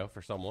 minutes ago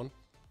for someone.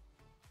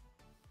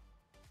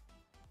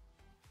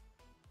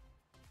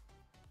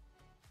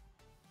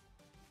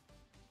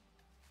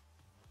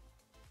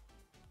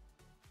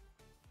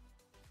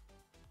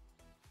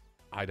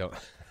 I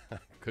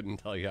couldn't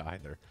tell you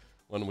either.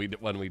 when we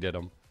did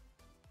them.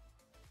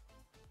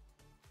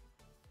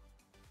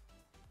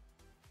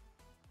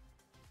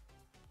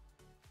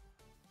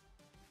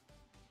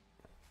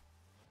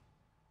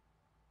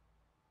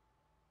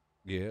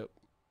 Yep.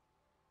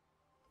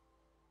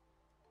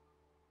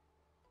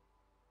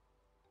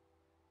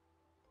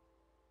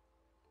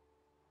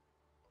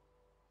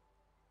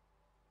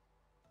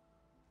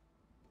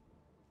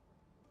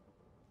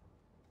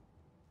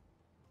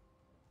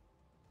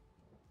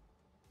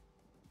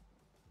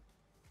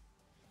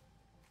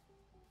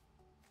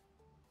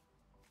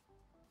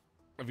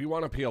 If you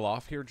want to peel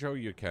off here, Joe,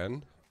 you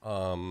can.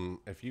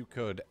 If you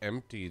could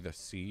empty the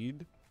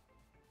seed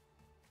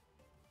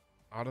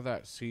out of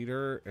that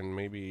seeder, and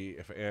maybe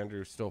if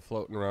Andrew's still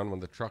floating around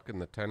with the truck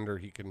and the tender,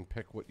 he can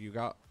pick what you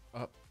got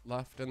up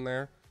left in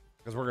there.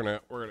 Because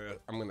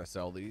I'm gonna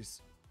sell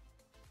these.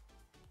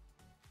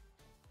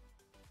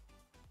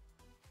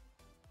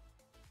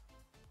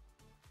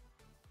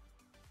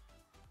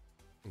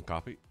 And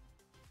copy.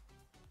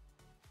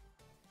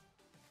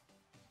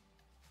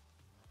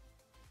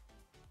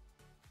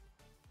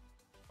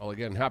 Well,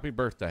 again, happy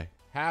birthday.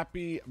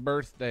 Happy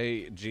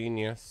birthday,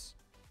 genius.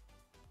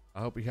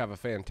 I hope you have a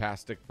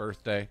fantastic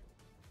birthday.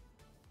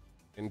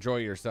 Enjoy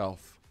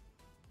yourself.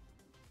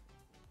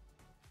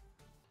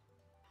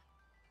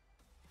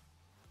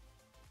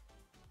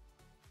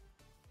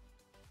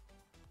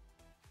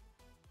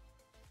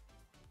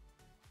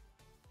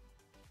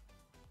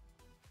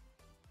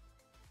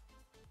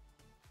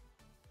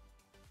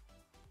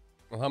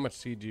 Well, how much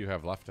seed do you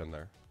have left in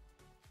there?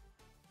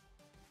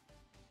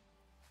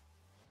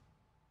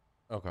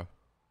 Okay.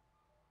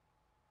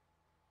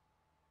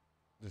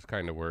 Just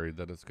kind of worried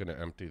that it's going to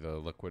empty the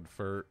liquid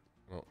fert.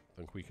 I don't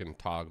think we can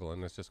toggle,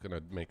 and it's just going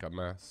to make a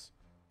mess.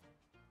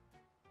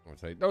 I would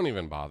say don't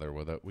even bother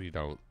with it. We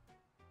don't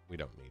need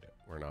it.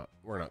 We're not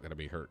going to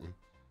be hurting.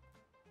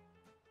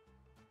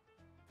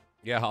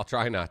 Yeah, I'll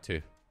try not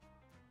to.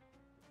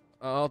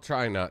 I'll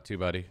try not to,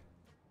 buddy.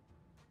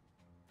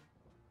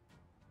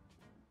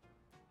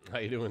 How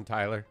you doing,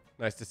 Tyler?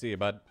 Nice to see you,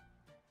 bud.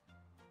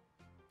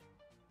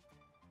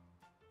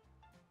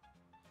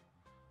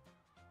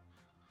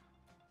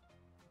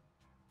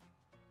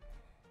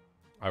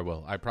 I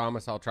will. I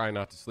promise I'll try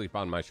not to sleep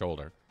on my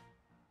shoulder.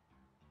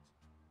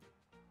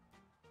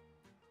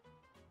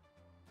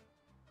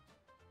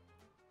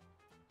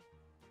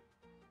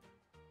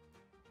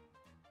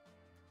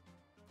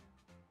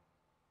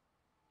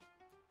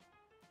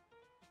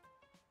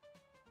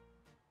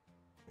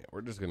 Yeah,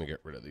 we're just going to get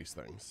rid of these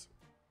things.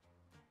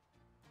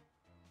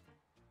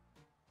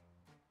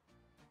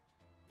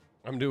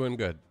 I'm doing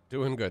good.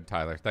 Doing good,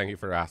 Tyler. Thank you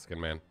for asking,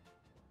 man.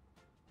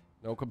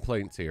 No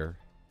complaints here.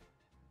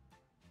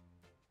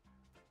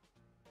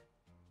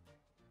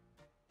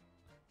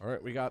 All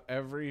right, we got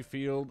every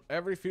field.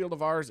 Every field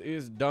of ours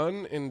is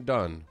done and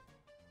done.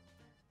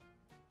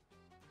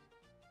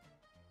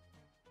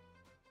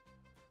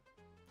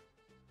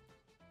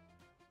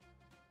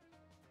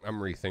 I'm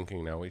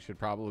rethinking now. We should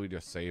probably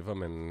just save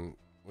them and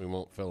we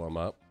won't fill them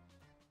up.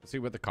 Let's see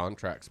what the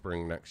contracts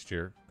bring next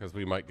year, because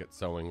we might get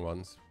sowing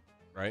ones,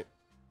 right?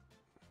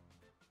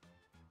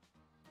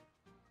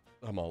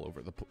 I'm all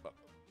over the place.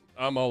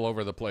 I'm all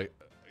over the place.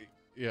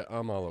 Yeah,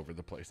 I'm all over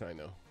the place. I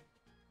know.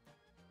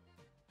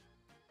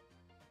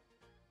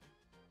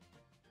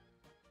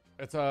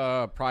 It's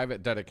a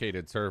private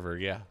dedicated server,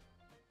 yeah.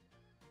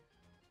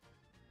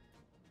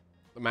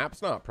 The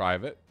map's not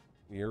private.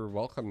 You're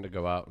welcome to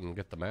go out and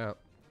get the map.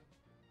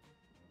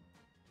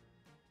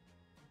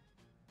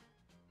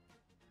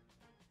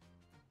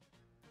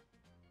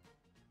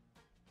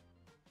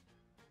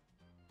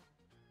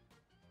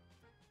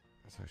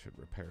 Guess I should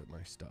repair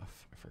my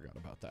stuff. I forgot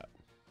about that.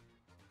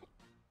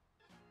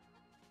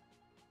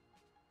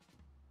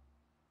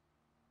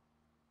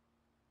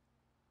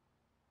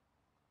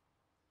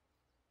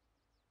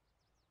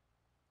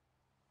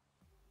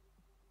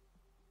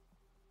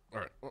 All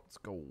right, let's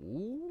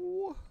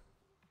go.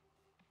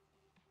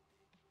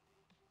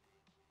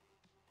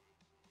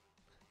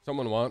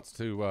 Someone wants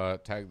to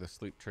tag the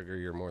sleep trigger,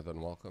 you're more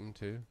than welcome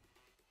to.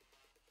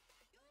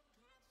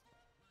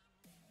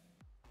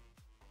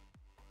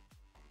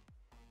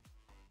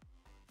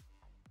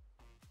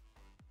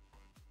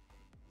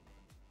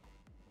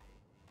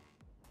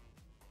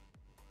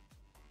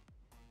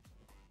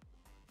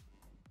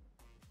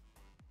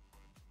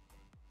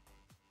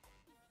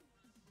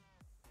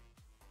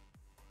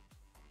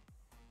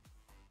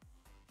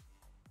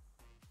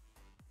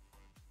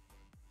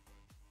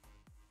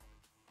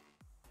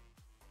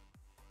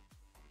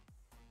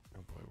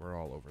 Oh boy, we're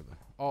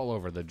all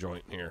over the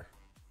joint here.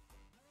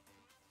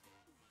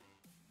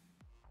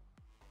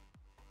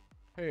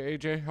 Hey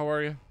AJ, how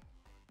are you?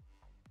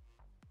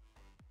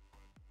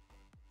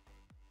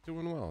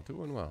 Doing well,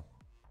 doing well.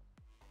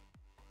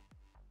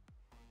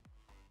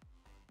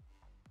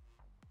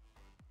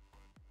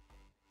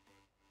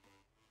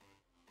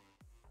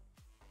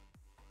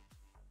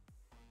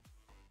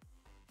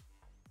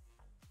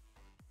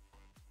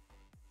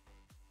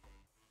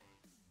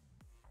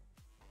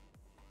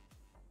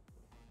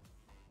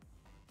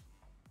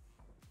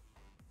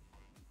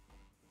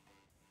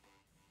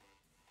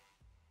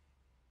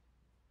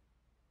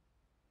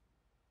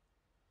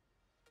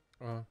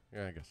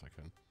 Yeah, I guess I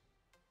can.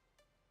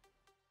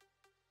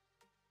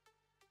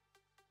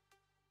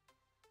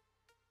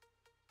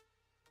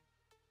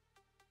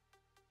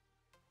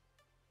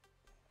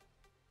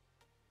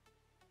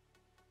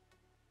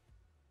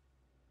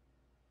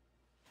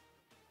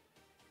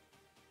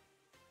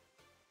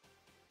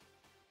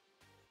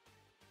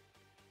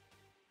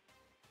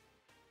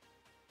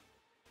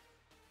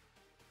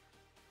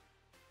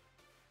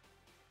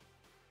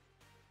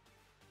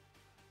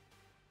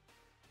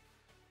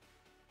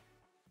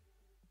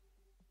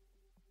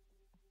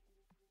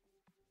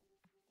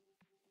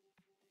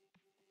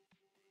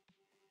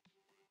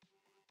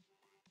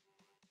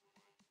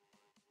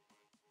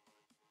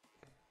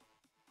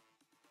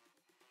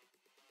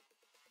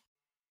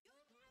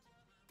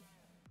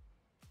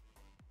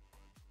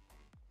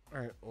 All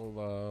right,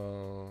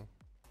 we'll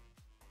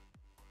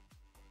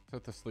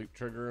set the sleep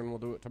trigger and we'll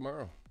do it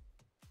tomorrow.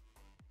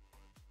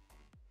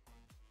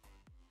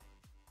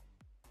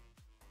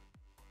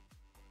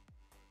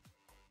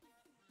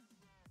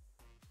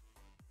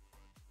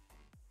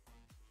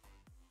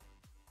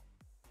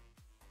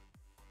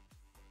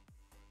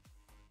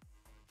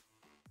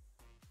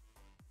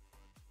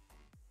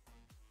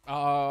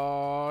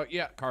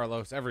 Yeah,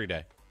 Carlos, every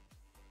day.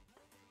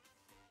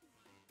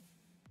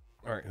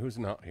 All right, who's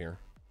not here?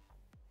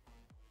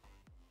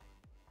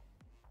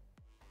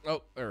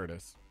 Oh, there it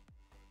is.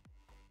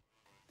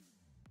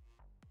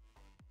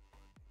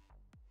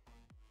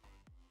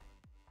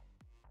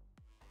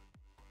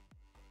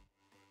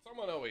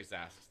 Someone always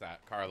asks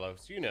that,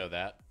 Carlos. You know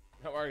that.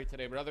 How are you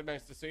today, brother?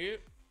 Nice to see you.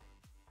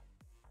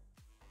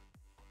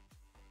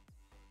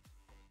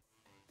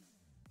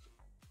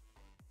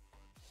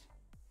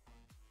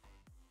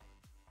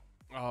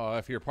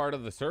 If you're part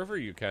of the server,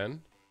 you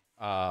can.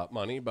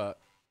 Money, but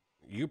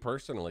you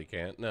personally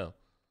can't. No.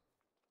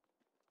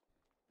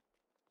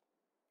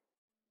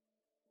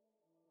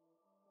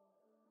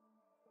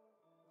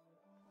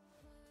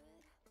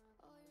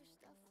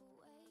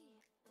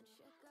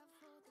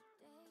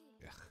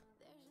 Ugh.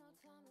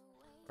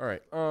 All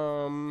right. Wait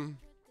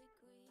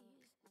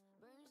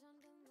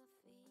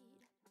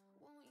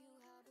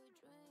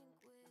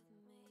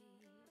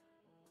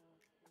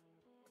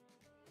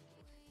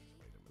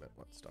a minute.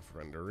 Let stuff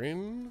render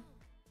in.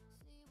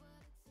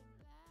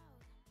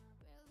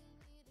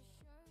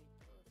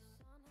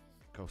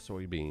 Go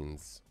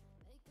soybeans.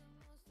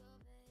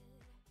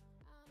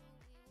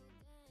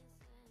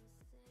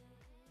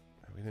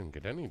 We didn't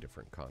get any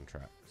different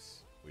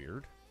contracts.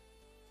 Weird.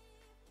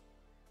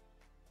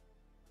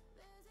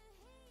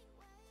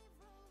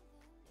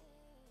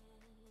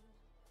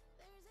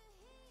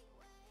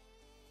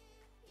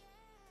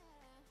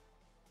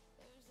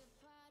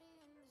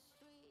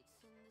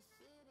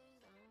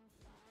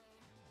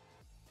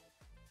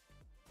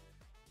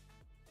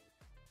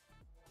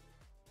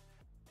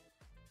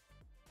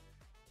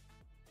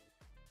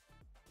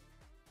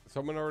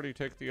 Someone already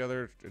take the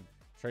other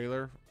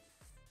trailer,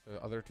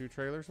 the other two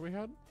trailers we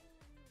had?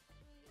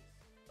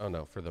 Oh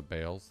no, for the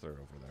bales, they're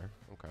over there.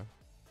 Okay.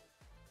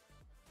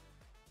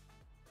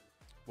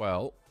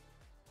 Well,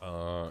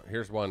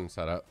 here's one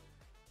setup.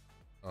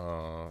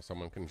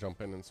 Someone can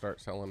jump in and start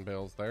selling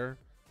bales there.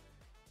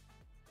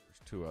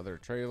 There's two other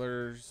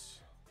trailers.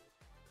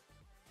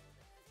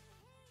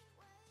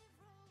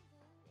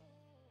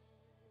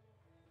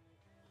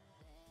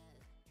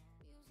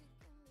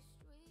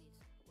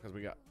 Because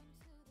we got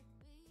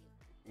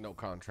no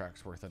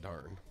contracts worth a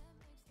darn.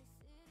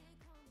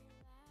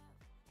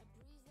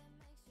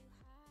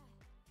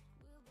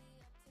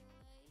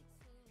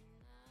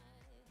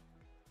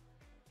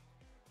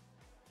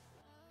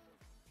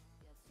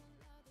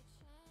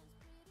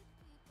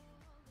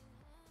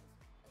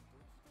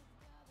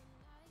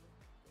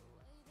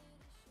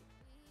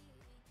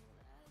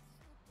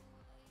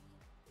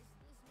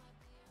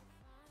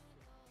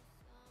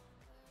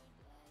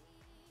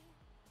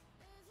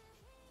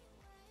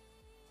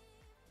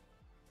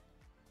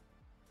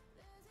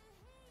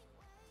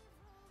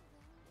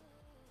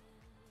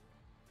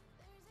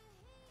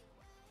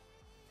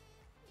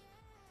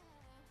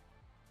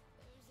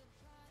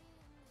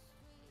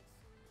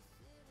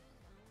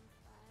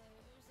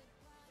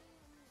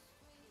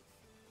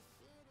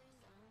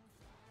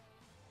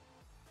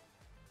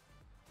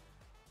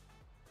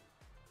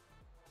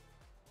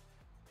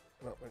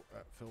 I don't think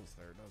that fills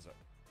there, does it?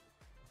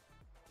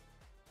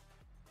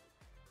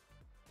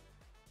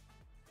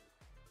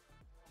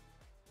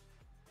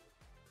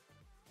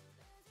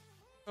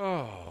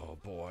 Oh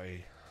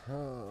boy.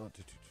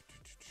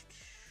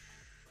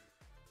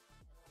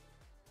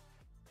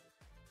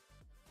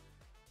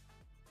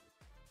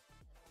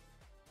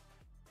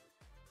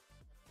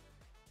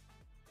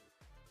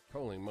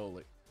 Holy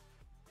moly.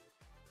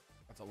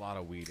 That's a lot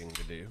of weeding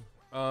to do.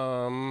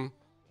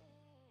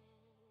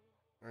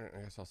 All right,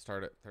 I guess I'll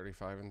start at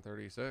 35 and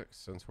 36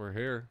 since we're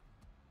here.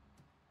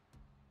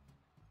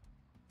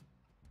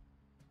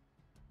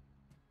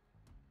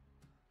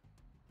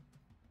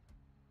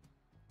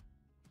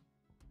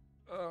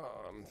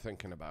 I'm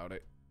thinking about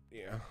it.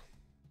 Yeah.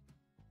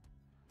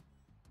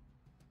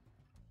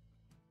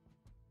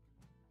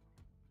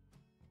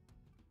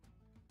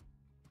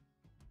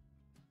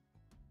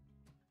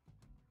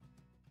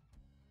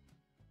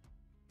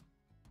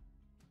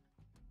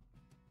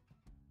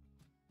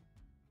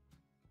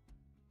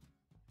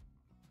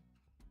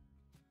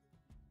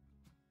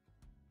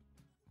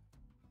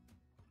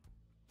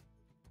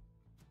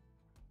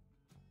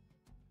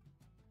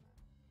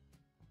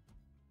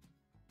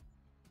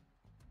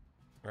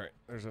 All right,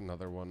 there's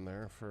another one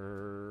there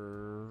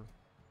for,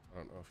 I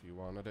don't know if you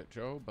wanted it,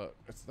 Joe, but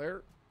it's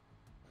there.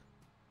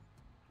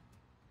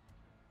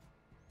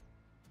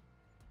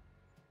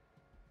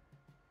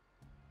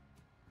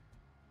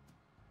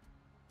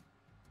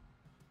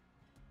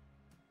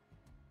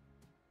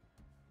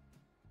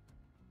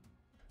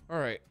 All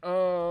right,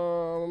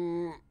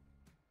 I'm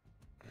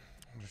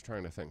just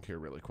trying to think here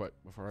really quick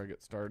before I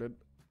get started.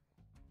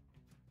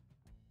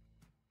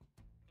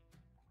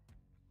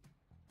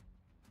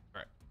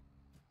 All right,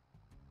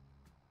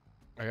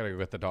 I gotta go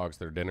get the dogs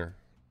their dinner.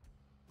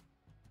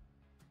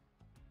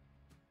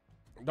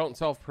 Don't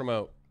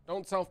self-promote.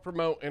 Don't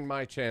self-promote in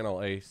my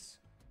channel, Ace.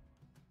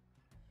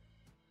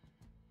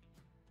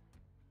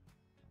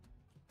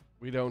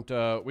 We don't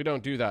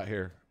do that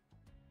here.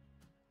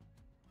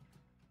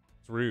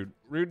 It's rude.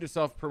 Rude to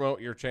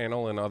self-promote your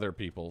channel and other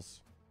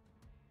people's.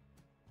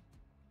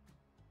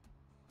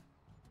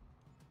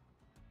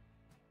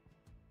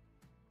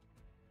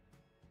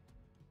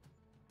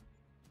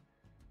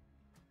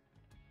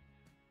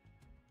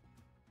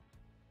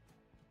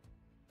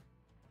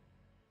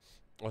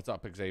 What's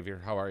up,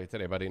 Xavier? How are you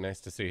today, buddy? Nice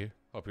to see you.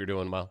 Hope you're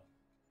doing well.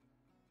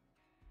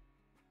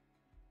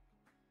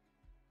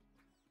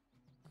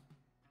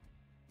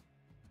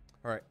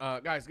 All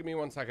right, guys, give me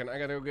 1 second. I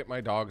gotta go get my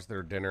dogs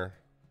their dinner.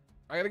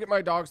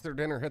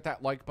 Hit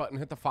that like button.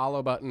 Hit the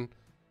follow button.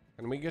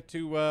 Can we get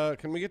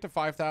to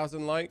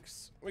 5,000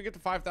 likes? Can we get to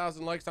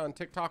 5,000 likes on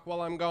TikTok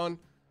while I'm gone?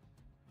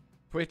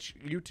 Twitch,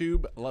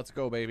 YouTube, let's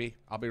go, baby.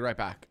 I'll be right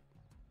back.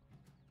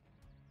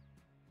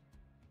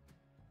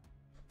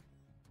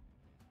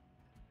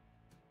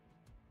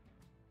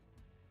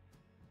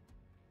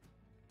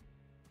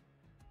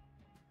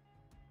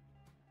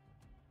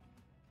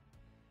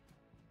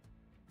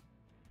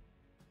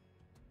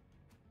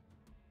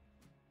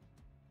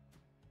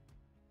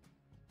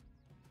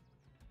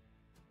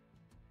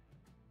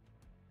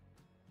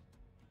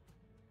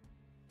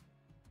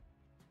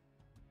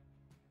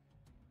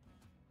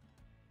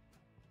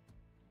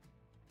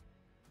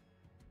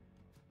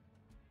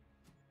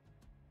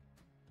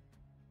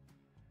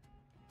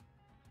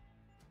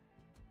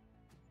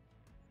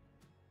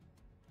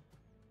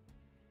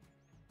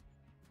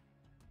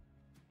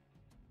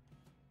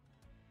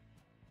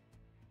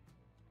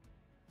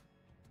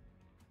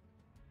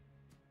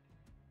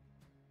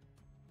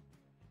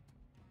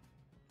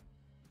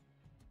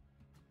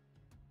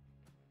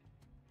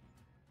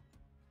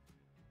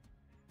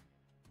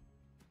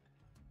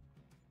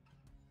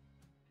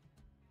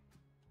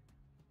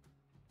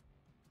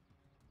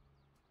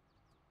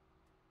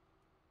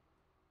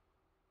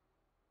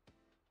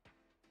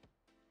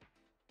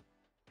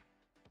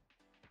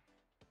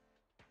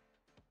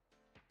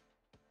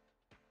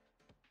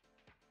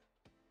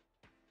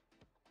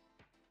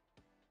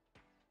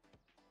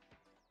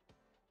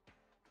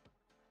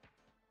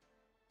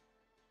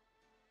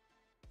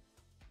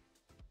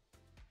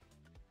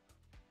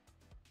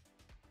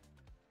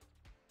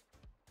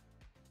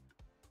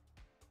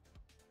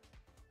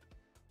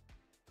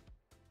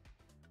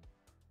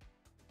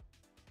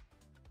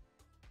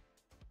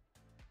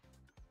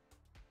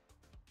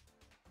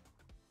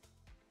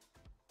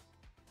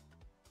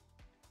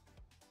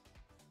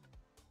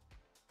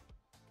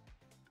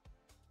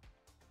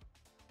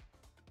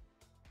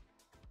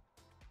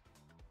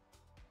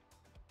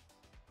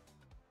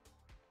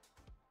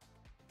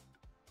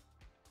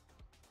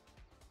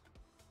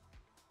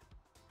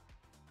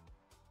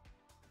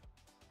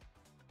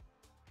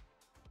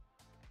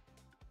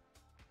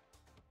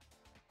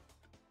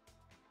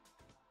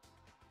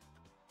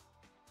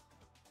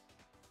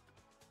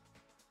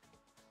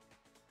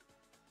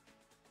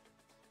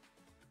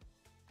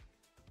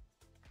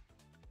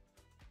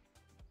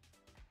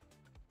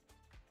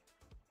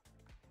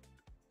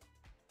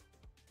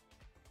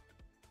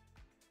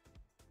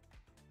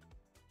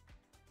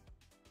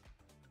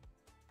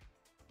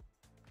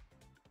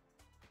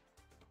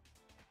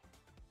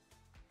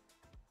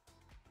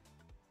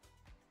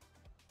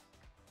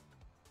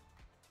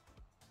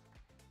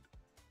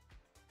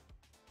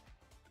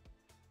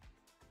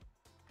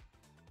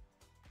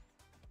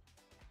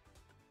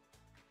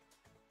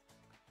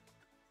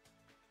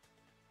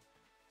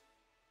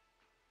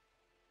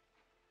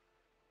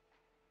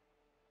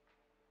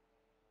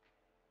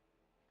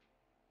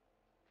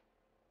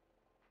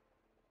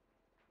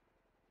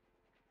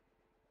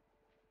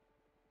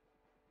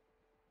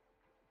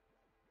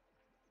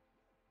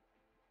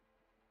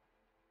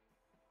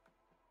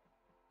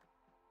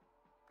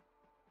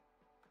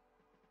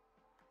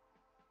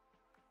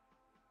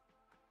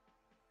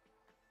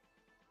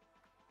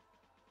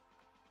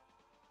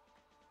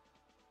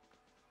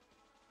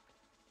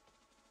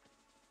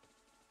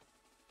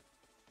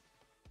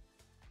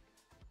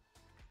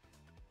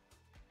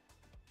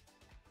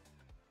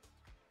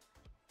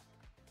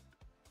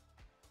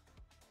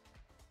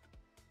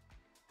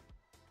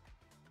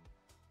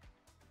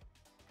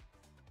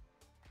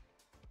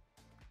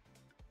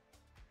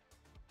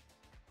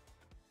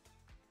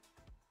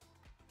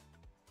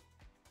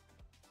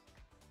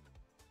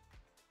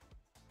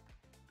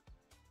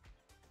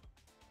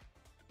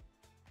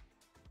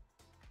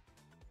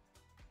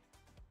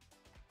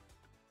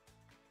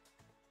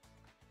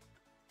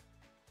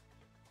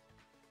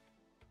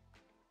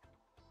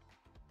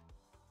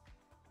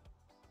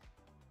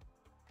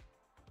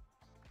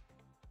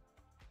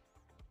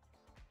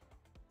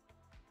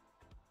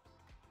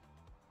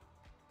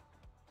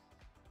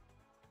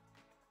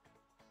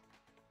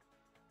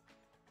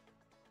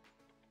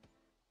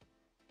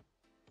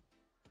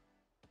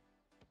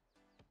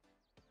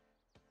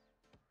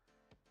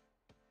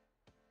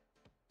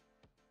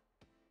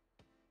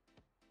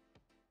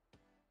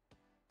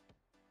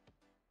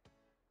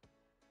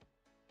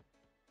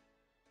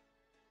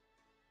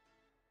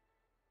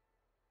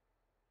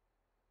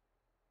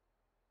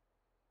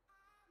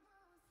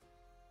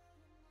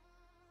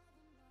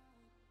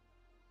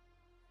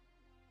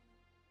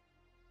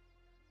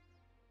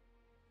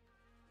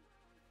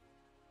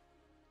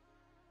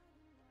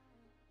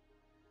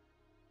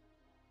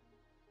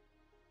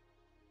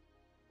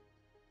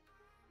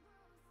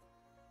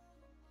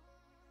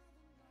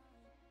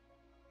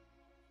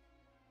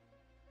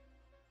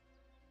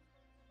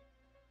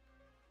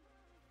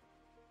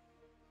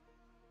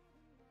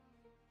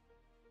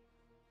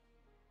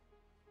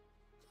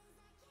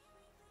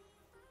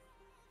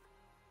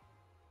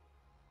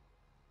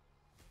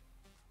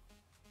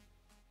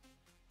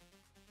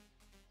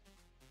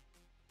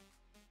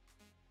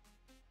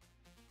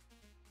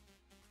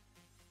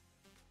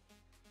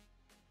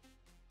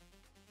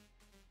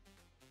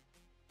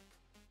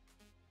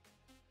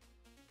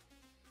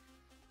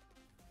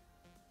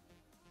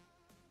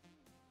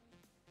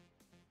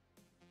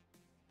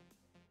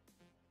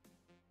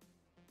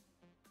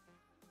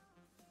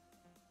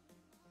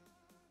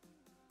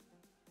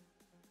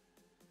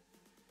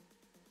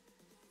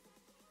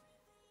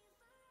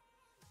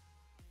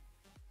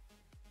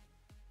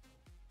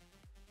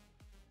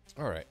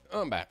 All right,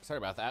 I'm back. Sorry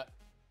about that.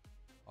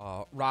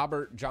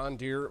 Robert, John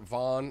Deere,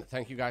 Vaughn,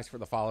 thank you guys for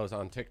the follows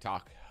on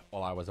TikTok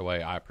while I was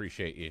away. I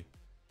appreciate you.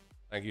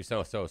 Thank you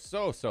so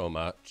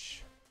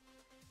much.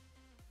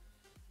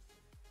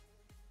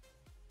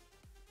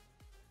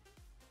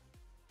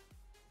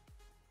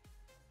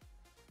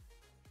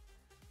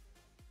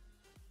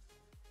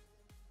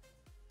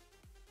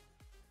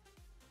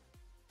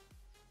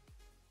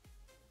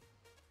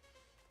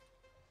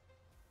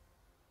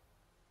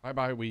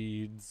 Bye-bye,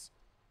 weeds.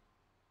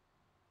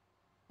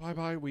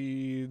 Bye-bye,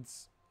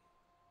 weeds.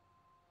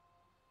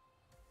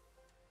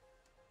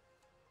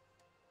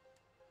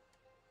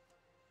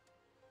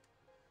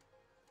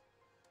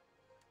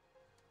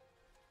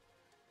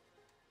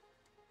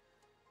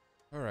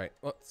 All right,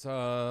 let's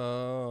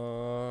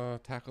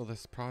tackle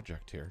this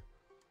project here.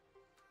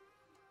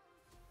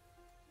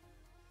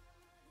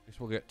 At least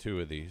we'll get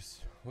 2 of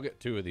these. We'll get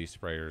 2 of these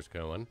sprayers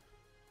going.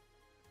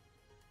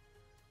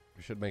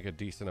 We should make a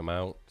decent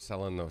amount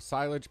selling those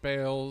silage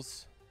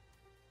bales.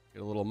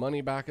 Get a little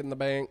money back in the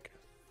bank.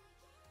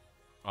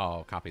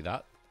 Oh, copy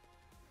that.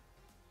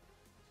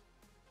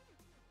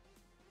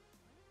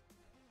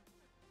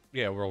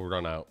 Yeah, we'll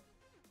run out.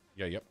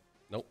 Yeah, yep.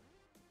 Nope.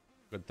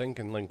 Good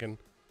thinking, Lincoln.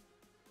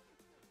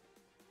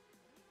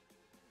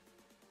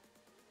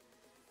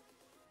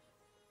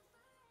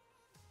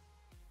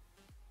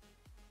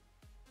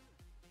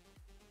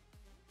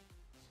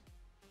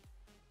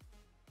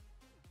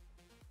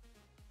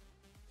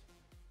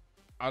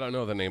 I don't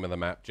know the name of the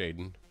map,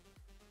 Jaden.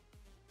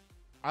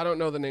 I don't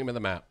know the name of the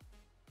map.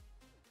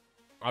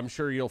 I'm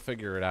sure you'll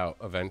figure it out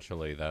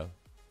eventually, though.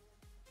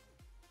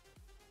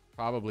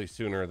 Probably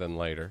sooner than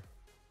later.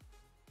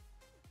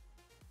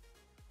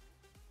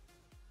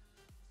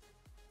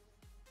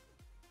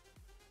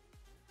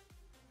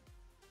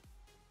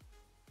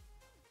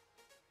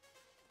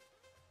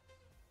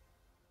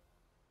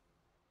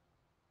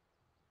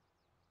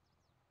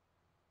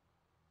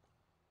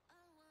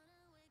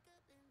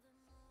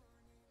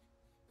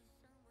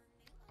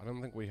 I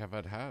don't think we have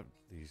had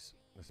this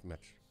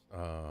much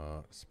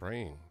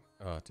spraying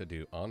to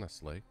do,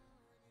 honestly.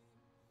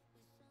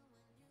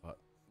 But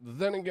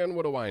then again,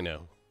 what do I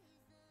know?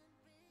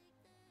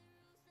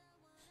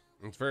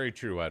 It's very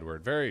true,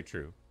 Edward. Very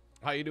true.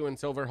 How you doing,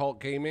 Silver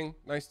Hulk Gaming?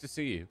 Nice to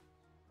see you.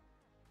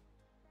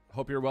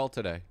 Hope you're well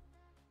today.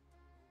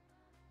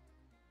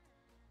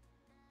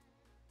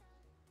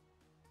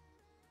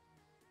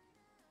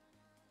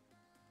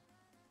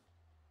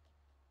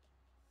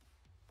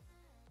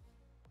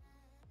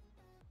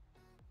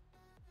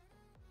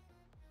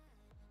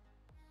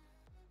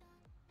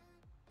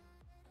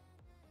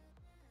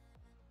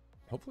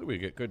 Hopefully we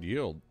get good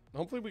yield.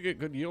 Hopefully we get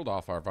good yield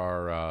off of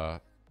our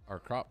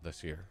crop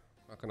this year.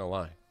 Not gonna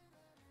lie.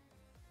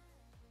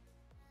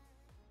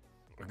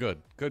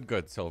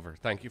 Good, Silver.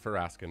 Thank you for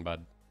asking,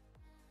 bud.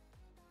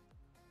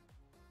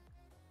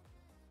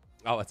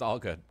 Oh, it's all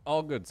good.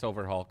 All good,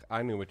 Silver Hulk.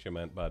 I knew what you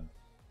meant, bud.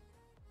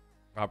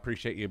 I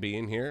appreciate you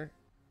being here.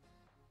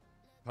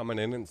 Coming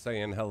in and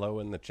saying hello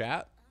in the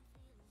chat.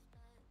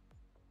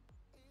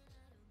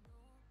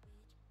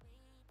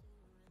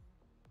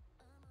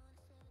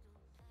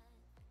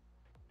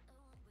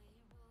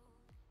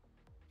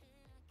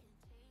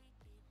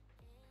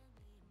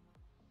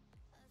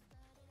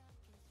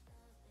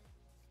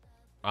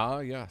 Ah,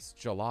 yes,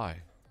 July.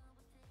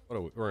 What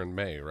are we? We're in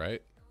May,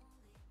 right?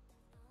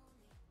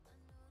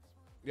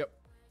 Yep.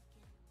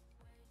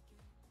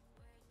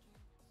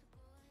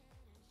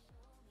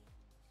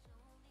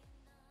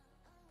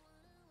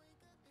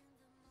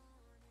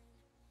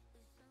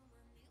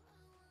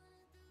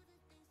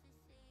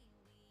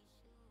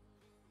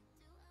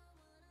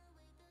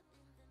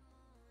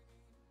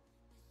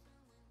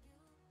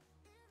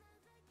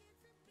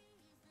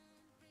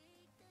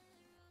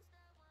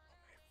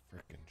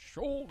 Freaking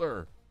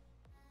shoulder.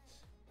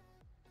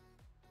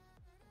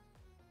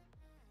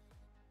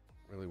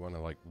 Really want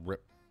to like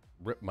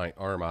rip my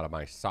arm out of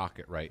my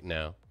socket right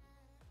now.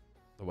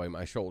 The way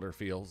my shoulder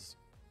feels.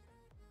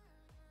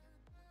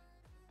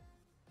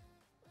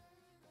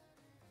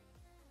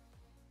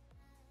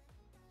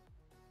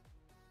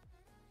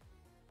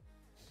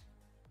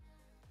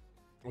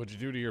 What'd you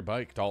do to your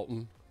bike,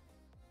 Dalton?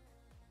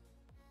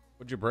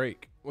 What'd you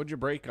break? What'd you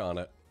break on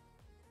it?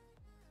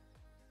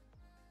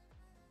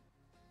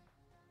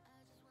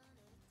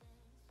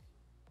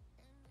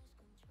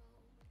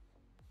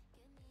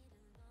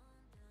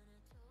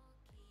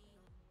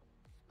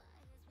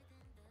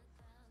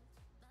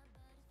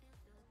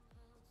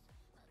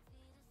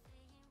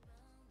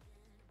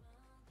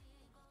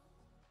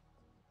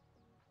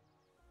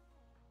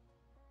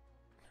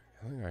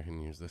 I think I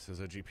can use this as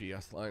a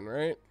GPS line,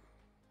 right?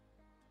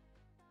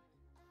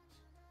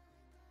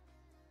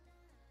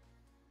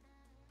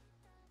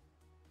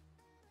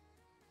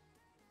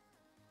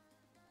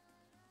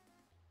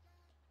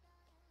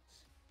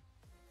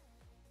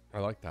 I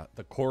like that.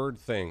 The cord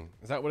thing.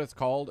 Is that what it's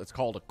called? It's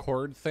called a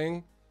cord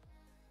thing?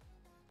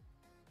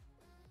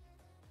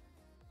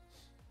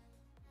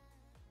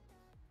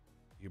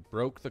 You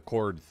broke the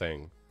cord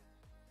thing.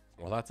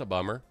 Well, that's a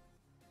bummer.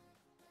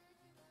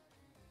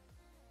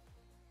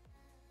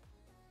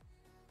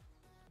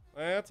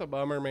 That's a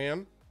bummer,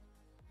 man.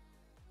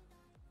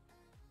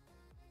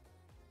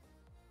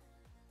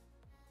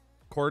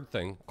 Cord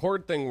thing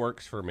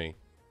works for me.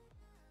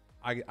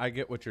 I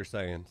get what you're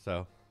saying,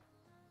 so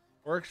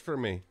works for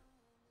me.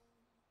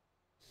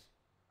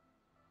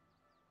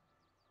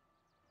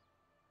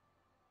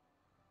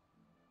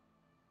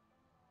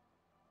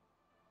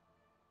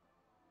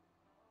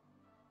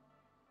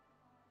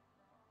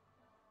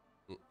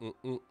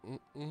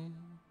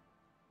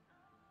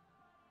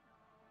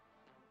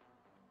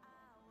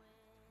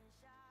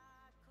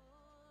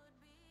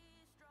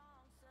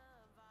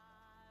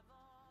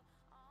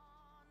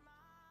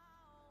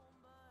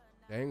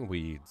 Dang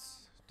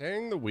weeds.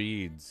 Dang the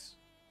weeds.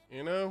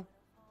 You know?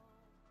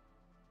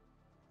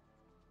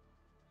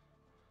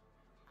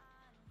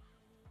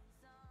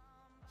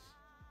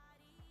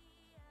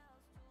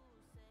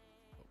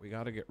 We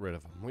got to get rid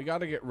of them. We got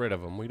to get rid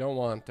of them. We don't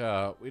want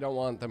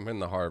them in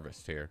the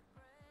harvest here.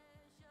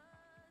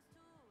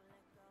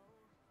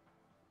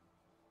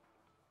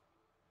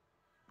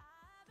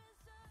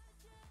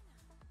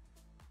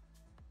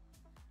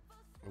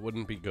 It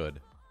wouldn't be good.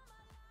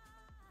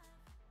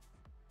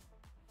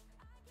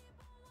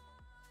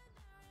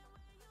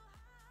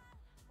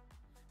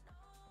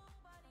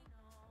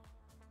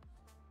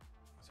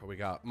 So we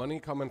got money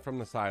coming from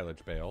the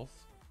silage bales.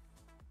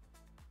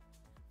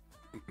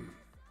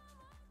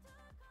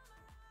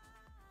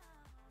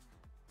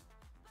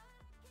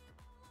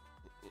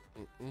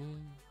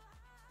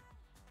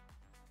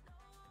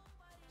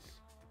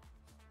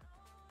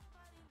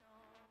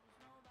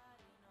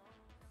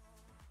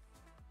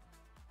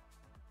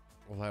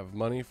 We'll have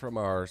money from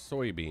our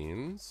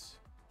soybeans.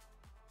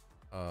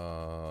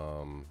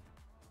 Come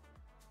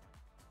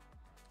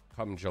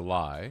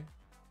July.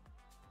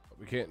 But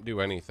we can't do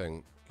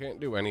anything. Can't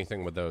do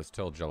anything with those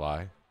till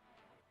July.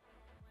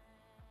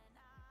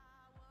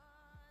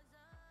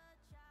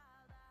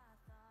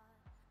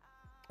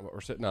 But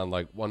we're sitting on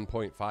like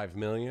 1.5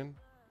 million.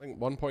 I think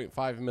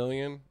 1.5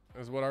 million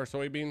is what our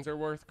soybeans are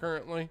worth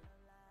currently.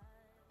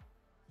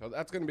 So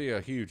that's going to be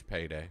a huge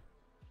payday.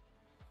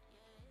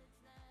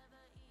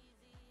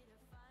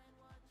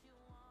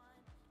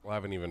 We'll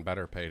have an even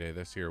better payday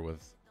this year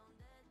with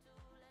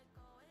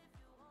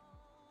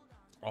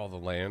all the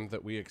land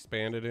that we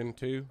expanded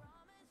into.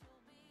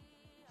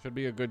 Should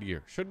be a good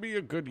year. Should be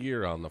a good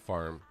year on the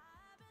farm.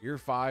 Year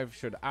 5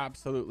 should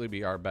absolutely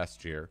be our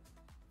best year.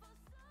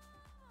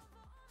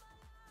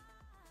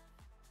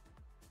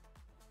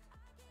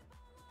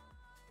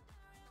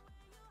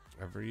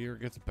 Every year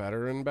gets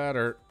better and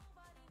better.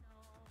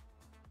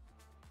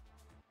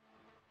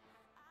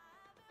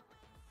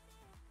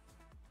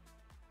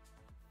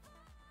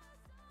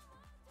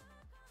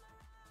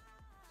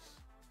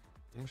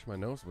 I wish my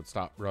nose would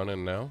stop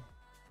running now.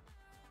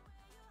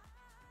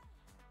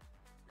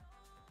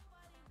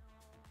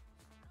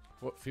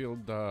 What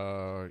field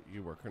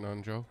you working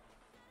on, Joe?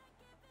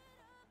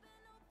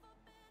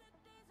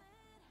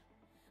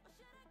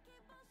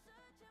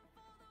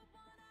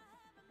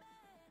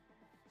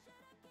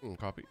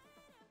 Copy.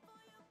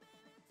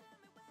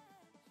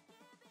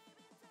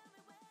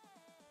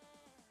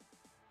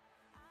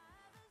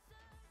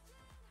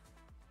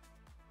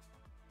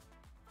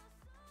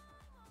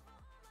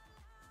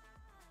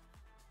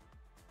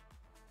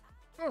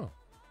 Oh,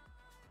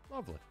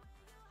 lovely.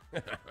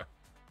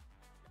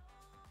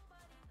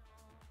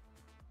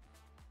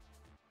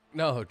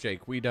 No,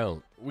 Jake, we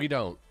don't. We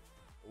don't.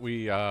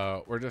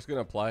 We're just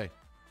gonna play.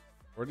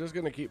 We're just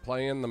gonna keep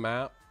playing the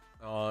map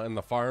and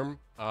the farm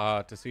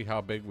to see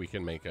how big we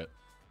can make it.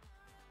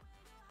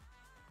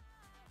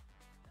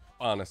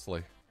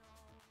 Honestly,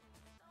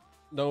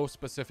 no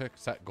specific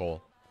set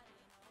goal.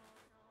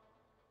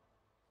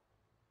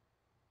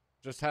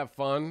 Just have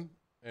fun,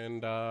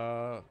 and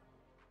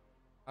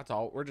that's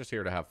all. We're just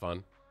here to have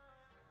fun.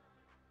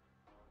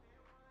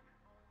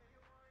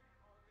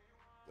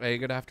 Hey,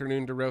 good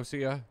afternoon,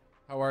 DeRosia.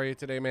 How are you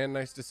today, man?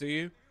 Nice to see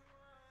you.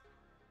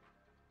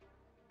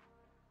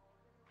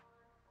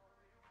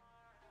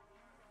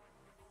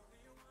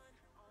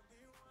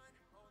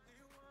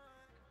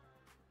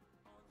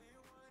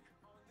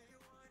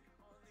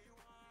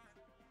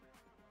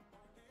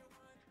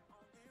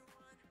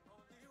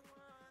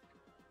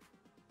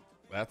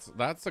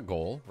 That's a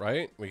goal,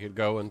 right? We could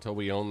go until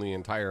we own the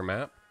entire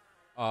map.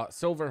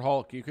 Silver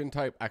Hulk, you can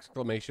type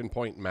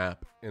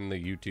 !map in the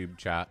YouTube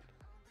chat.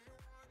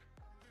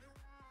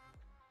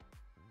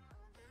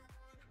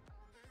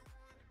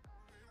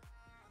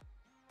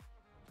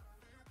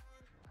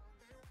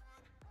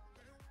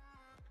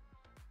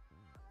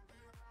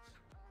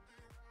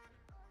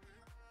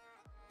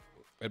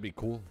 It'd be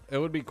cool. It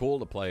would be cool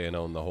to play and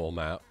own the whole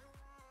map.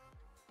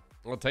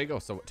 It'll take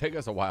us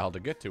a while to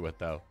get to it,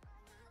 though.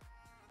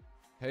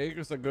 Take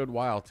us a good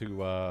while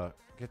to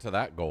get to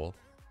that goal.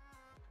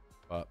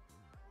 But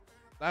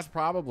that's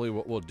probably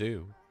what we'll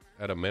do.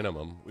 At a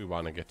minimum, we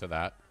want to get to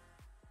that.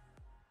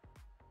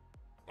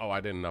 Oh,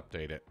 I didn't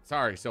update it.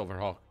 Sorry,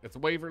 Silverhawk. It's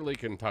Waverly,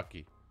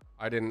 Kentucky.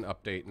 I didn't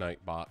update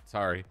Nightbot.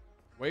 Sorry.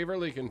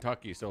 Waverly,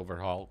 Kentucky,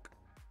 Silverhawk.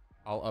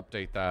 I'll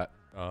update that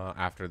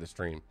after the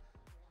stream.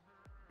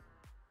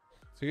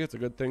 See, it's a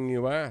good thing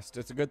you asked.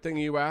 It's a good thing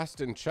you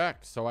asked and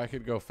checked so I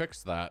could go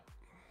fix that.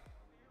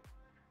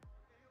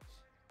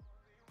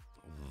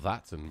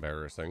 That's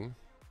embarrassing.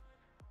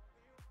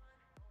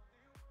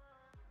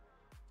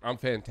 I'm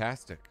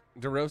fantastic.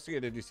 DeRosia,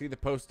 did you see the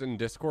post in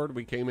Discord?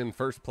 We came in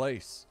first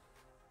place.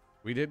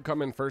 We did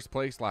come in first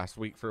place last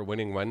week for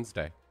Winning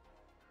Wednesday.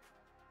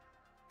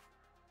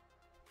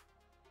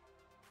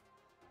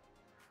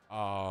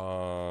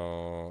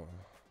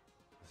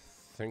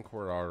 Think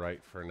we're all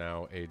right for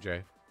now,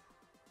 AJ.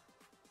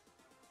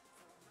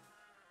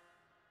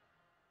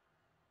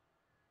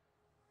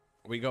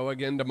 We go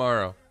again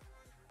tomorrow.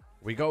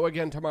 We go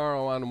again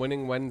tomorrow on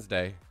Winning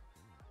Wednesday.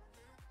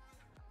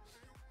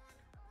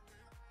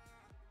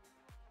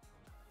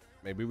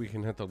 Maybe we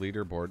can hit the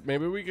leaderboard.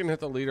 Maybe we can hit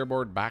the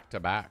leaderboard back to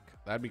back.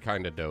 That'd be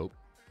kind of dope.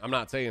 I'm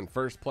not saying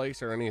first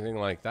place or anything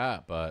like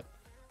that, but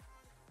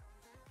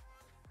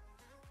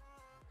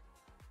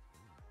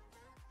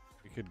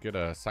we could get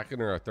a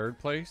second or a third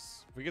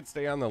place. If we could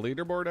stay on the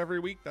leaderboard every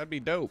week, that'd be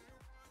dope.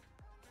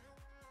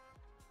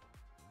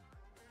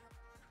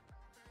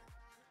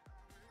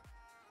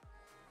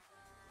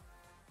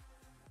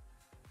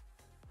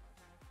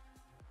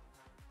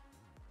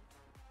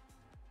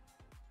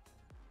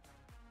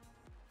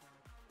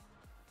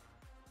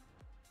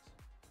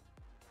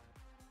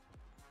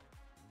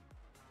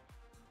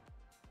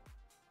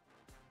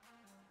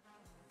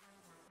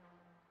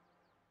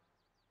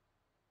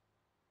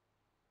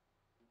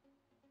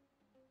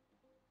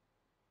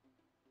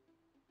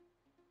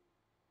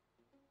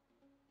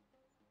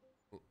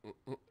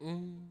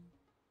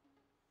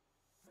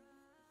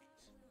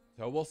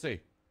 So we'll see.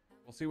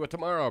 We'll see what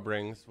tomorrow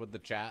brings with the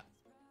chat.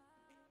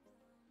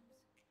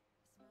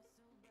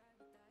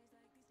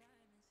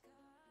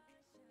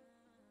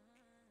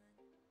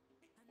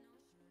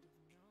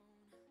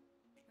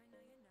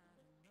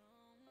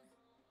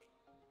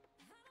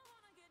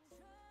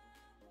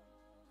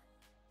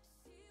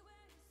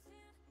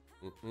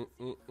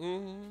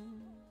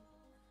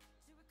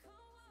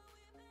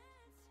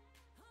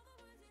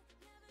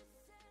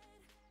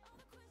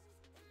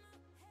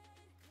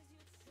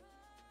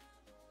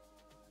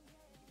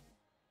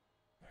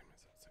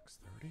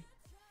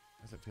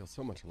 Does it feel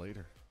so much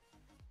later?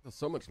 It feels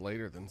so much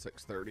later than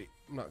 6:30.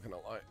 I'm not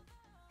gonna lie.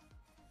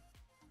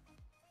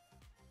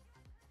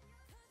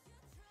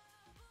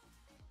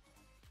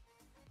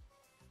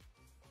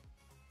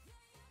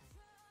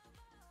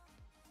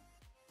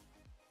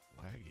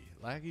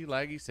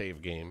 Laggy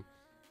save game.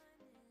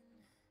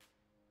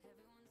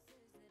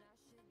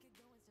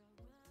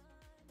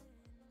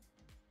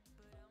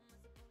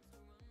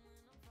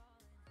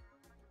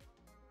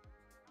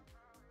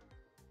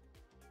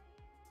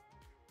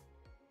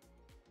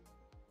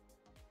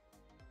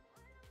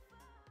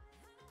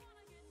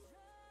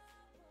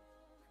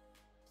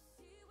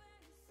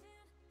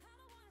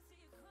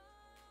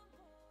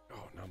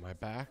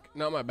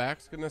 Now my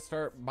back's gonna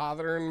start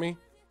bothering me.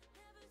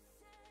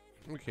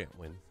 We can't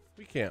win.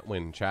 We can't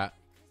win, chat.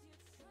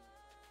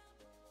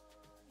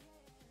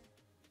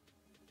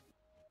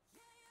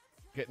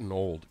 Getting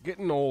old.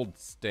 Getting old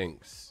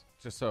stinks.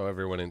 Just so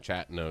everyone in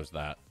chat knows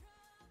that.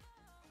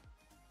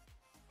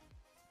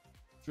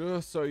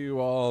 Just so you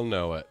all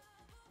know it.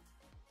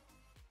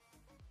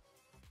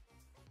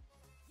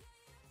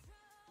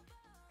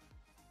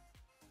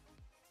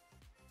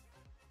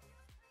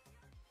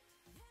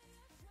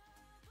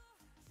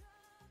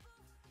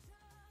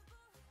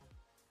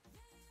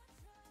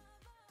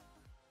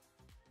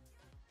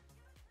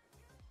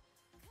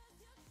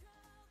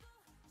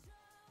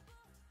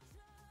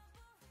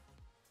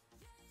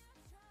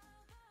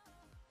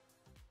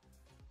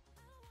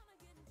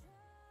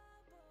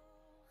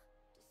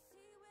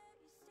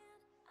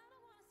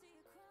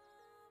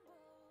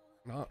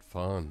 Not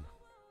fun.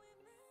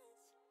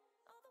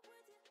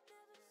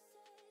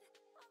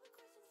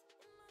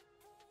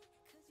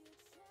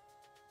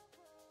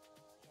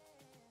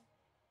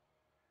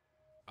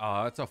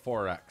 It's a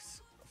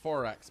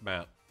 4X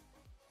map.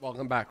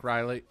 Welcome back,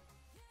 Riley.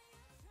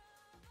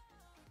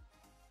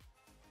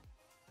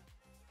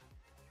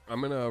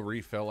 I'm gonna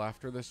refill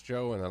after this,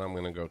 Joe, and then I'm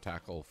gonna go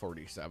tackle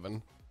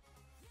 47.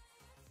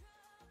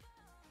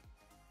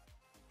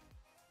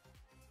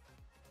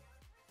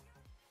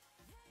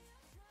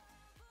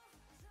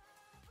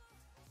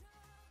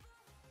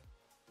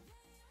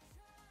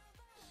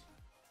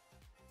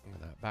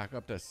 Back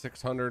up to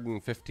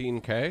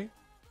 615K.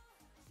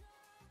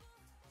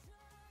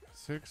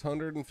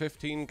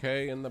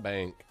 615K in the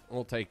bank.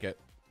 We'll take it.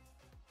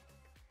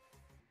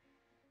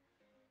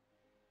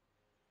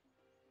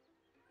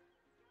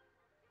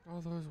 All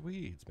those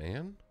weeds,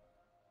 man.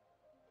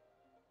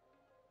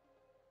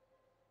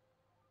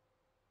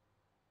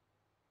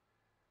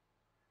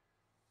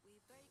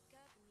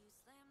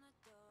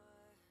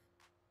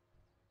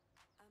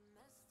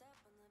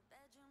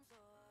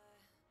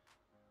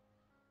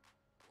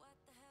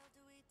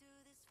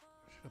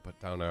 Put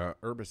down a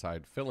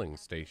herbicide filling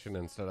station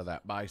instead of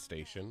that buy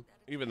station,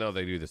 even though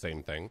they do the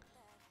same thing.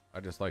 I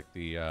just like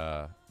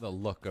the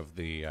look of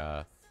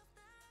the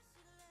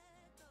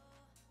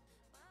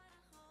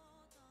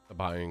the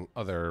buying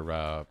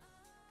other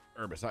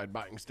herbicide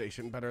buying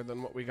station better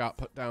than what we got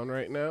put down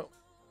right now.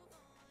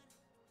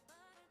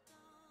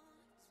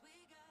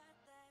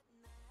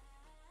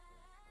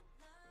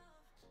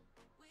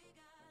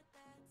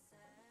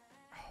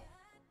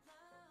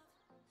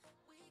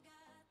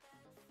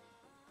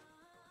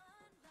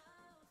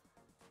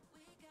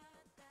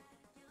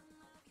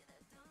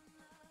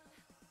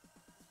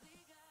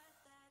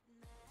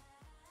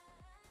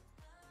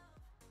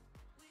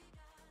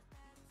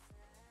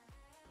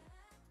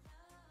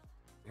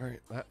 All right,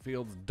 that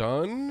field's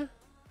done.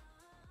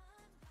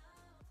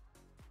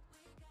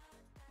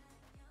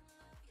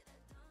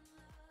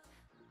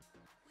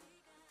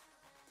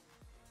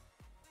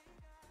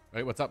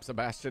 Hey, what's up,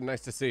 Sebastian? Nice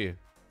to see you.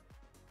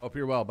 Hope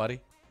you're well, buddy.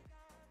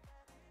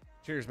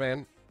 Cheers,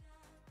 man.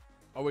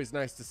 Always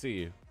nice to see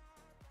you.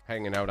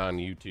 Hanging out on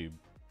YouTube.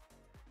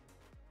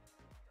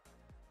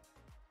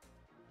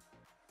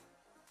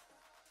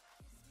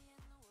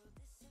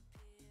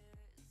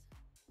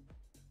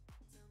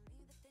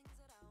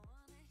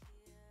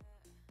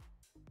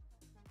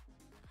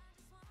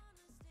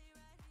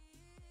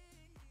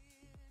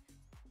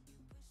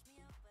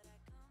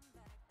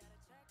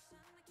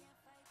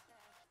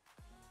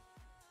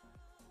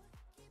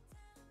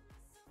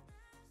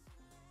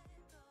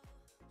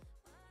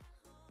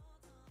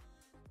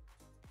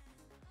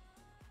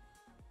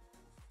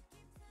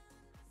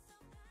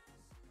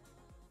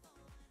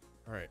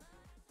 All right.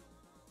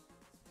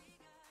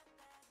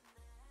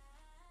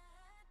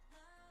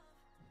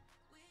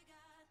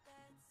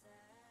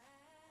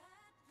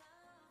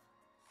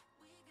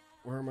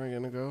 Where am I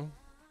going to go?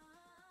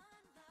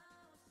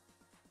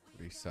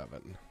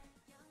 37.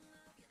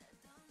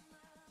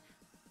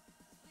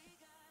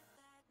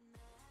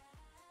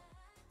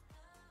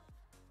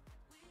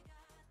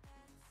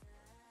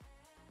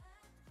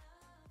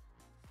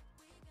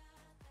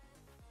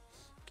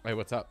 Hey,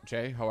 what's up,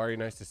 Jay? How are you?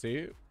 Nice to see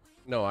you.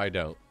 No, I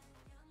don't.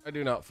 I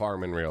do not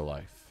farm in real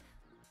life.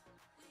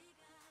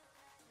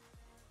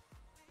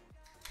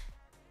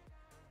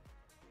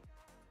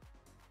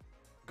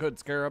 Good,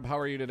 Scarab. How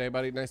are you today,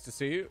 buddy? Nice to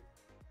see you.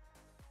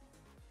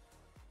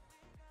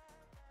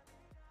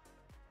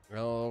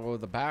 Oh,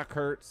 the back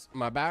hurts.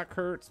 My back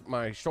hurts.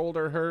 My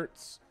shoulder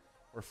hurts.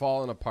 We're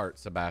falling apart,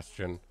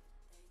 Sebastian.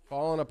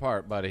 Falling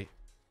apart, buddy.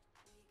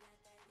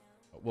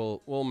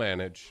 But we'll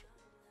manage.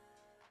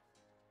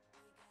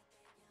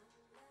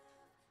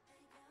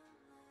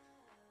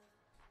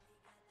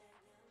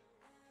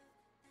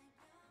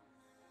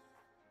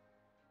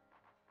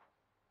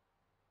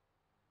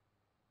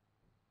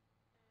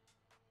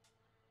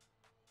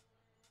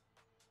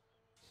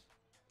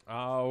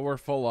 Oh, we're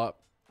full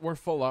up. We're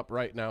full up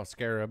right now,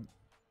 Scarab.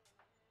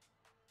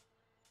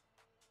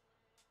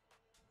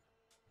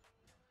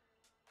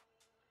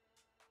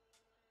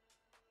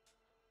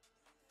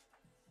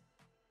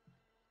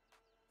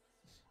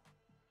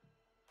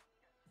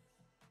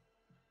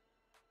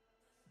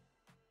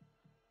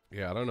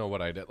 Yeah, I don't know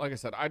what I did. Like I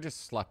said, I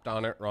just slept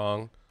on it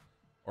wrong,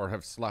 or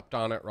have slept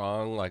on it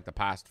wrong like the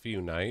past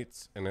few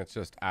nights, and it's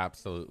just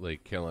absolutely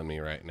killing me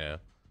right now.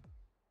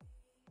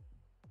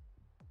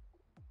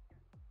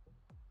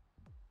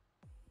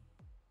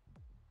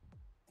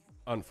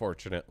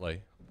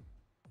 Unfortunately.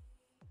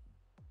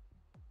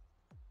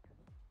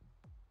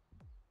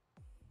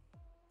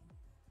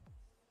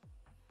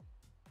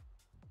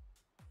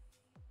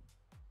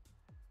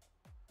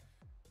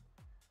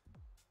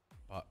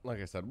 But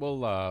like I said,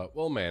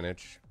 we'll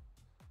manage.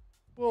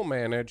 We'll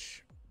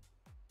manage.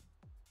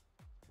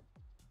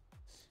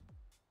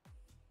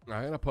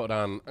 I'm gonna put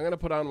on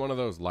one of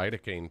those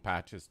lidocaine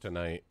patches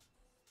tonight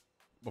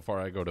before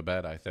I go to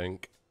bed, I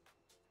think.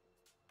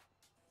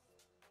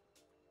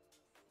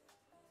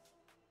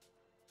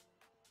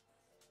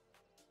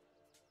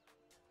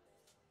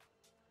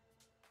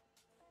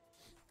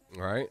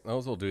 All right,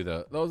 those will do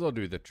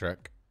the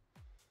trick.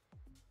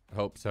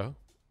 Hope so.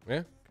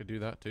 Yeah, could do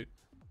that too.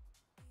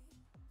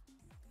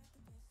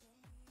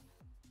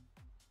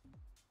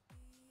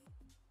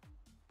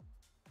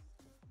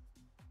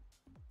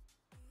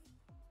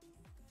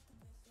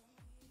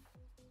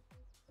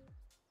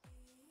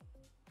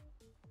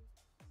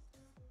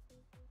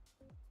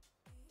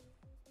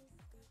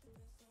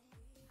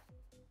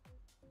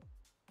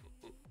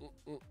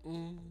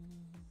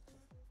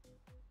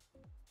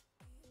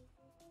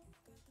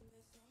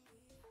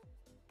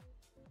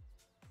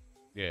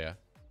 Yeah.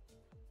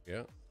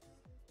 Yeah.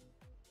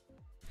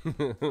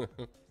 All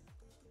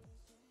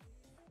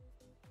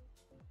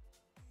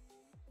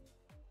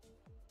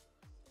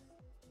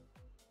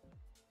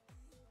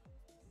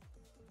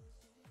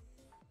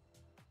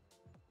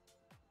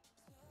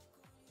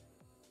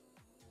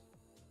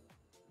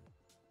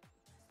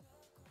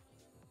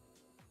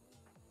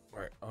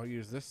right, I'll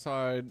use this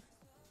side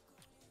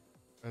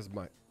as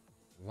my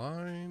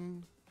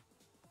line,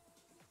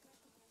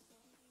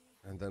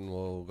 and then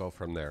we'll go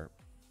from there.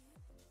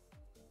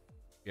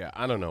 Yeah,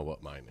 I don't know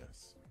what mine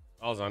is.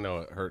 All I know,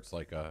 it hurts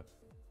like a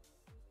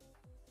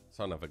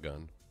son of a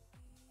gun.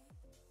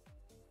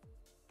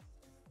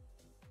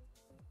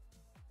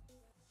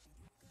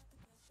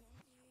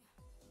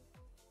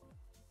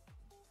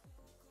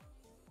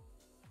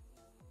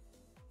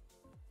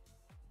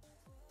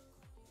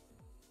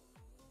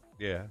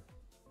 Yeah.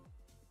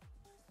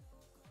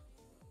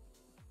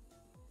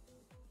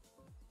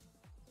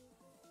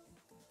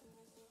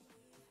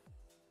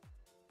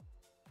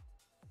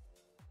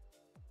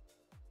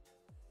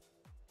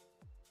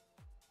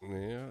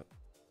 Yeah.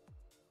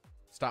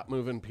 Stop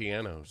moving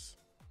pianos.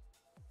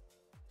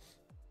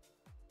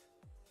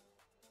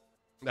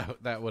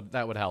 That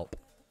would help.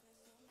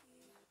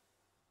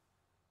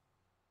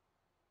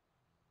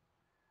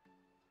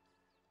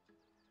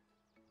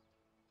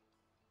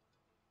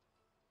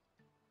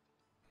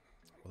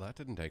 Well, that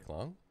didn't take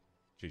long.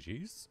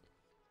 GG's.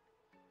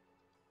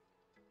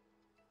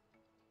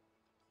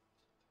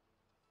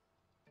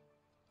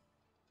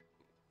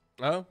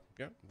 Oh,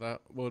 yeah, that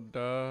would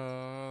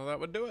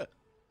do it.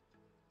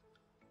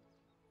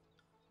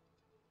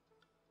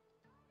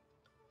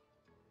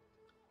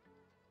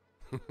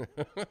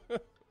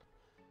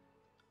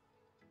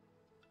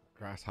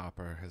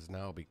 Grasshopper has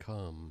now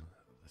become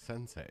the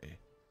sensei.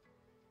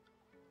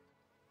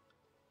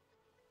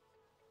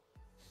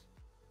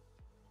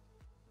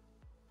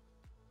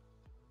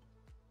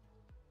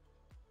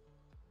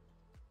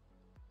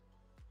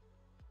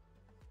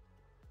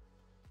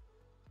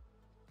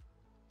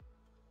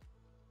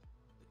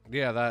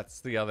 Yeah,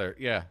 that's the other.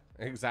 Yeah,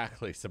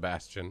 exactly,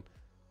 Sebastian.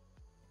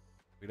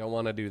 We don't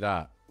want to do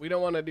that. We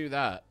don't want to do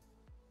that.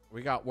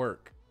 We got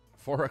work.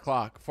 4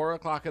 o'clock. 4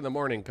 o'clock in the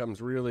morning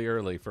comes really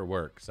early for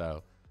work,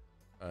 so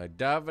I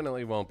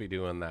definitely won't be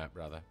doing that,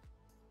 brother.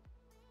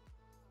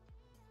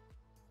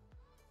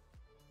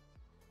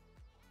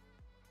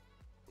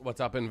 What's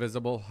up,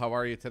 Invisible? How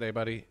are you today,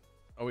 buddy?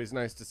 Always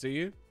nice to see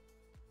you.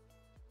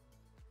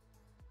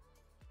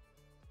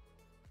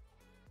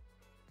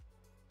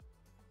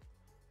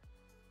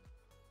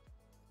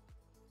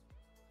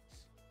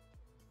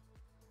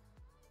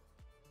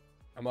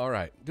 I'm all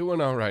right.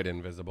 Doing all right,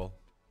 Invisible.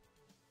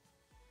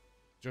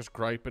 Just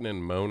griping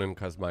and moaning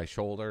because my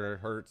shoulder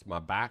hurts, my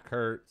back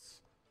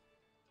hurts.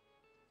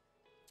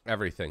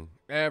 Everything.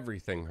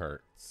 Everything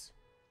hurts.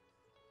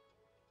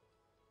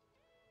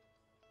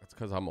 That's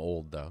because I'm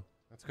old, though.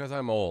 That's because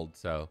I'm old,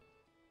 so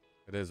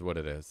it is what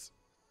it is.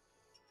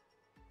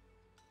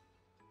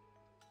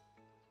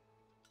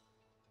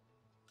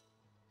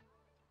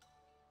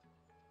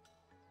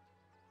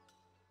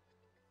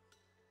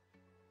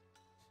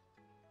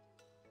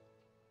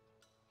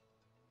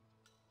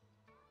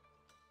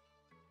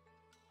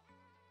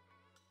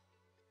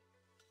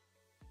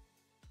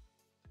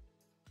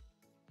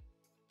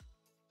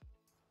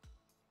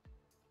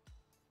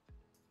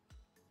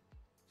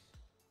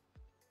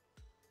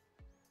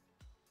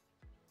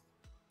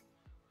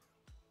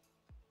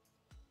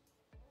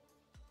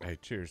 Hey,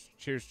 cheers.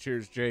 Cheers,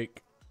 cheers,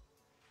 Jake.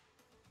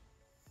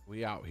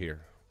 We out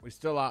here. We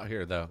still out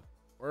here, though.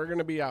 We're going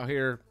to be out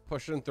here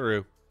pushing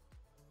through.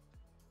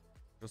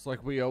 Just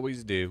like we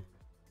always do.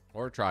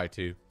 Or try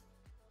to.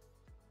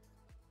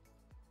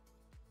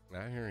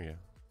 I hear you.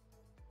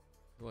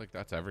 I feel like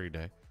that's every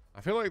day. I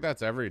feel like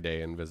that's every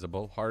day,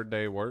 Invisible. Hard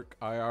day work,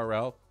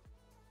 IRL.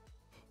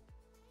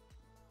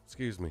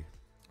 Excuse me.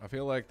 I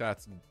feel like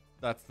that's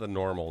the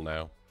normal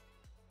now.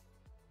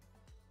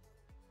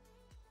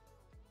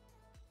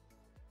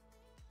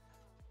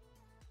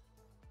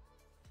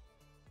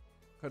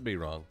 Could be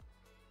wrong.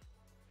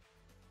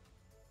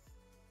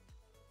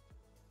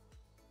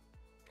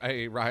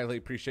 Hey, Riley,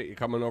 appreciate you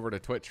coming over to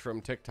Twitch from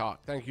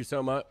TikTok. Thank you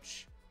so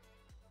much.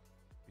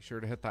 Be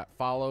sure to hit that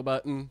follow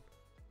button.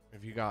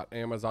 If you got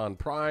Amazon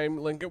Prime,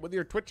 link it with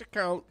your Twitch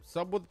account.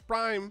 Sub with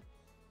Prime.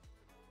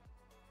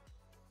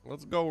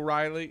 Let's go,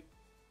 Riley.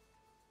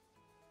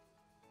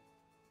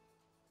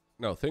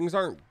 No, things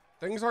aren't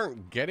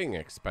getting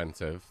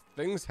expensive.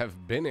 Things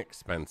have been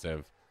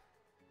expensive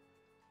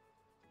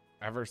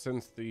ever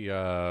since the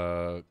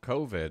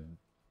COVID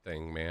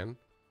thing, man.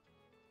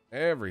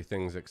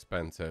 Everything's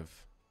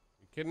expensive.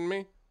 You kidding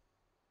me?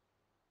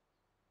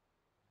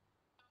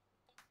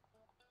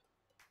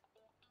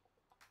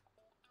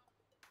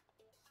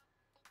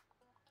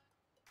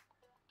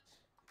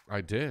 I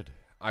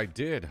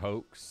did,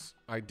 Hoax.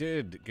 I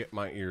did get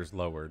my ears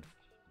lowered.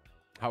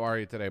 How are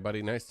you today,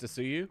 buddy? Nice to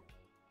see you.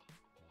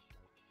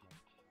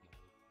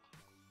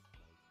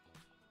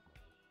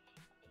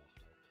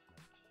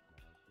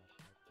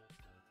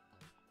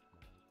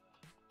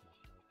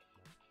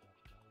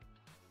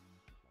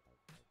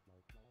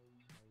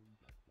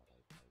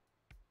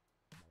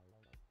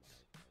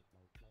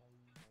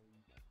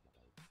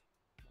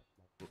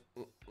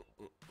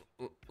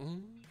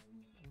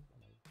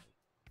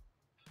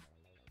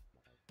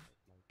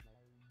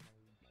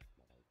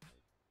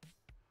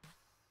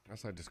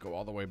 Guess I just go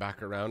all the way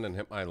back around and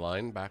hit my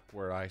line back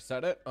where I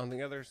set it on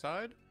the other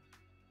side.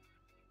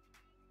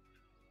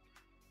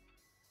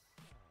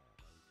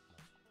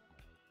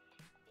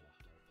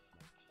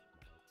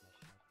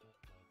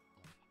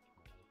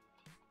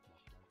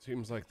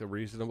 Seems like the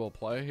reasonable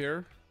play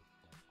here.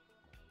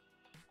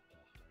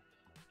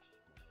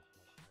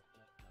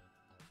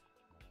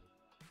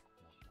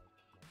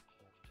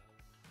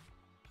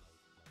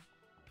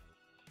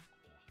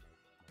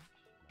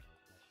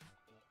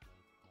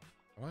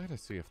 I gotta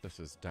see if this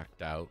is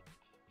decked out.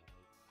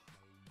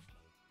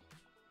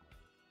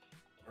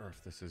 or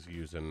if this is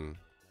using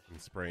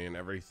and spraying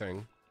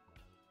everything.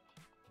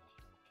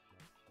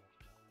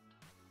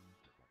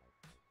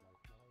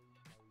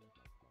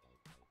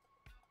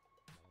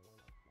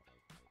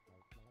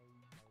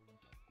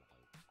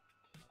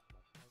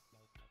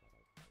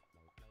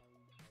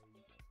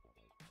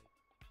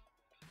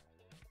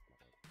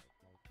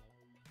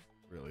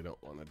 Really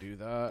don't want to do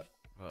that,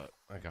 but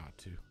I got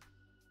to.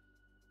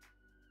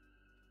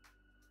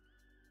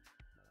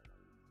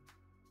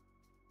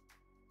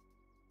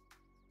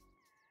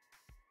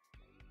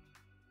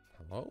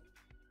 Hello?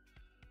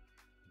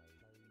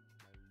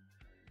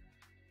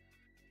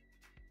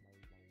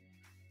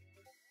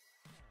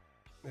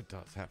 It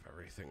does have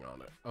everything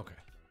on it. Okay.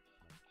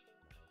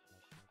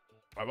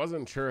 I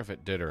wasn't sure if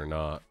it did or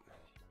not.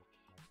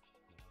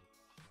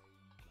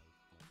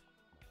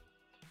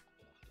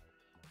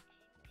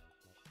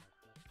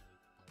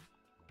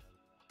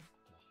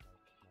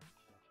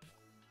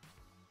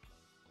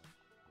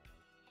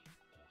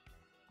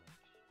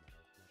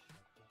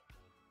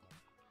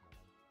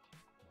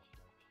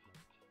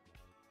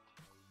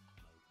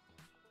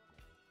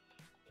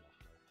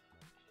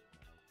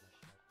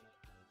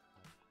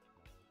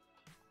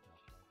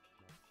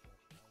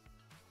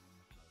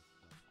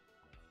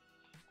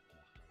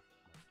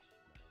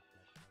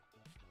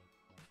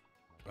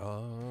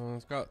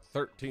 It's got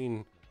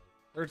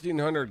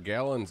 1,300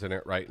 gallons in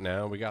it right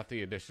now. We got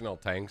the additional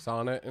tanks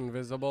on it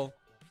invisible.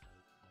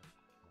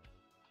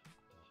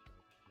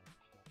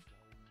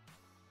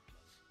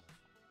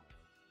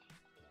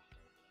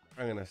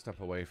 I'm gonna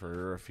step away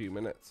for a few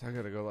minutes. I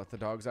gotta go let the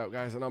dogs out,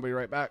 guys, and I'll be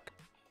right back.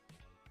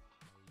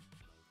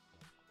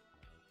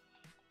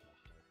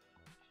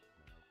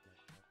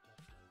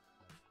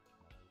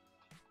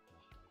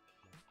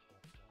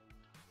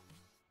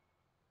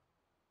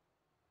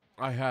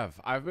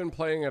 I've been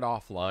playing it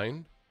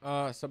offline,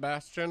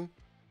 Sebastian.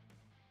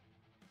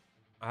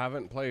 I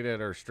haven't played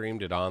it or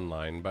streamed it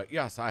online, but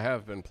yes, I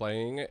have been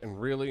playing it and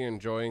really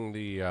enjoying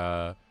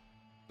the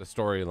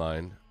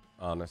storyline,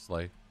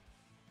 honestly.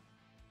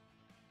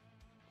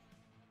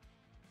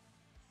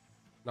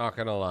 Not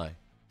gonna lie.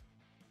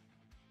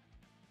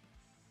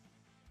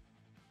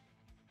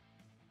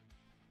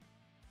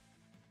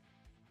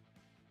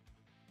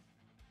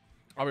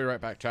 I'll be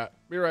right back, chat.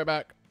 Be right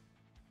back.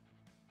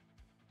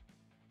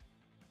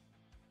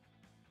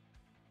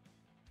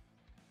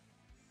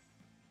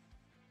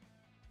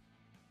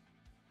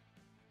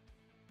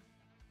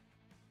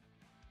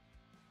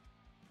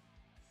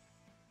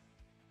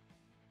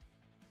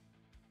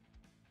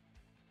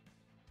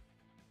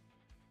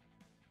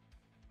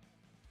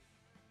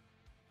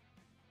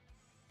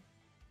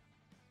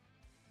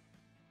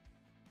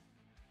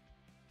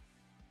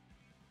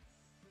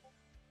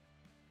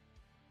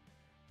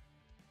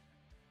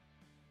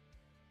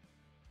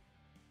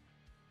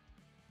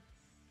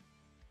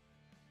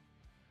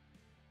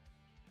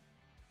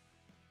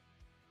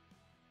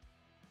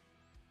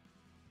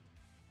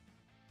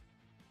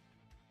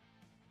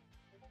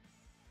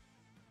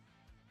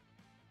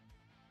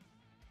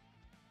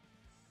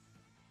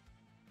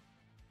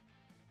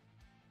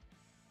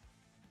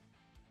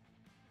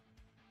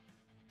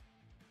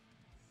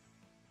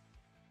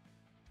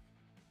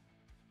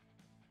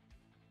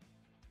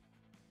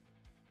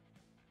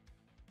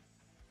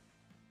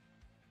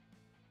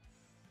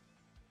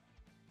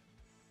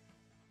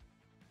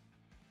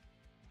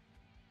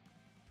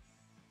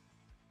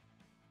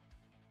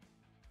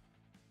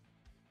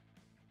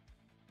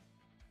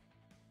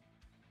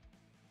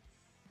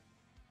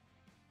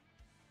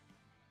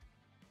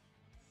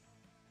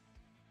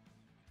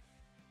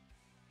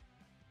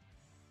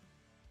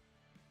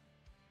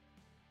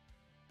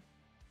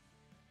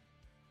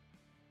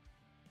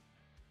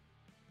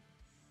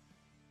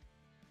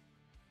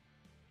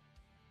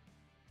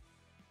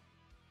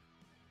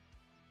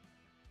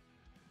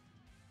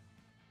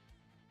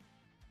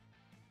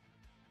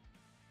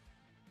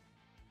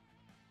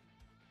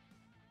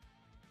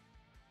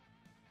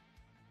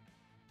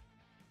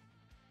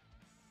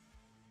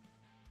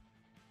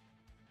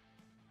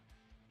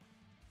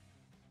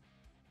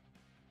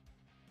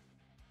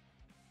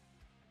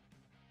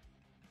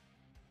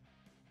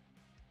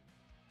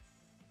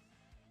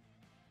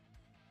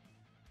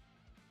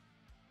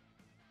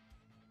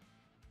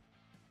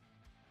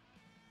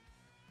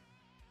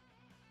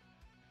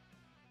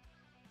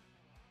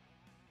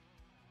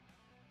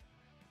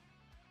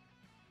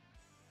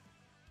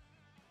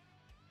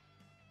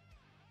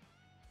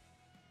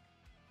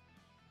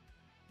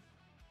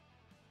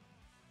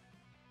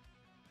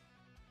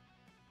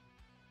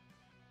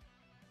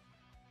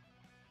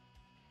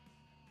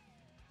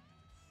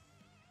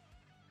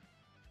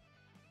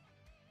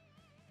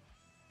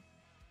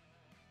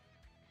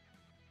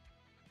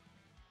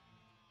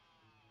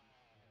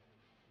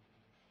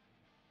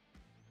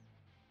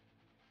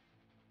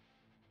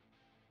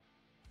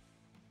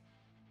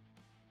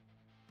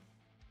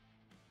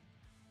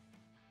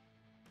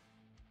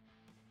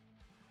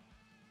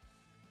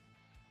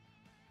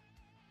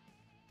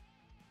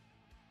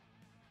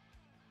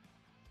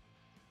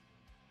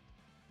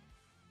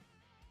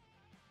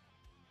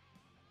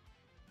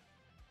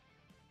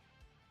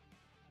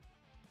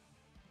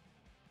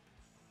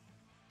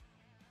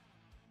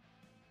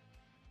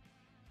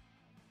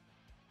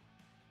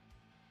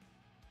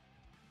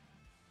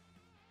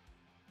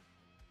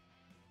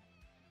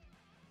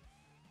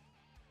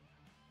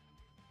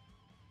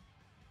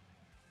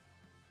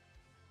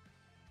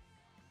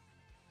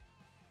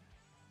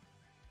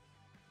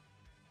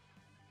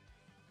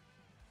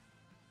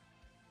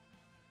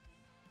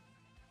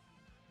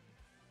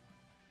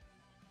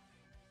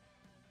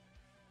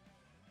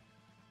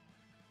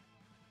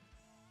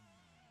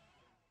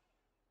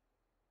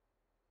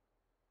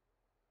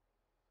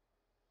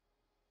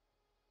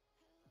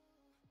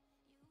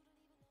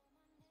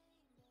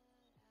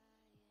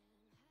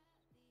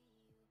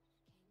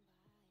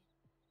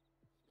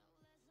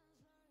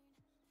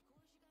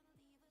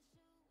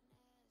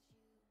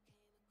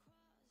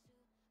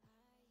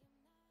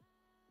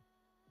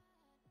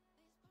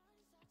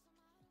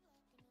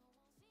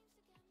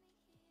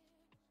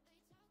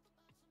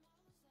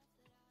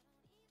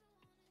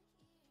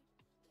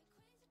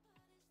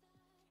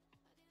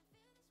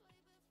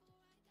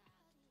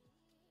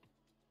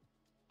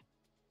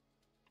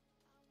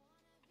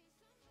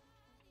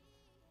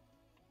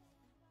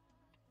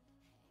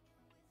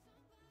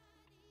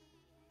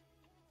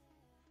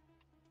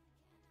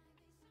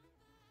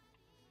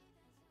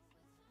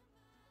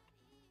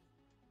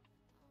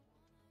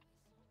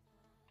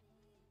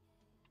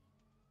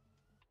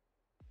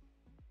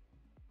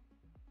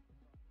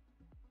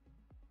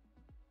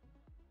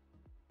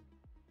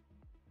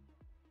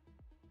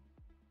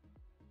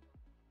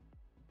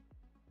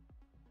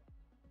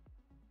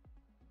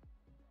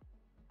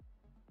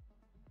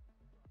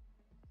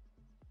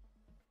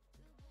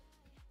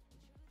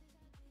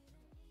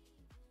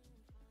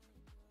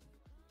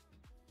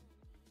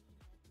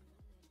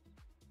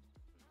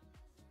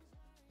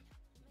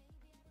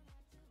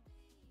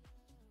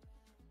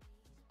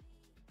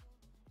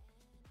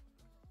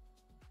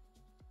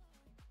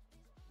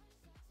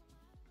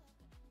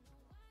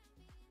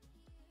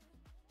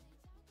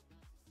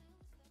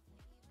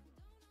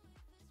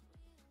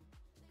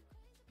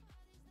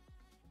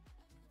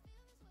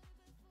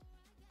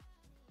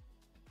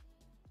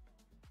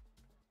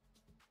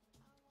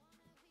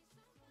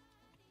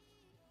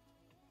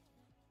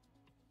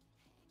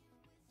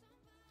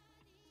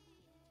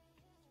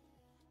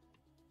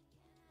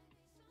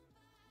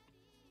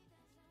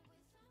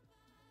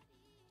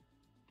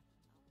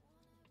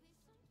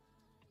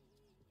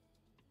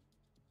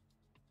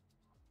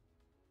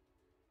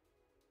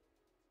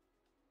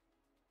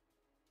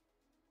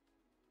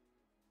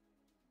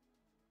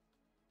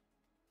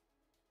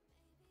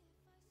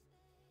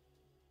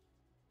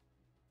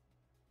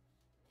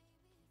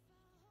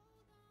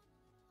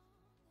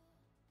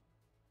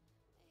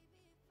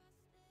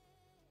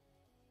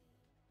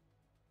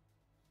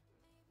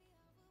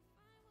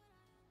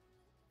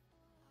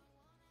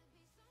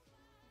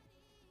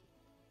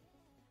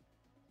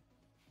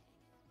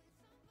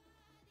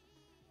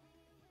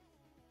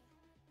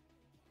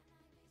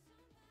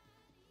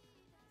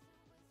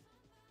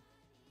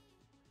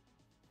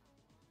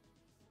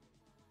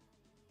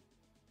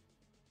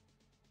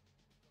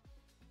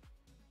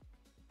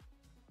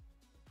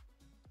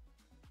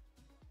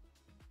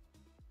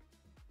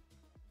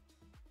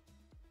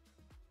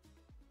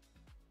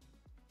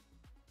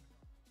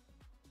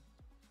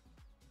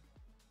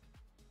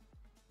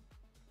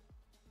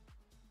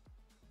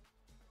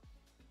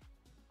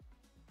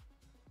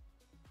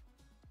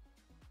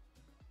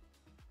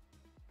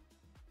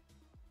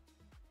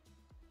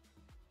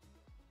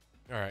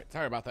 All right,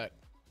 sorry about that.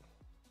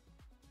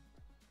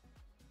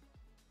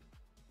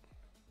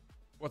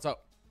 What's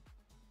up?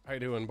 How you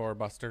doing, Boar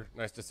Buster?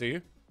 Nice to see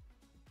you.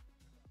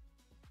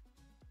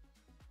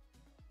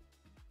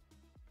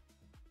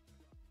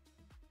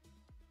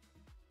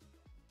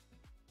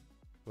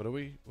 What are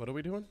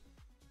we doing?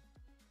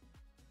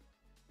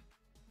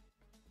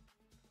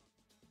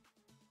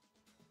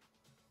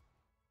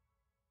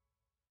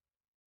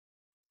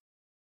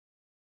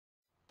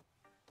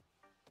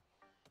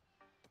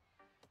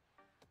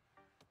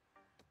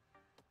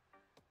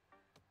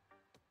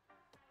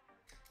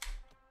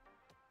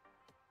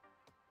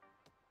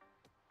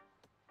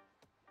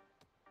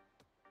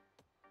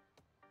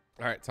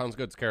 All right, sounds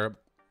good, Scarab.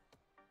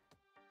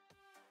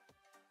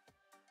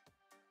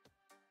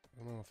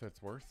 I don't know if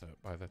it's worth it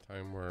by the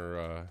time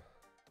we're,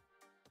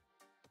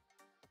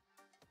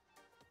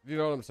 you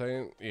know what I'm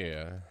saying?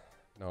 Yeah.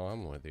 No,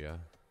 I'm with you.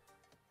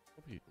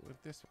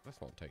 This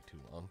won't take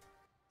too long.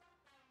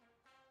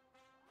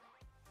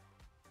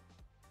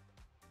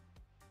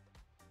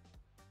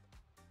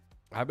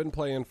 I've been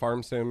playing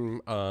Farm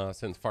Sim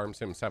since Farm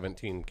Sim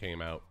 17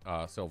 came out,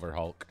 Silver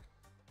Hulk.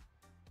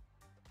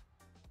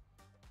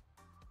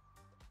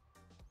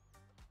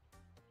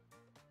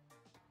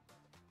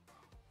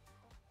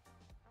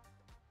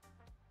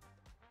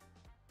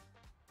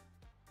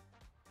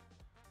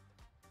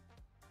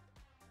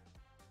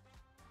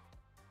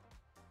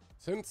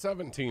 Since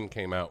 17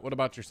 came out. What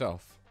about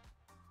yourself?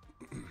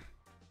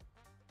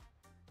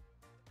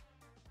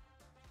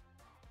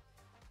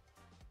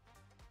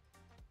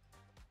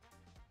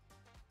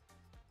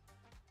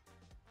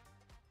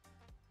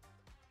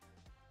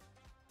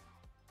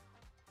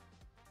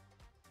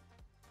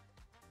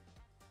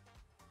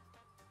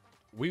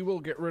 We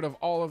will get rid of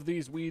all of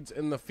these weeds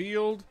in the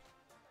field,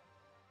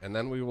 and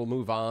then we will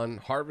move on.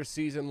 Harvest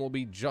season will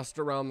be just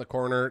around the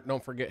corner.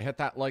 Don't forget, hit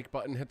that like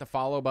button, hit the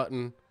follow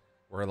button.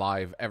 We're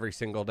live every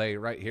single day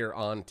right here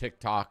on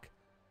TikTok.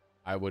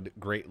 I would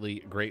greatly,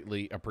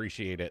 greatly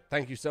appreciate it.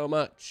 Thank you so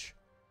much.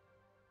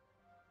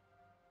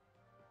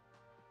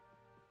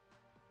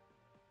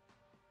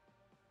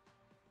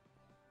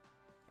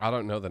 I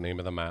don't know the name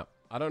of the map.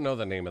 I don't know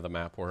the name of the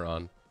map we're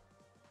on.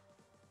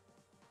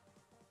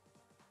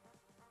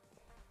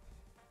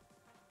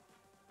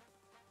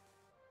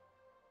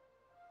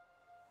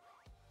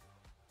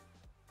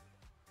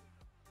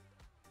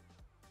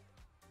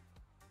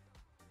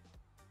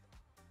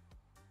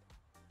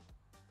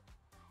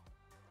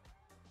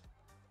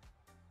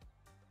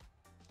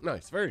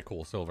 Nice, very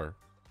cool, Silver.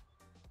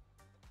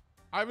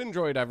 I've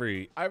enjoyed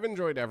every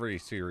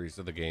series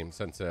of the game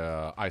since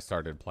I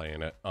started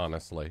playing it,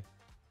 honestly.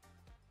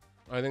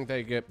 I think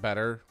they get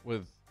better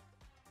with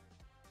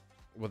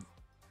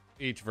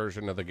each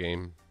version of the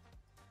game.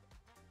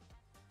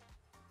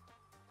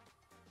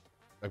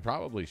 They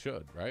probably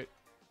should, right?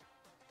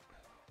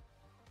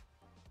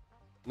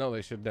 No,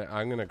 they should.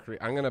 I'm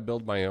gonna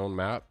build my own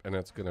map, and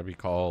it's gonna be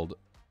called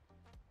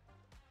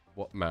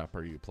 "What map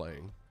are you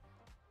playing?"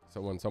 So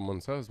when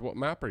someone says, "What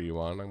map are you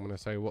on?" I'm gonna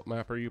say, "What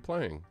map are you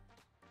playing?"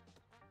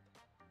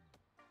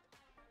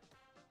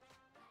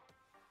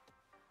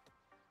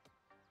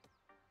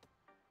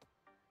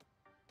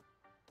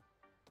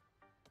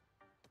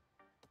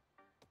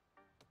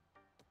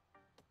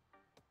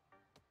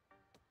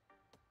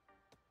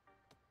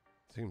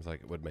 Seems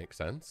like it would make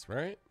sense,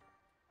 right?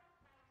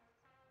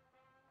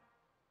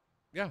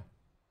 Yeah.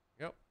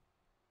 Yep.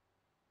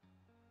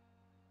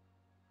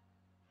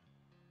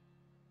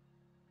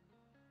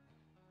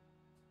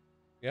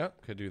 Yeah,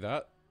 could do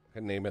that.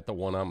 Could name it the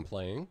one I'm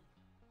playing.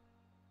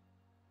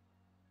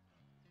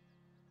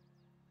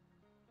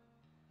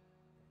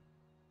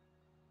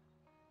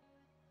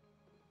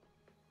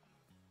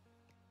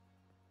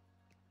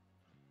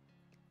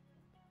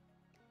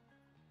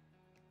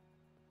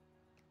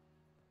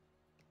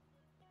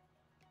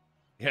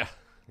 Yeah.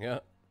 Yeah.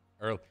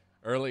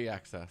 Early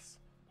access.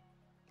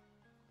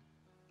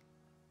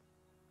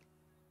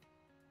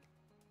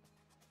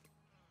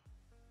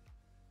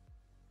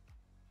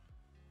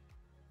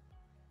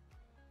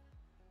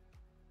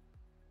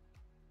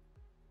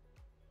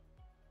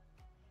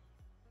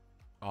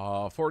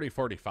 Uh,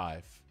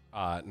 40-45,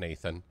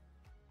 Nathan,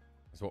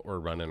 is what we're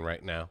running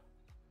right now.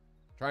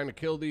 Trying to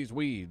kill these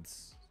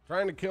weeds.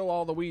 Trying to kill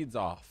all the weeds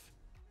off.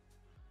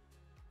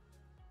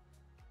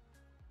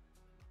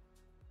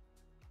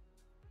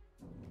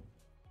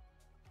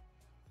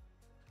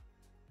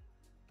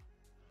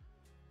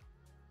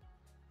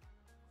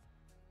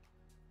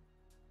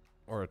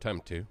 Or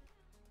attempt to. You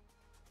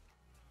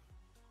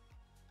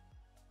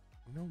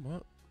know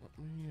what? Let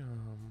me,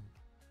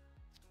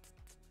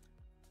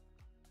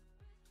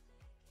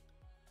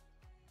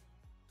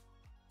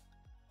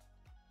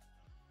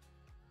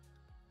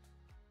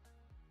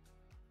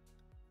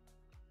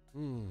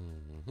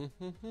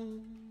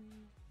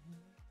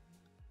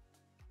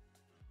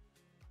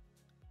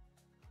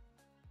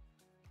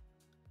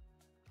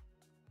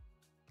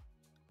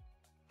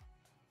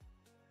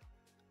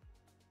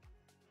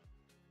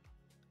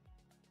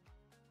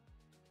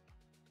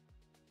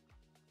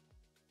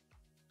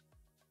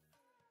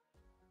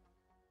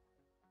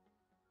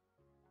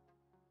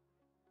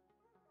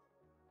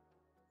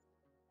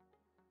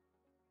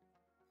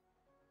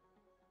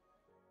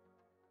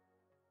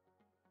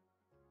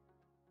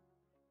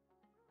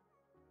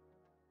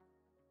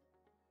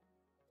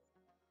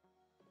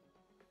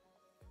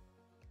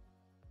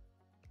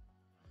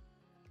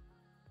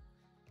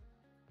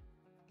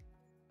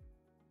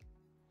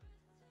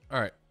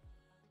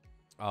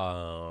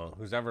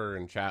 Who's ever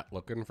in chat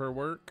looking for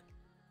work,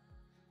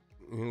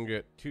 you can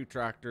get 2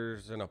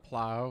 tractors and a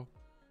plow.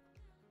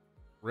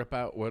 Rip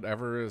out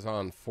whatever is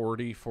on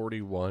 40,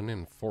 41,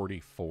 and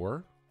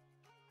 44.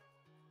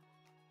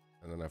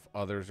 And then if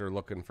others are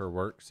looking for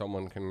work,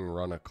 someone can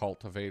run a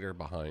cultivator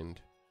behind.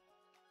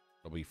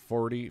 It'll be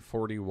 40,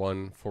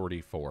 41,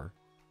 44.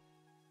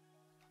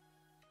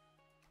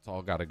 It's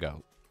all got to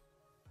go.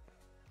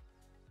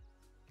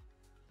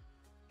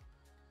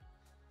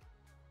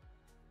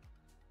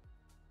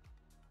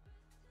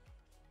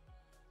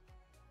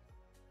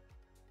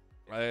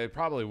 They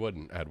probably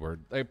wouldn't,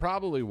 Edward. They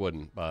probably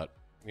wouldn't, but,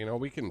 you know,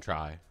 we can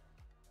try.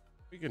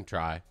 We can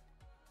try.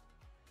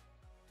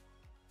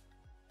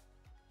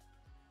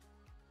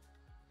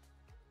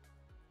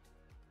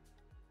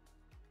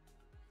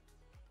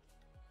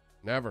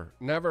 Never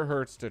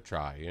hurts to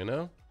try, you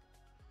know?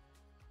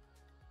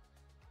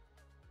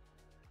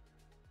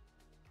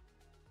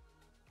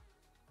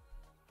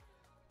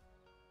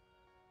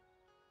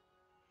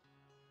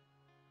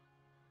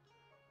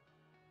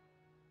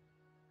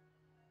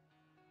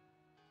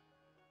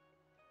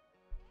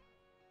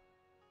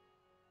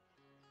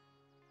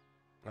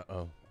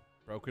 Uh-oh.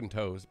 Broken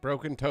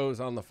toes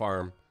on the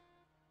farm.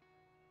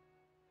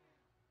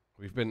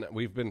 We've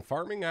been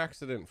farming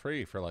accident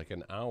free for like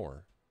an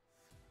hour.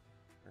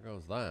 There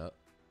goes that.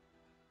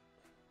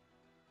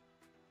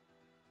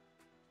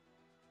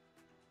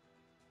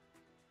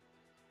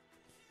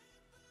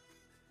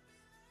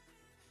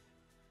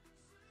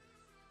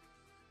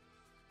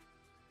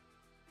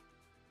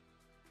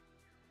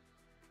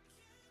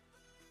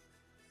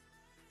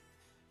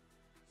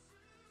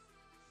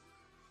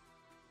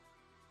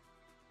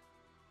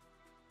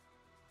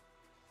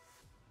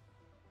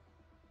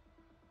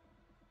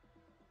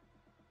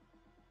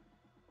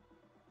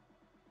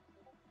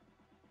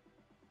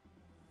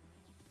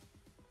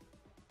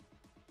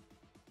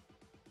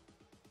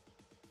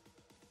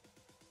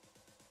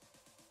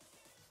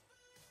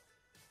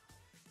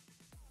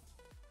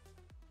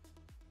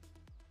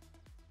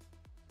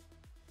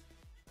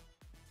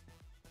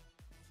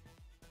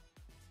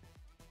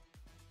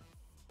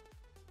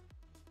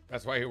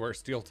 That's why you wear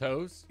steel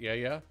toes? Yeah,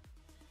 yeah.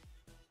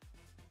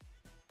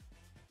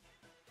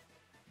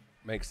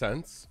 Makes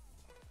sense.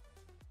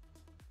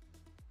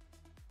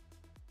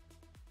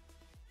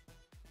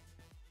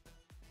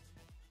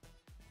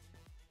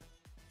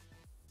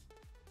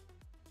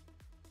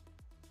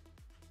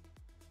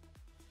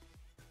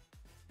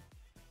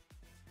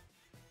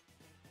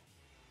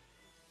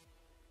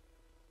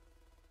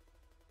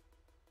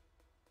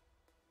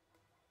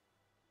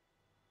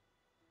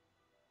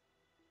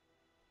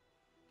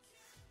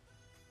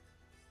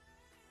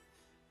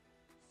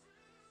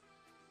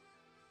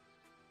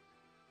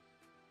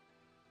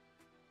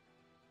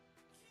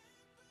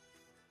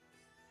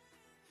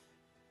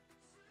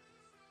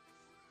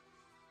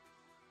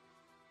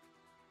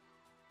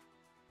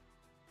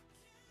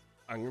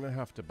 I'm gonna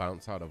have to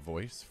bounce out a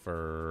voice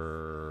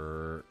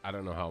for I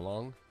don't know how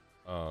long.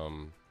 So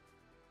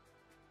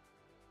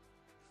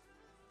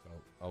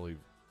I'll leave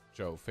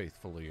Joe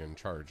faithfully in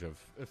charge of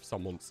if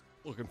someone's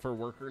looking for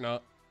work or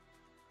not.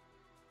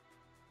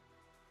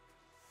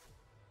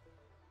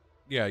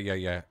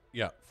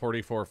 Yeah.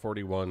 44,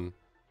 41,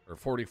 or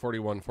 40,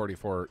 41,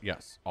 44.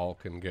 Yes, all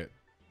can get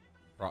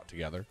brought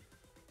together.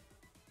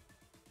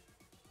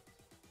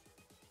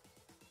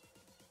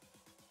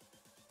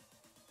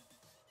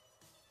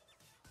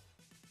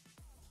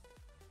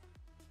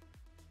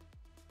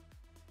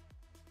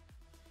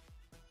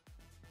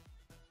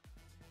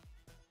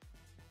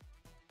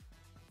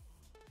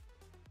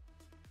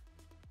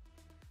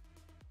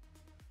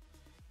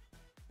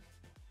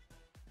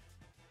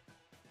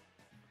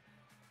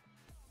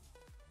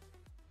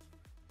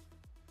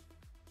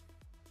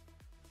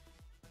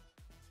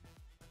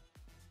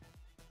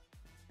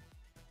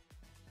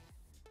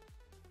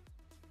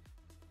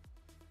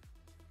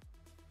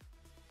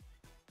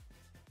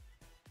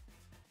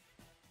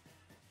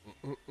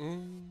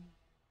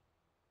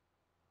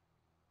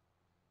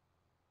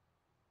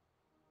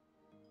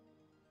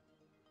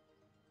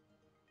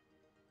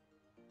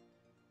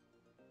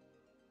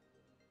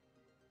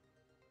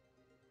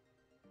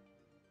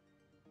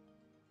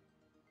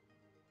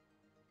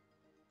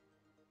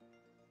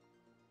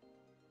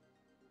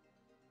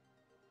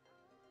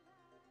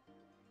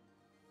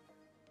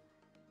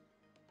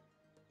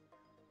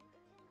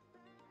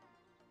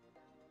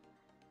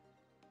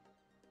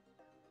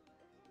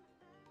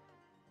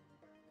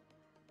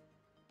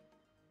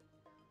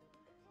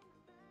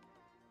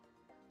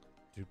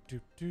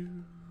 Do.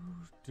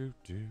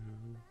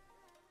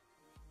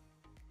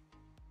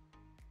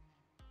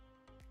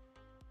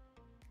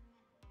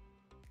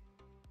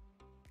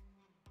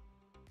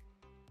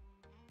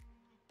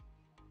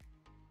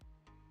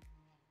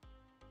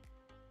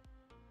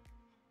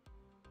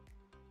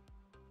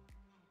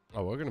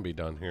 Oh, we're gonna be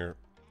done here.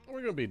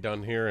 We're gonna be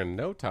done here in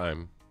no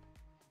time.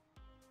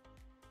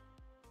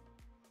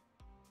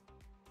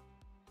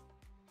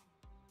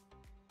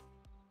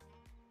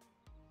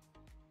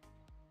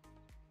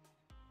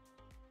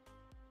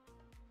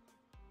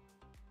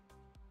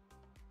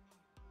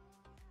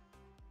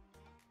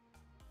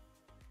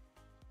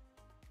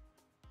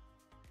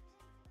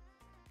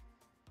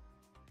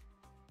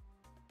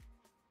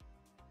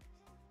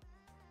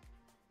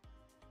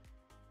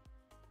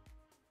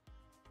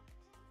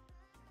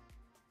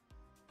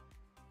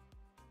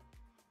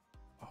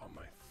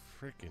 my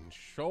freaking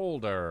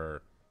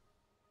shoulder.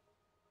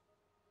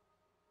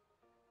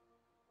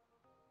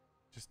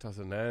 Just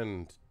doesn't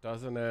end.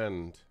 Doesn't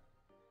end.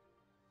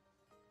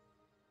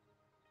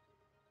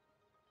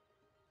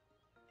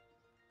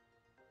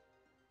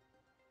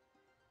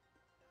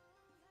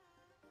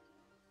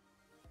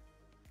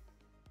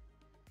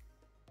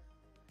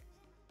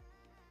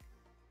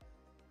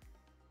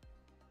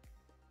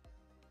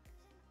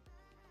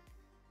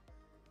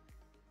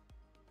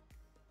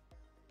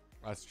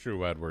 That's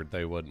true, Edward.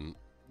 They wouldn't.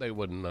 They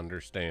wouldn't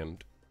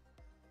understand.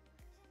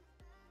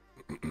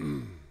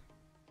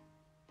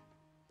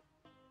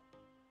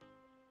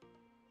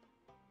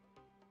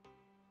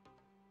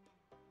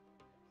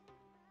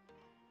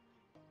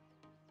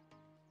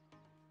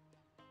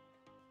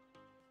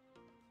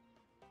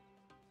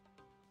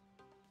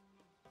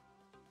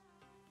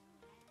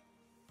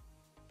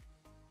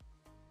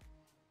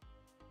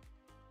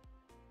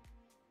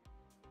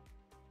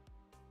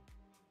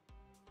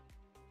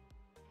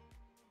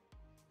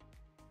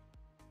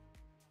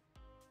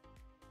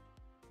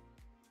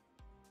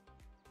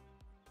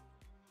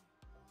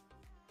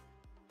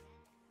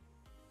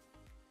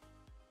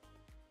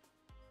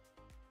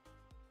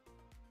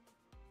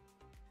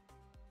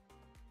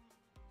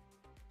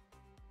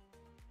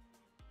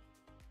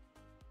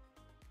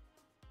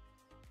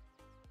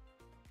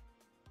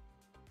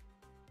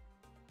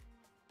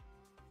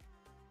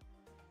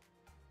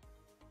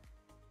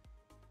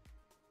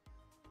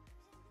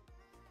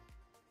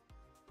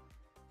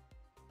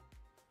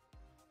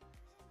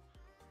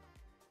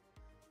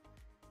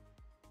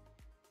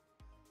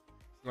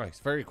 Nice,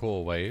 very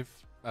cool, Wave.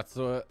 That's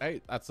the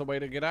hey, that's the way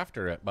to get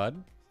after it,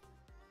 bud.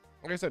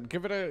 Like I said,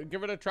 give it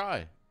a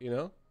try. You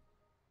know,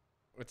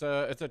 it's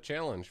a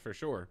challenge for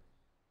sure.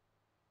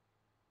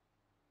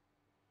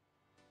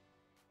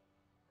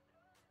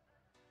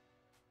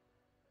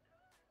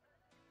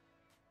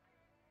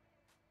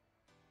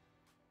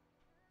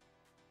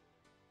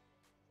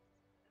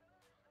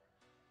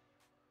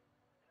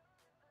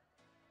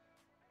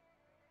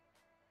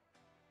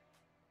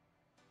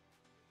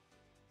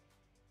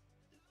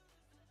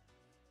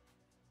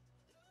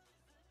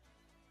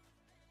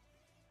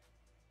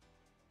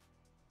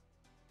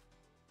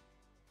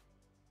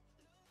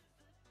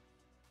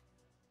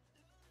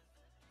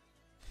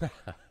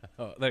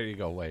 Oh, there you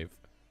go, Wave.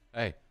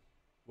 Hey,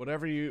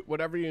 whatever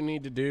you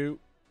need to do,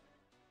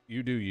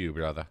 you do you,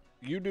 brother.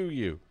 You do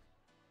you.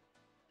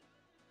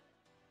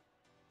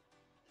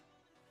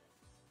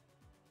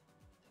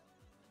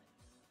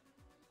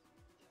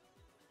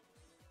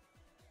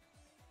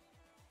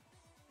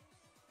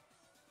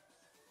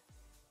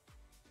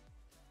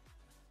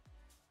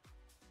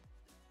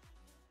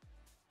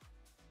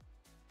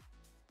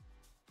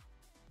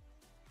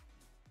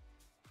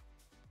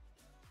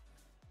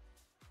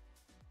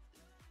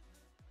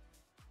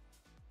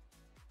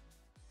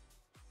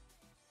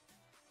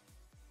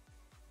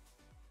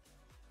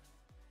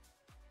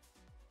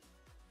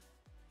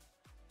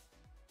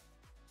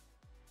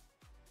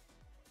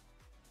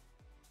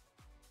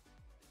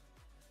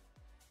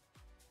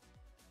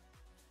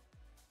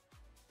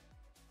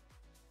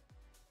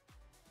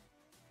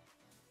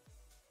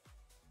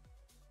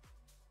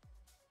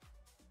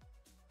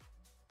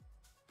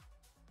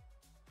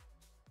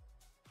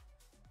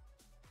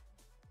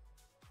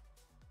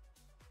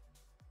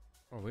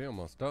 Oh, we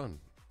almost done.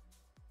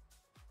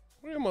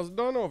 We almost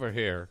done over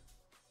here.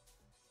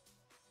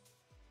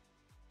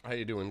 How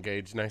you doing,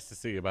 Gage? Nice to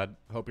see you, bud.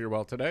 Hope you're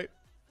well today.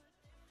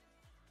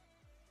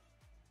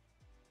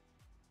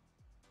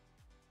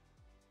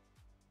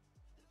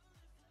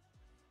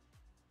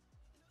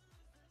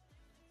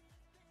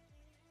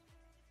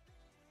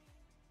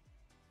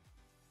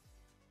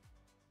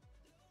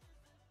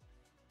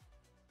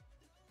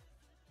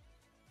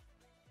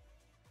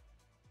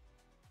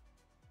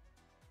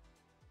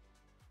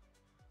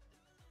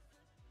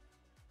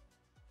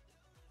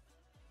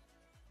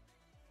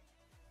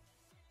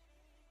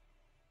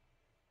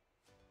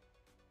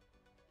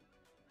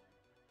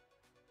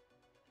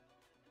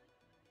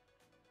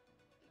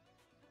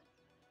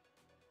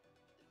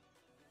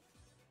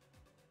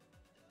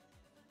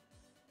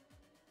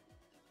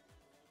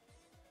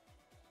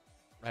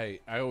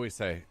 Hey, I always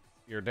say,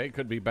 your day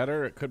could be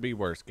better, it could be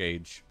worse,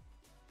 Gage.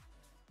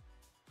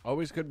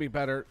 Always could be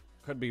better,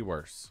 could be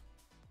worse.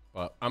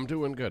 But I'm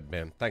doing good,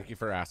 man. Thank you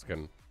for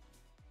asking.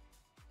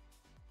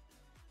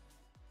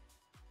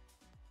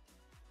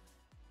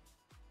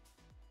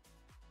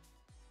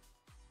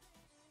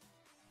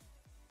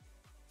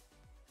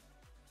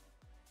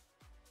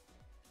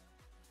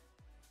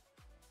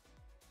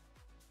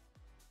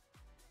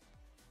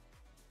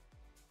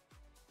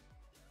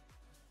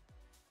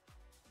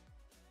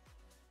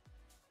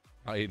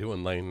 How you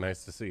doing, Lane?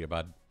 Nice to see you,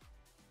 bud.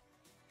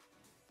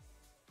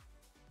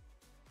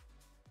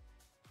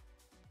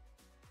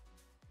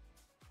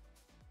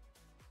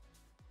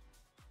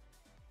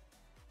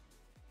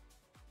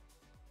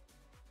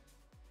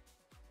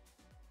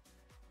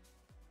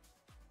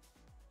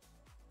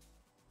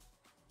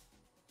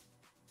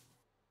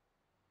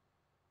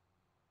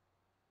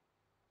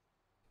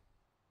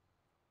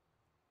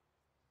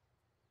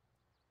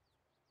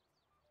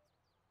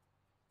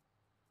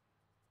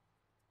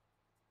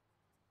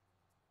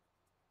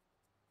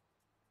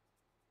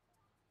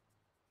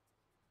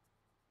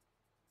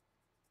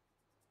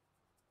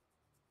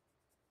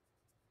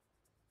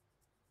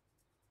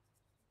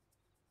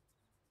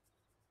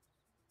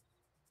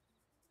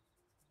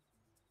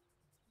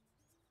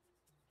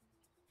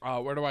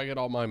 Where do I get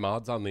all my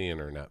mods on the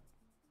internet?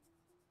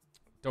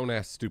 Don't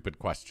ask stupid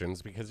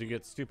questions because you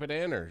get stupid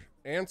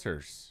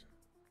answers.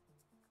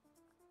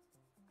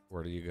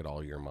 Where do you get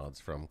all your mods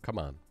from? Come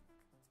on.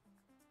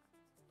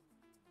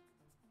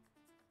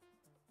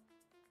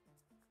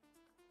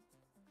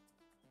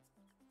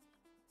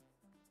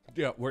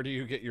 Yeah, where do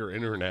you get your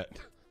internet?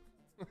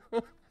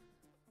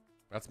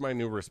 That's my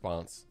new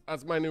response.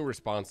 That's my new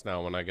response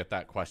now when I get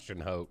that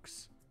question,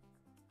 hoax.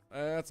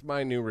 That's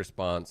my new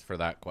response for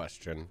that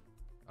question.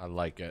 I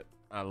like it.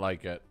 I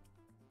like it.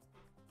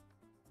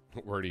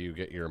 Where do you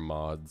get your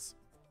mods?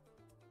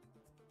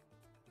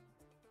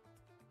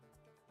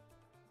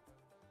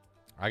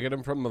 I get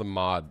them from the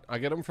mod. I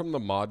get them from the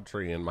mod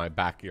tree in my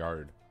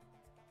backyard.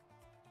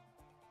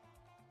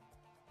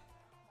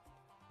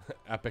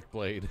 Epic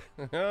Blade.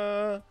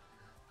 Yeah,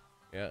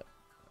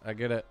 I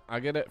get it.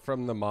 I get it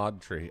from the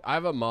mod tree. I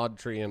have a mod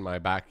tree in my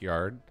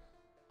backyard.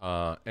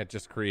 It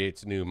just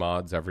creates new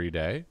mods every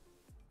day.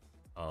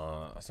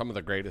 Some of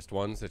the greatest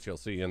ones that you'll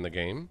see in the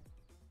game.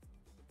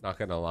 Not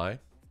gonna lie.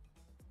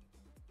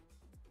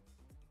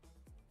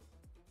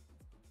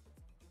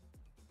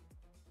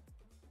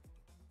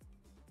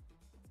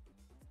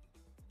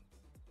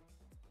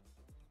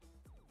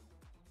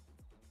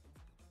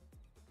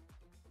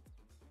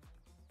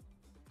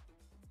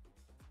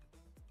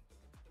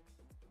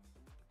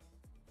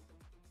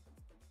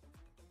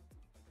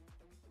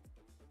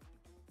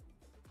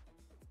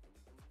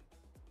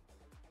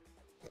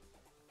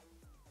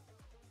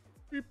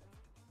 Beep.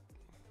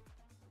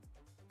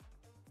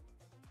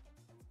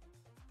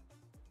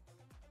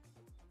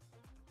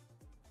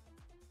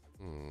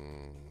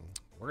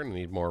 We're gonna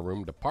need more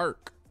room to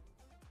park.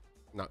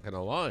 Not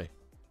gonna lie.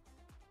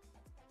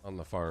 On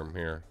the farm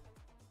here.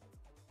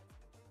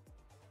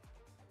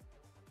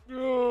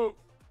 Oh.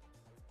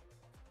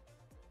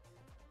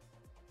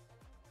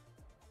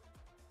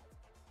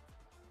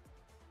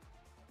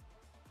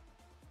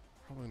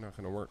 Probably not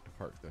gonna work to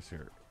park this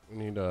here. We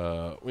need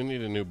a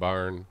new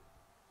barn.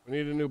 We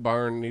need a new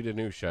barn, need a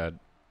new shed.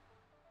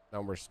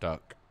 Now we're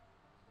stuck.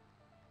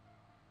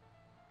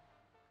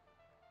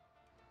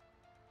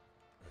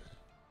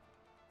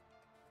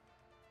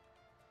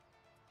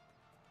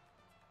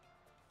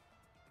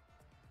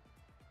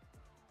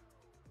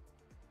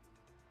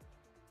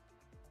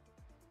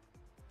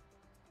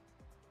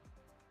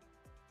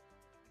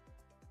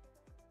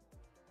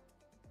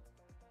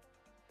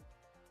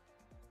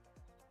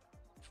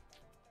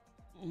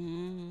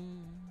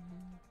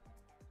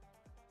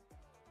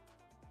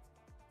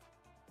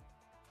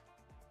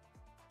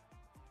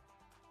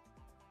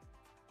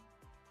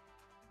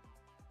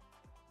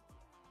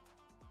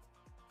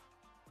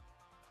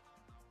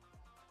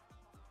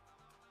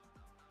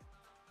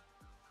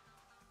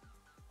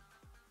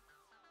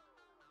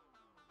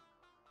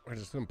 We're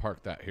just gonna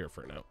park that here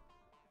for now.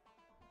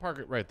 Park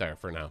it right there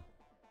for now.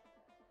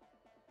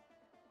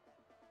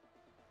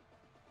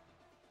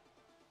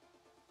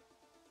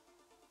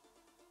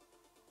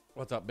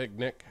 What's up, Big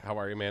Nick? How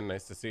are you, man?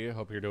 Nice to see you.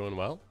 Hope you're doing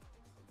well.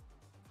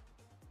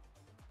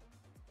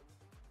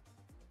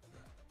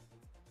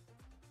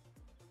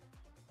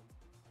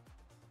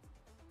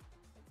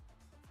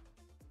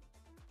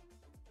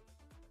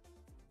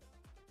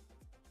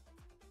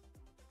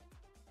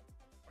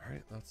 All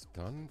right, that's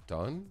done.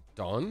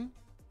 Done.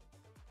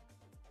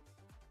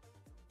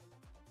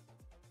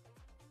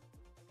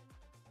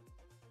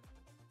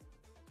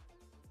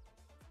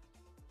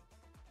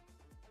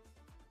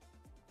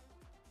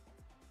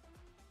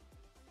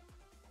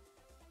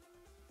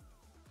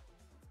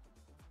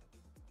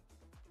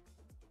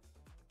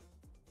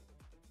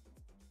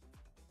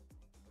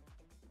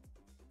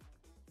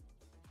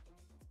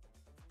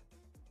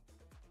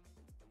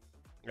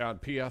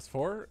 Got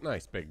PS4?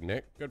 Nice, Big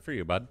Nick. Good for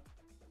you, bud.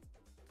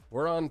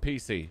 We're on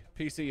PC.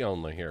 PC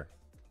only here.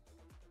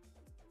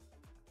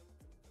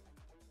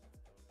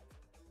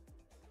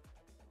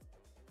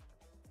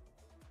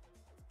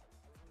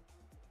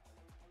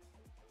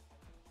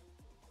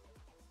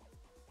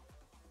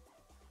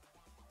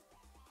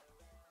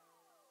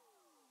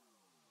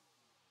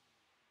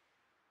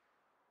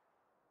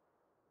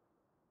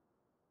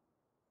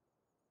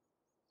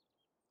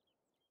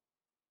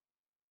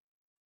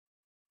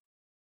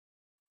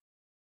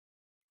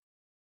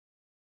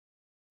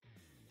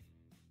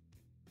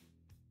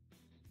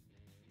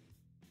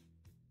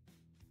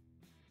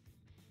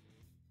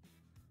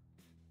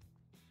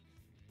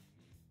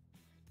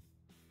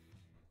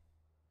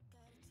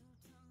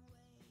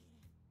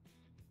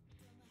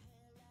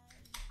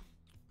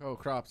 Go,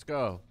 crops,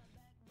 go.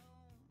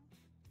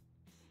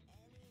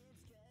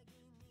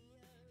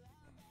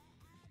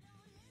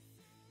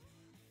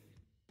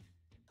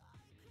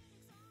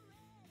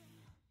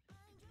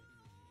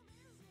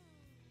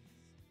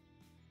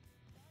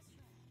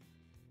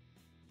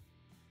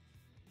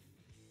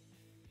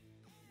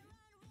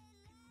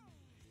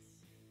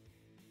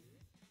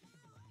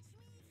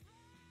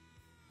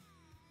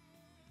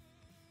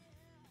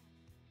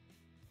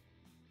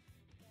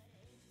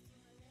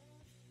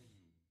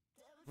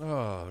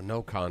 Oh,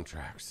 no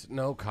contracts.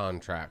 No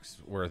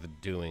contracts worth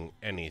doing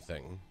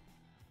anything.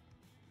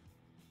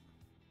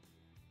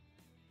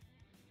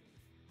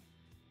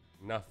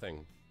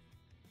 Nothing.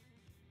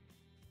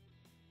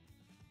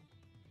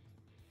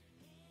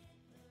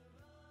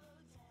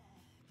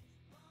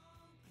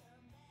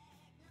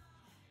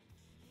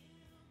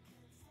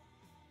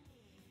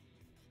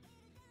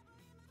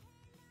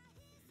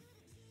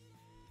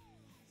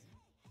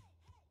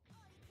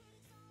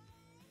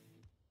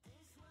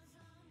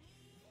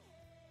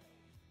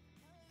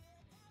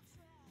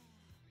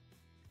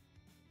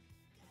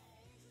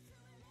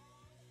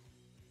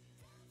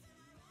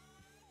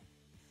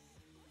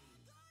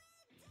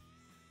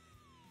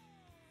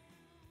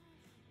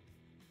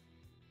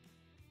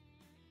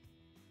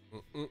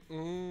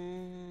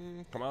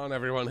 Come on,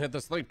 everyone, hit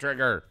the sleep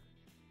trigger.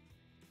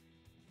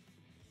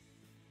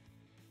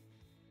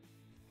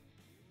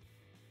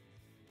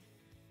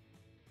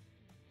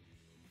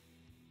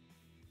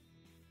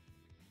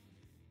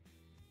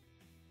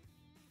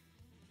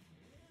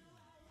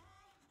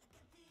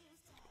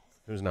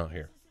 Who's not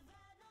here?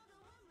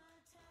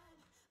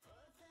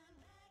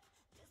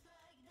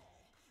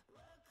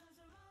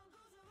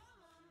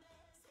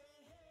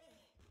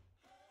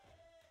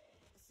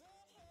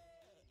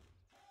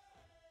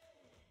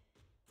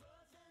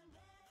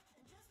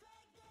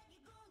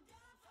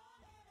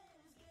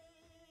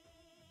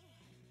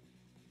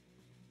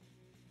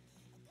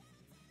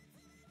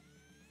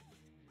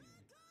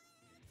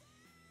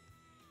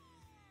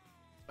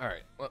 All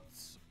right,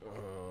 let's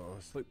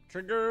sleep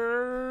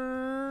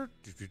trigger.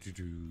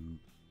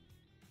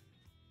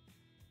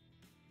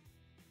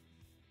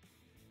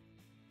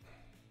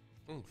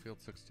 Field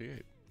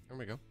 68. There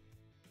we go.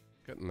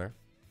 Getting there.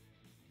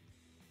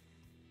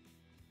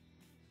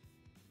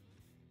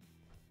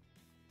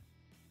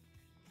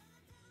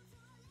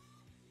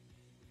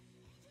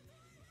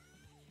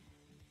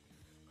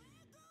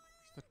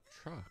 Where's the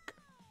truck?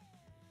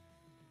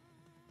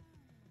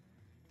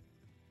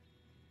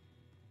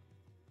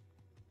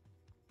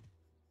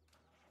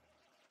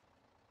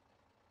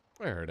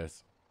 There it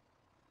is.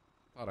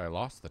 Thought I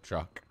lost the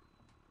truck.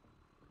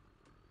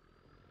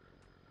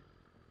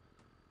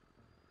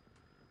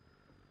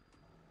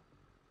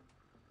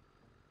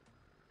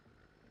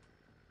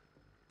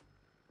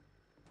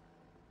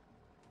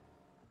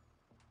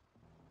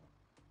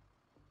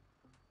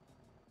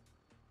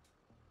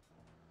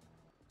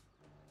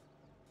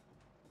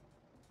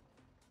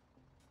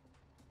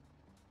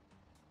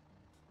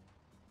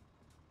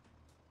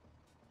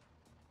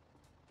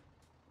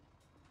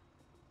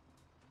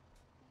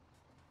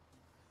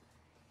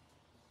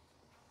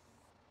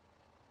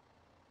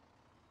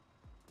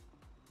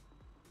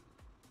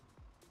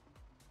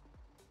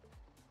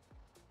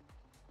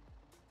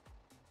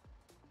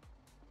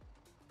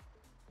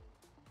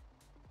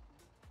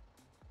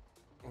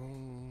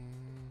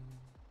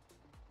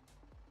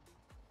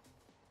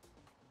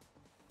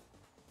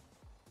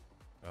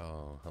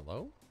 Oh,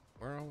 hello?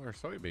 Where are all our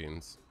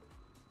soybeans?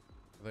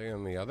 Are they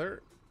in the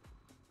other?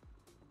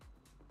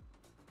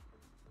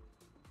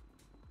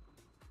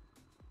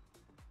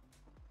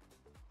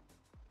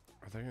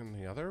 Are they in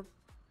the other?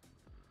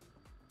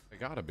 They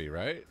gotta be,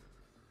 right?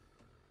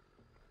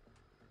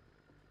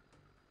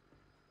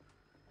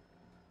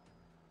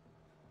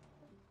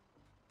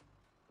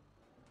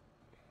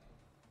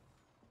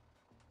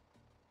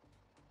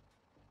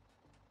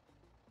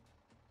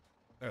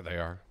 There they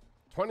are.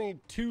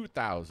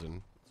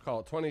 22,000. Let's call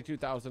it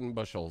 22,000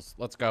 bushels.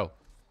 Let's go.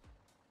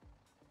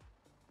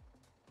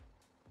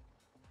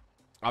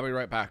 I'll be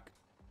right back.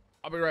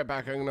 I'll be right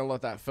back. I'm going to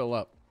let that fill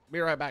up. Be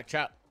right back,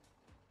 chat.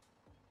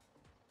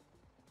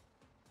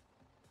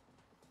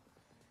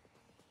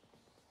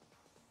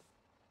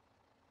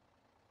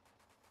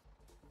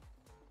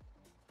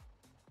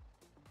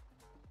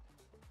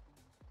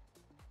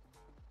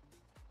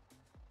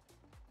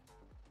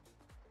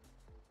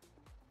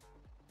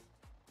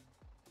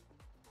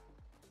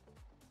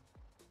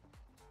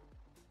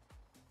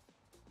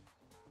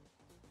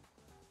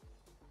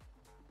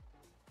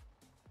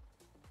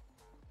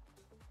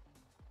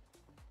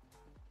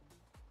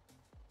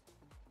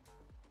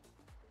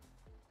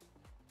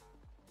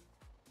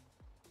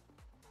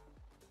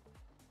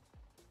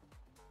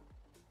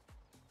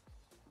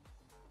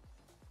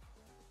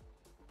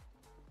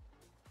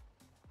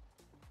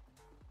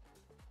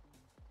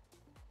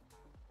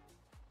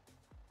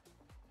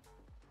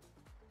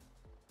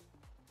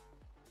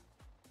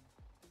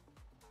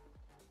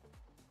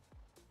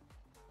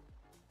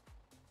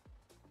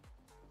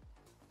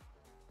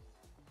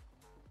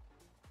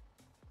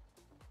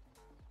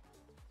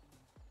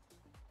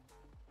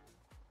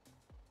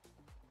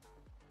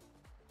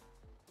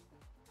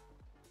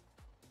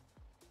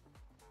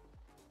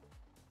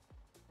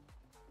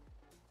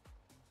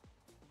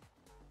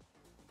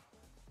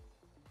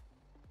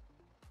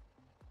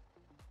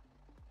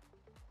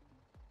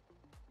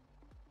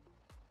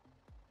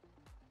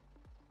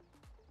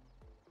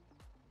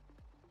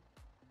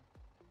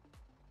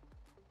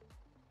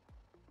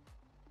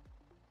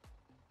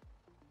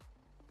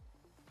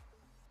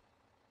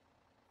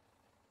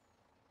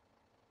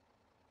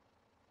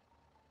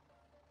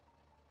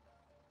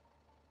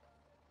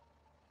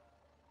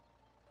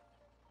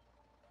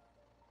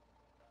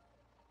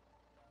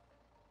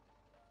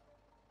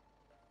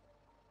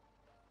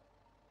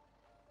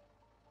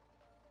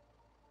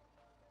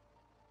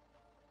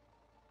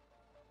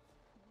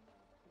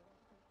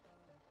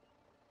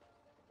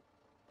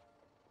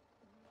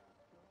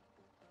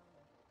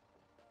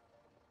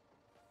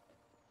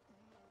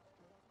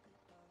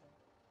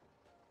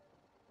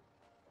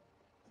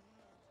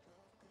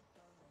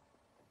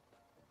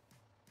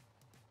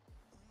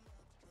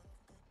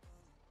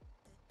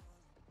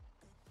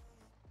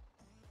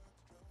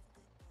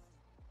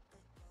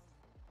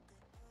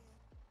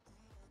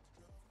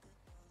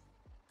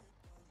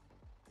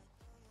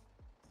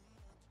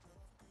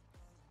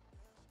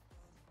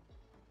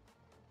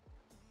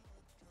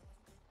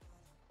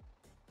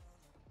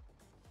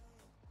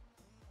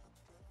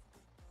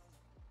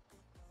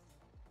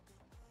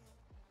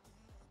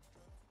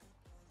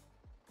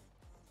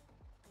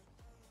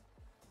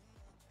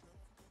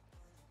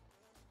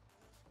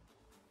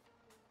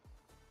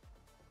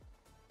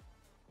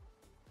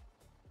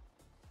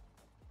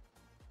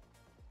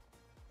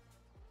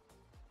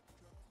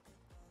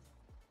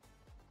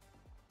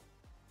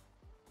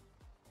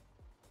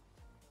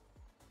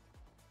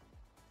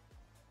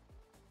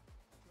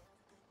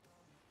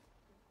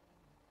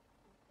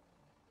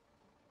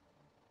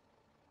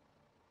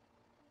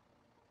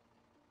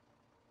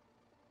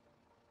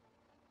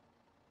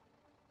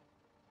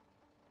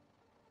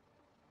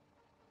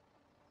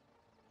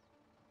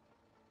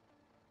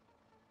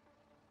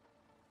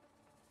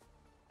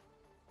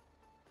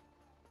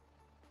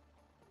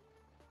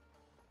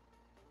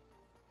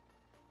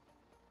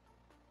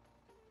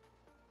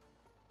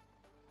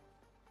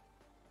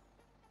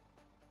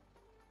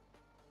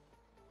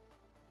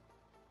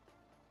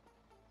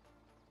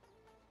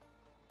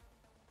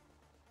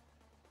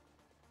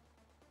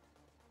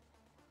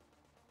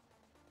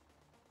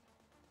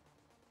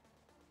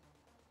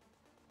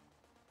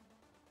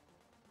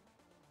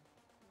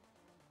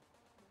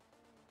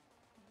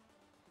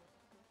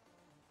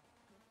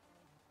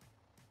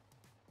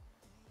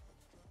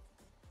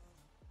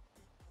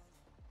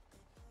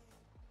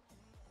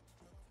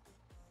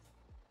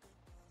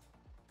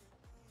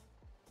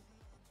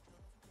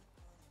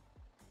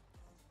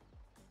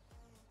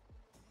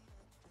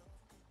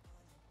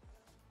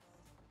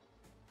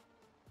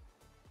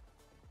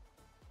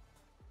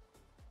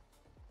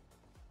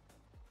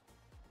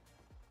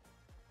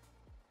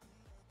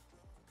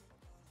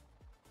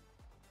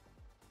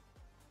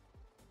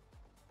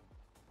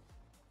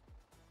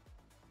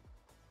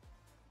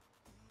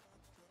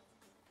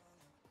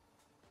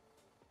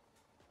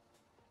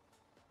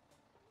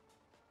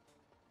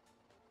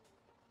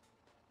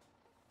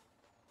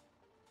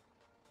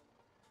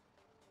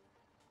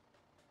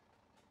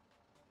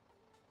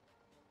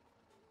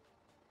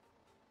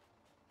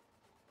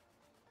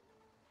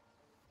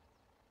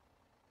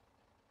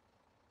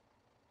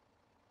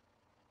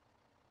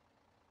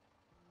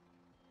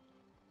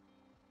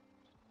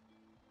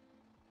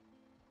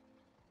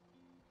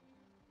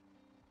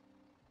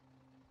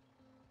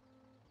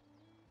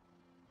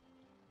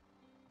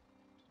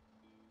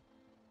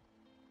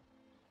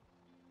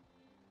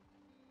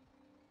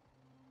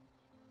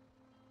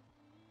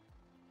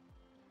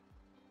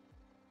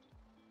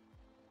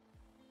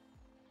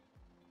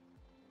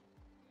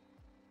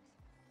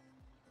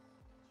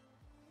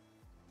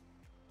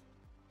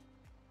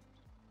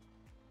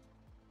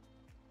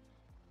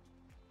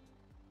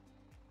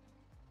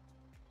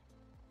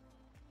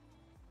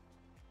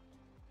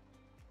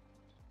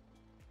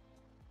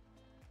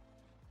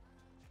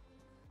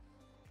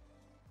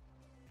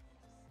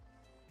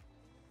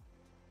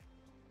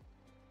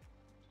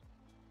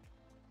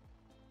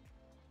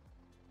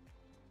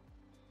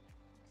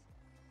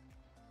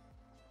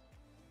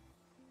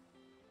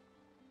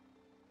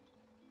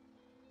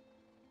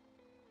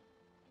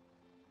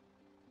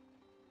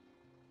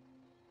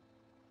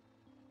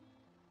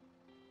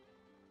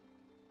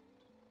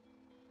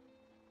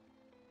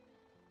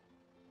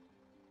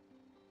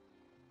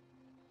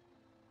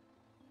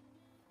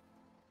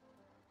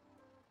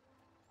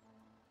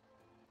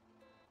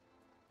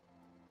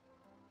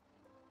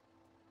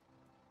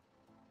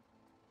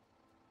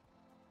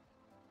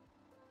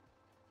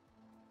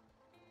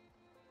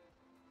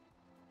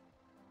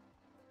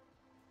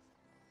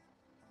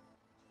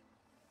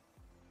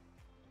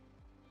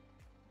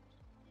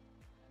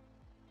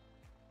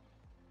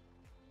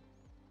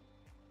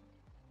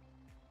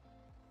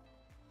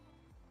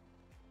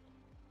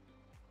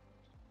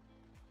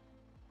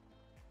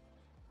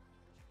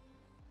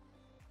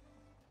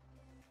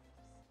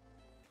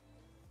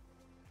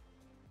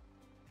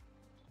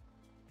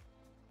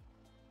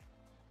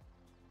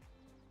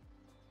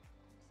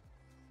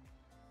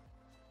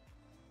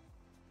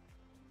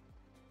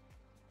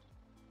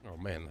 Oh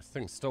man, this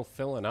thing's still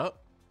filling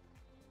up.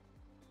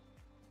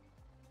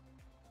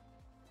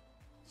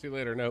 See you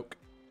later, Noke.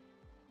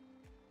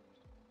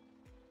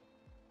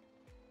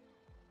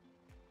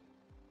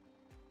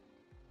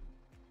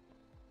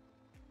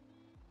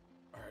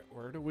 All right,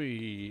 where do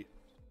we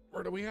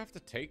have to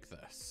take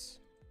this?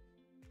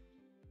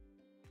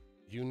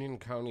 Union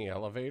County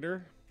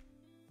elevator?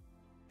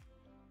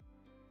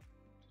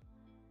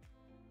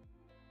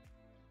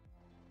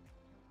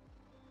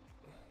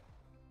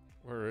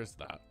 Where is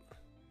that?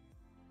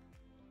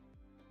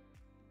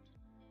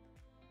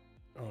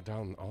 Oh,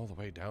 down, all the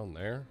way down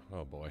there?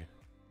 Oh boy.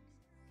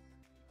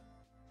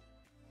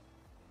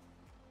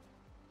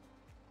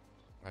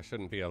 I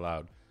shouldn't be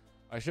allowed.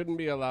 I shouldn't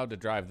be allowed to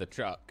drive the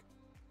truck.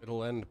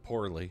 It'll end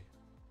poorly.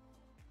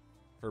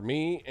 For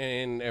me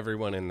and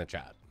everyone in the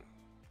chat.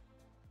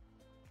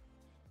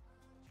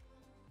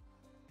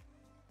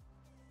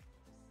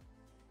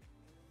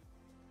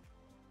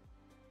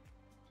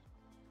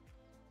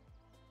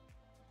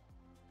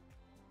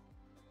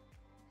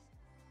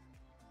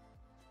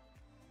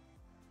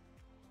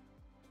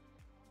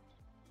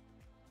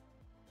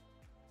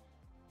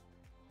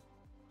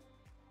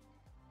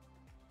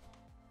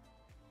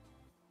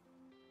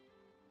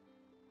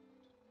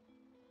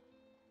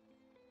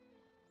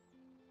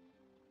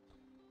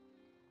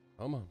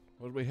 Come on.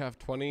 What do we have?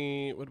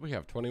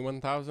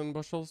 21,000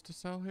 bushels to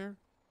sell here?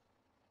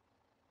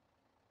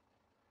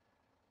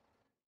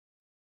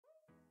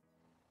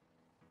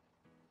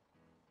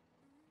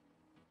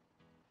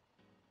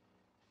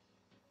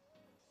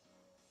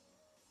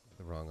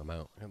 The wrong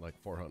amount. I had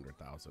like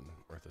 400,000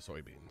 worth of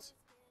soybeans.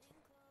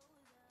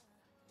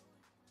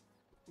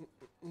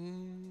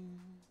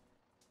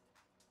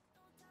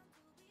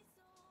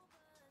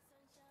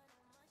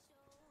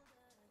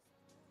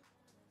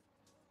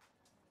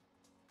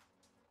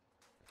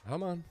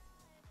 Come on.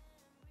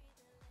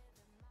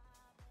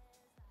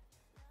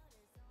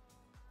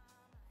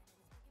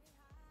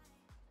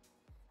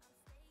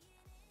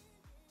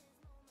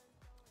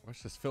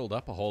 Wish this filled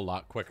up a whole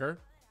lot quicker.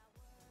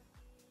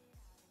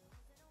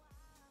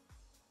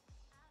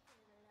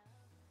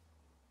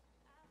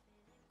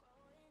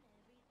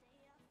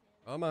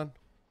 Come on.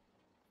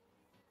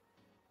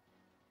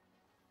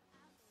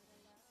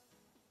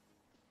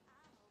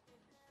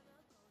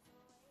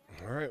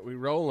 All right, we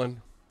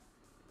rolling.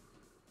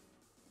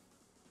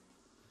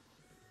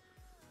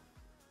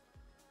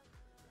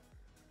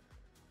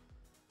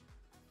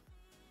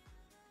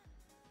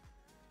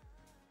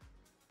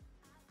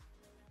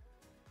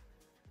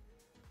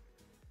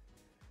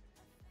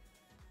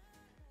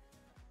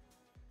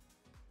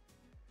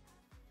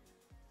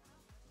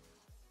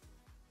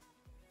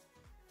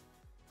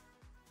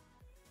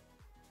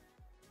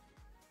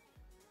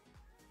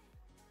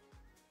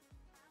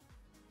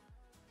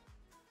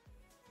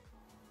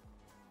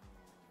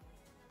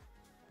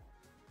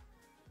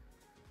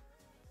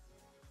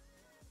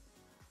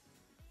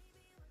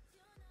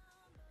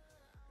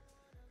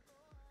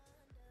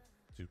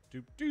 Do,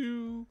 do,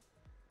 do.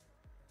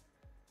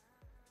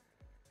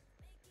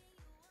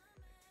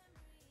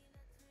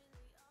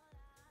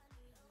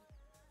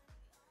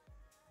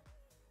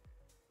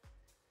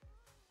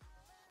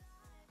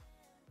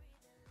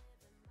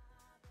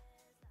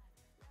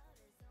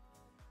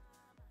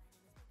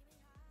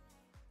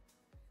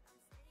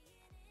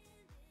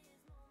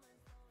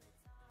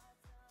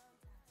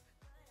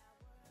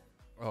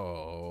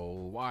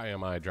 Oh, why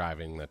am I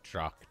driving the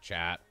truck,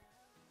 chat?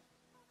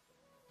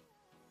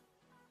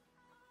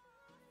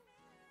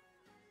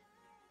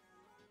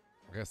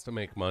 I guess to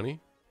make money.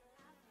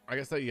 I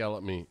guess they yell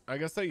at me. I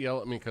guess they yell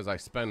at me because I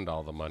spend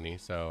all the money,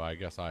 so I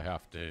guess I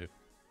have to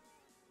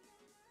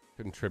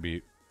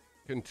contribute.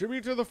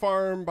 Contribute to the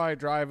farm by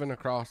driving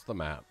across the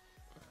map.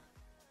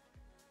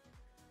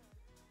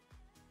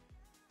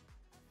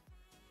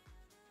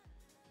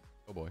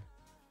 Oh boy.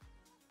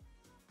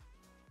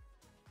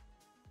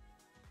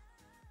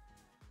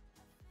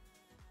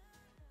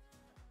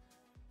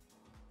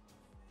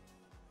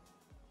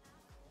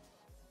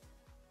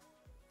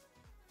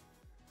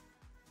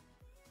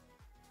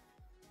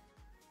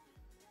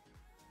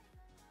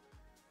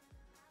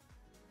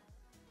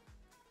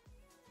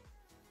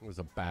 It was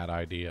a bad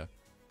idea.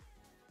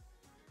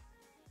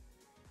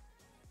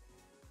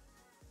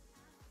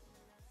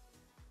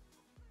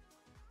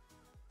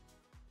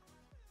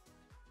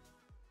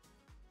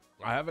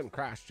 I haven't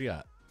crashed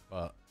yet,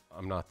 but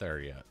I'm not there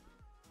yet.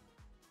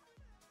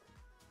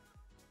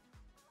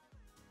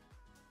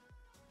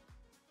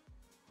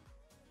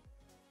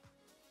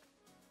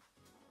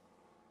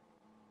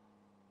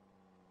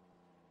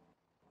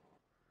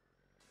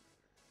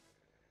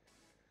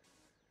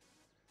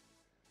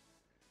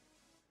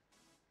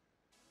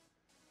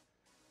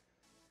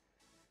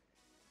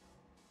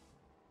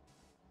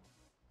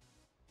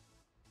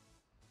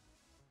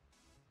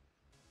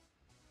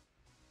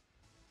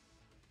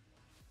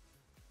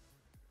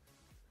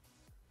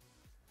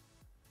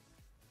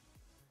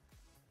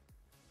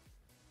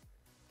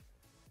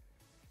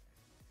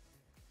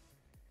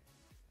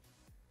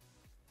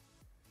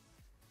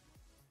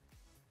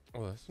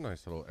 Oh, that's a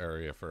nice little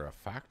area for a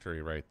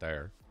factory right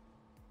there.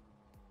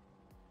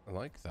 I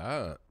like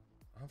that.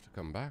 I'll have to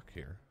come back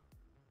here.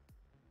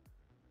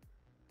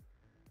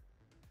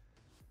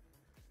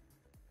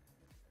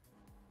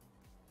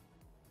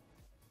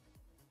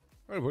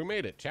 Oh, we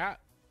made it, chat.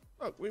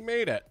 Look, we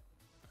made it.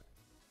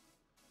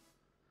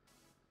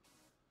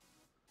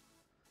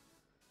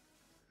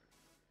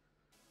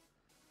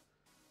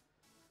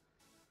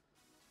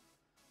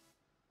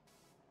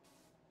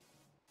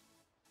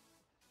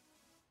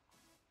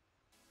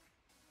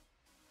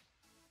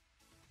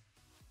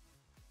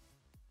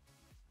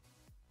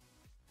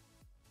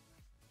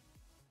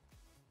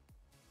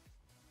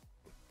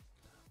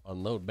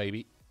 Unload,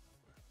 baby.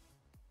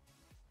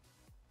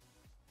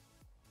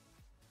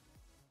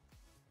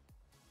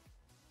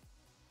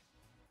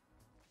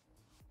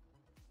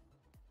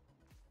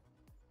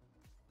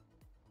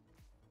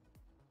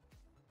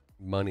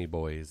 Money,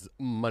 boys.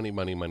 Money,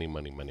 money, money,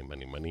 money, money,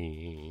 money,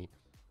 money.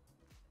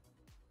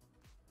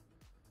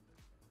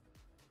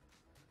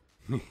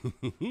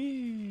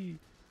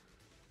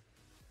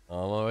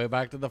 On my way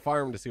back to the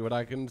farm to see what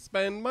I can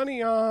spend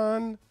money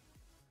on.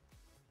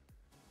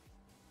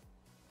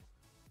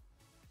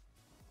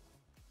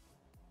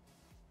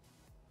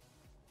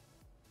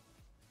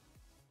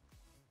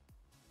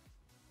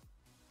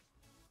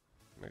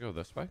 Can I go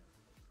this way?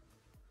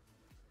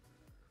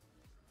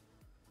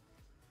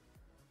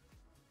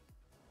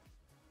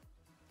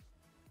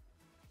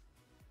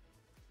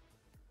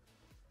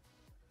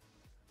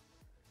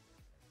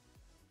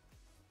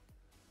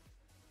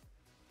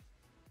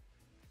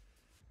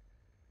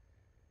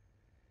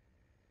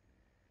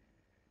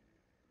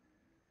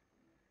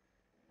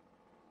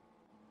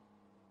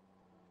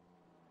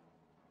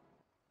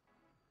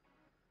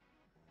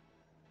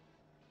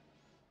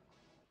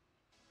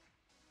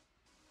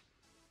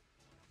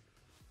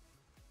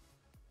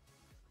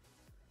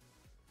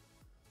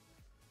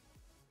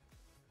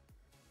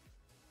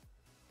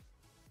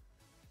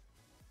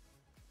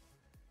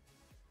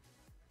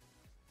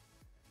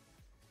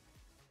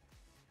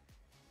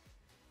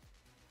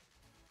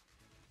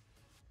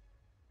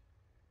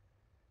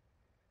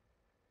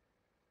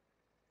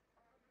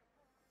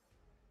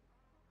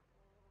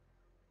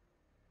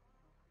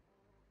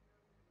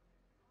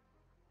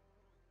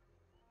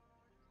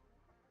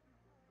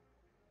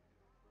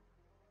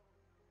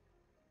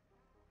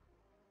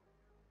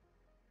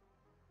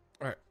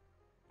 All right,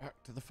 back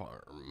to the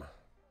farm.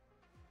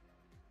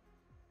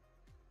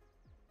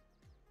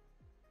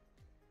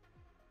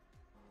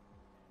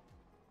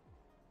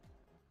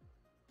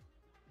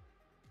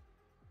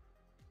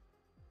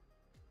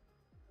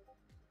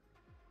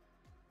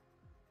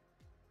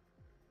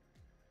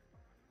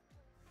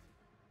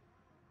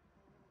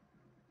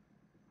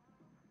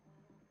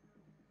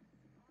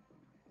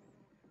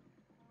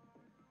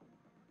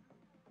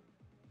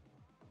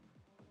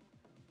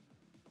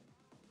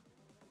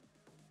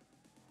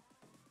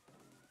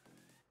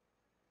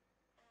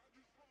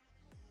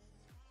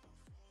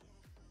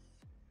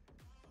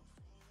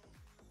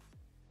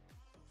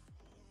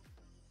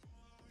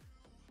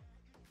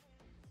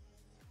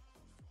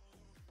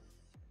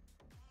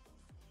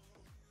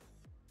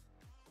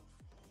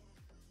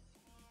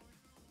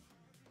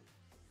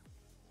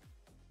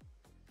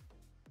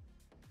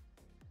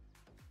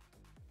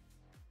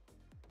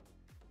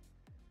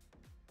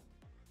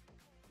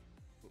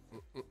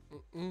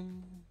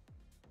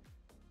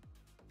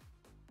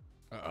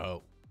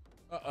 Uh-oh.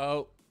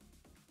 Uh-oh.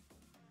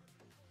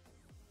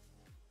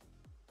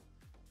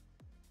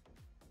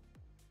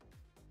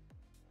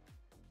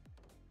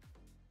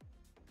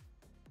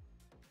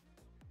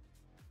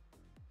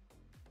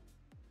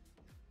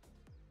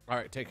 All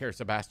right, take care,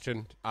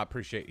 Sebastian. I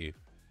appreciate you.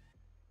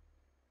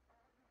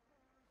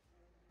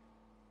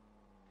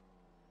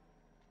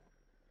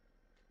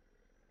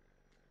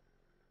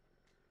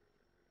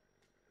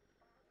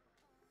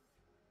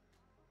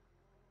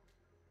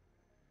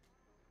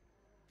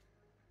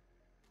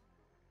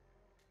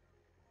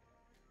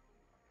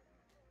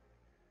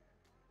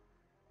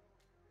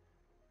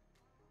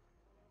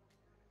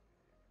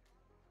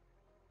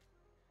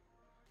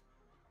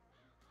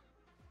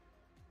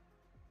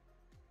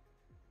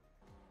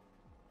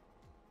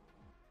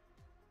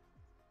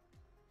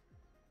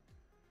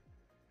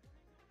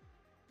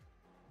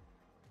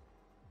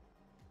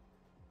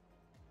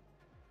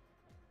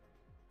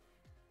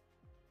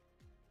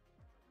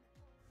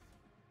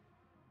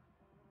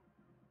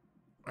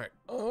 All right.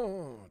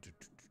 Oh.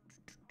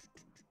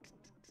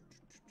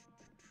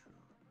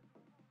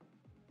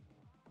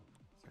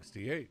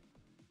 68.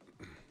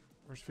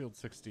 Where's field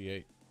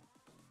 68?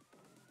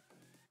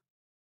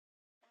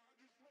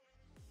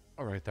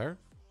 Oh, right there?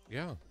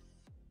 Yeah.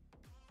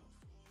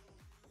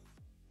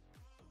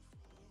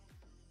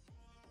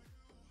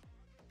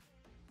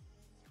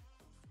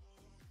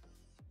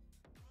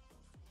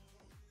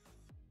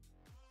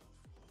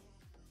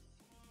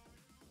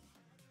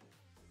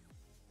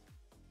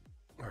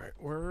 All right,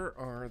 where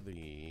are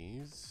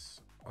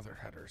these other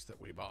headers that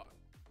we bought?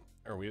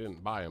 Or we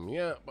didn't buy them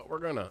yet, but we're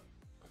gonna.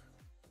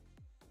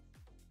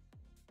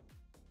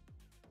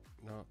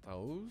 Not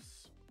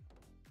those.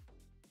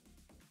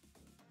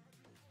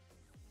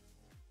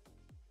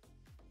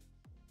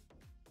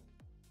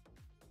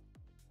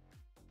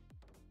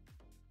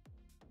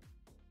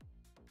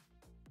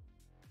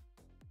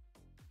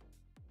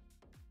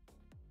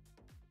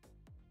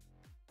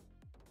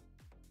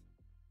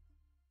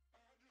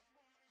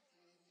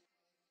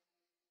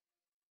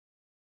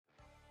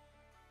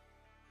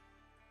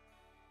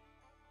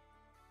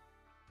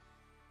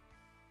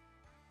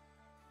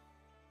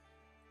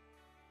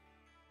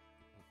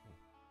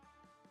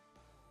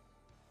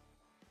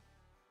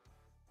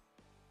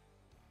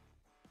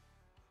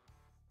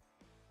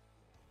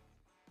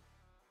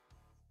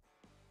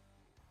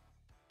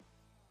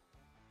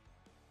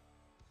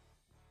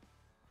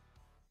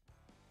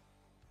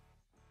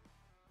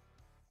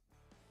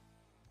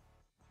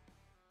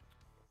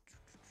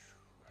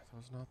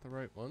 Those not the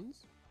right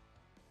ones?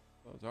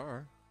 Those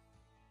are.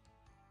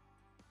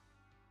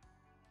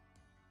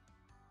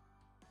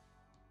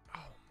 Oh,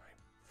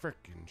 my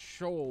freaking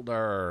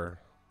shoulder.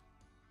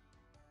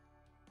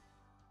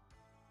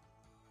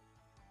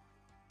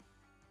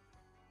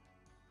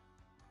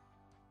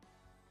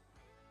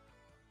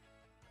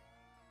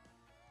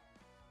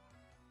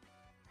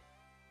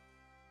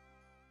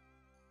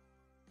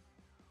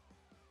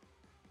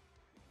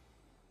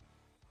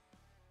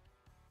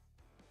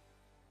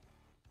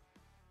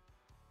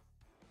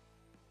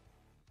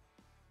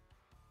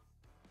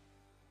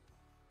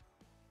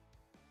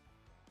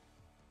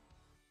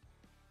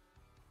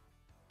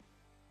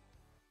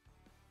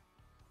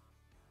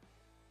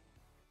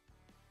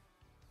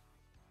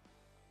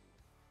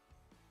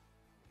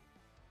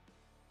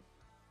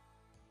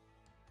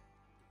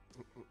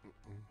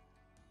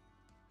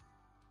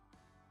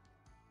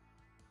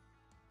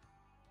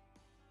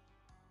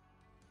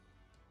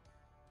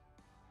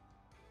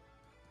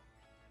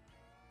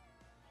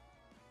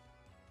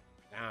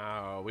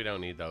 No, we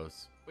don't need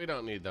those. We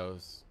don't need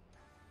those.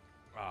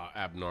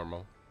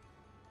 Abnormal.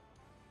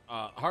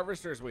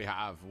 Harvesters we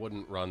have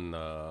wouldn't run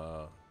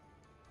the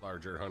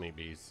larger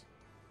honeybees.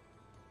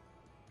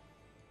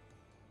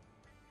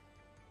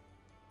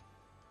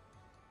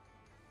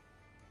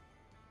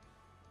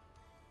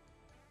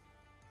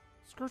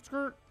 Skirt,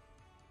 skirt.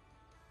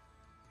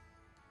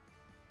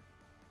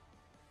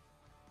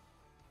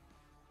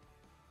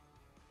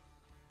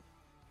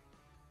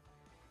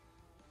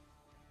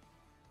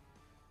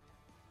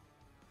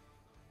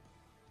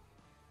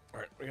 All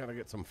right, we gotta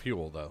get some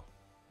fuel though.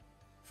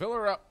 Fill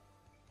her up.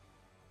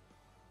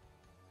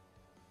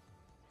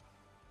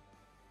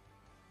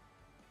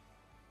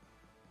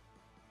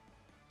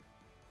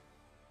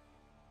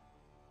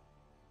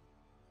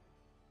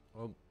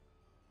 Oh.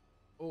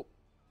 Oh.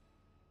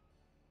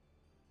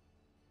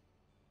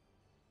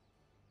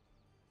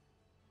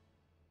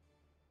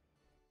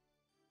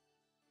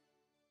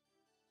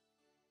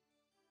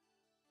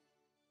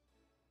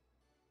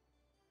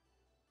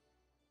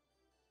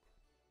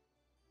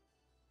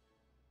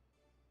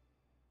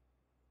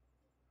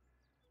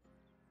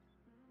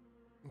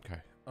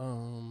 Okay.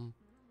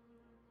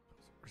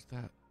 Where's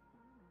that?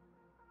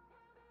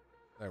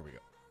 There we go.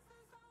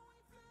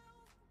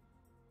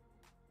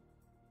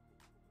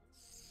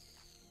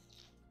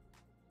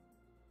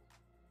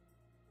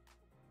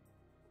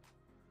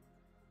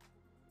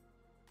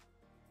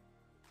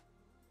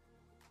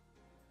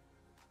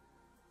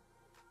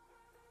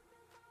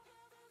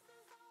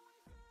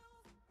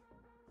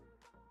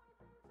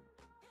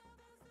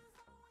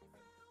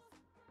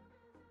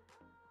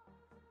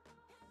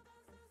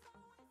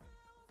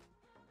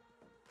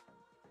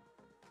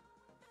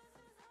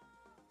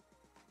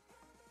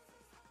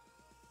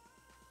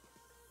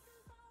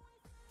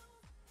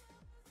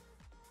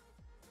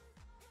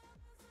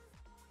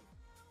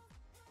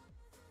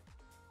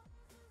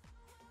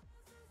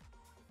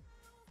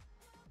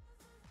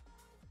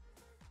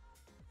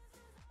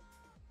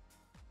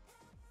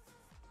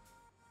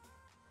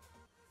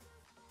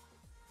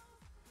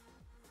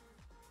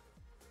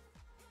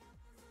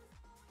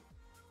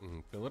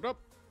 Fill it up.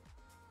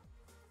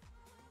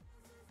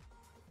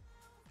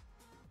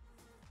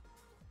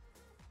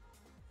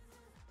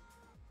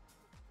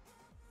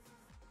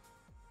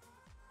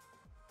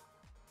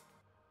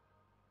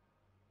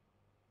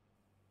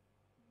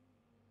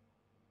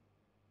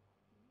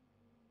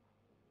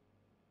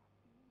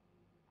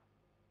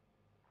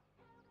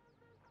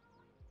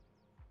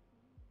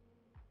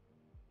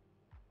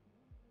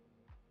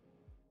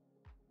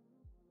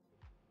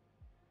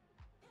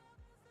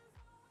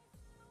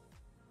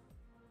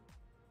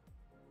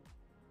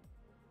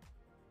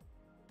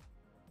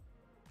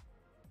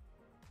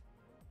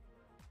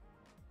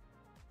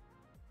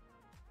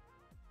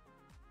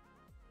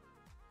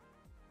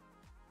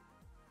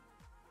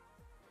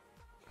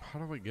 How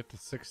do we get to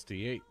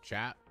 68,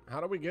 chat? How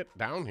do we get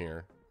down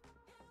here?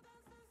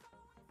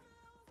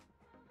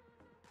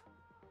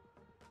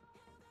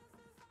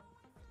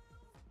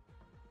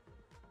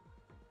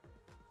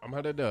 I'm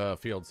headed to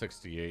field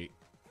 68.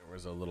 There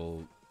was a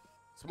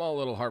small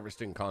little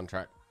harvesting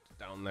contract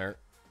down there.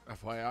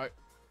 FYI.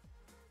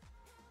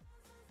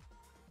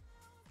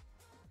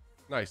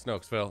 Nice,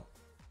 Nokesville.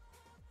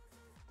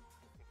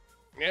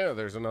 Yeah,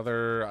 there's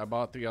another. I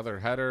bought the other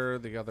header.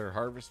 The other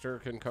harvester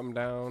can come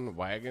down.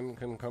 Wagon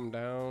can come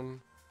down.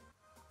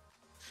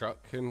 Truck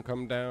can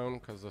come down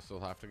because this will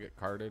have to get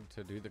carted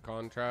to do the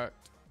contract.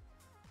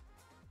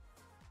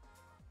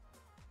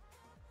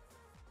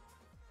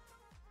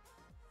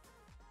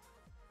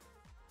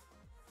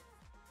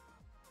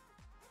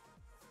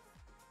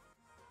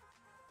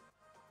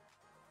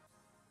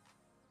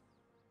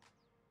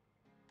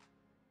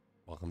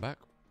 Welcome back.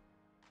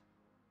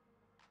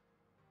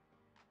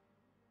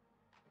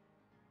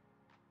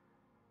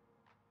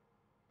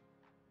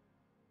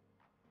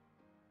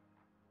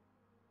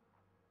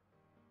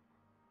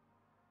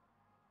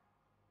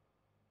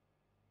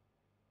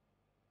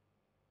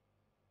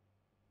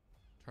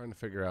 Trying to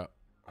figure out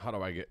how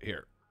do I get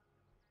here.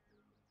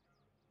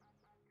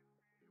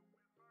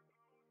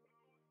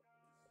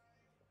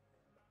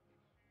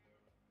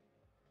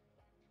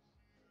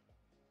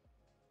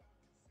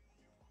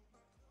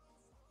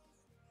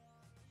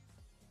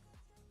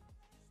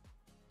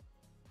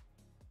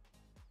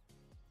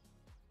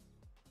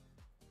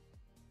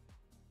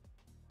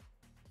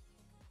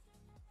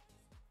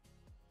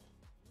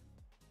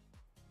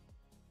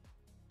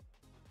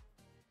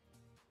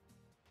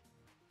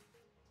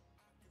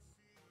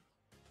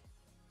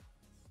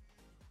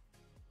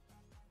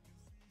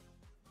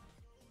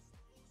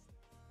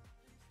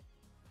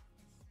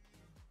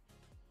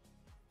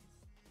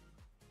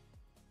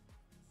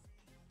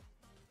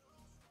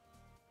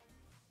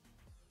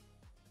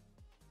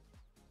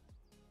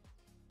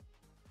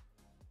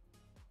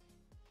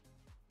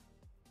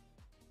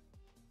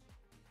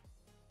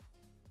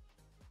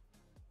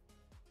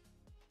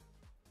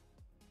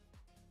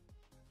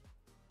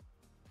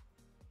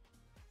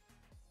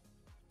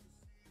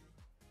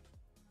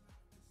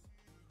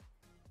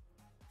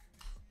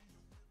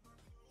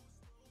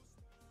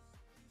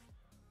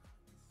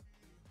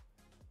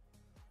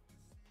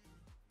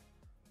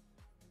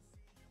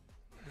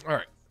 All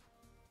right.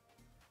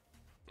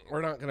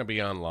 We're not going to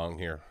be on long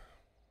here.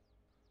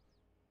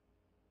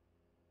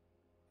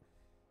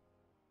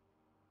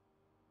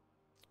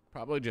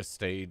 Probably just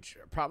stage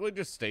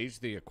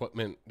the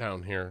equipment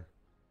down here.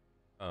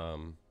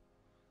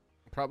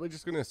 Probably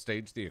just going to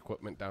stage the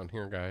equipment down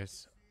here,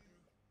 guys.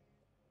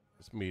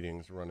 This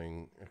meeting's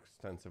running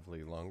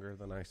extensively longer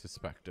than I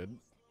suspected.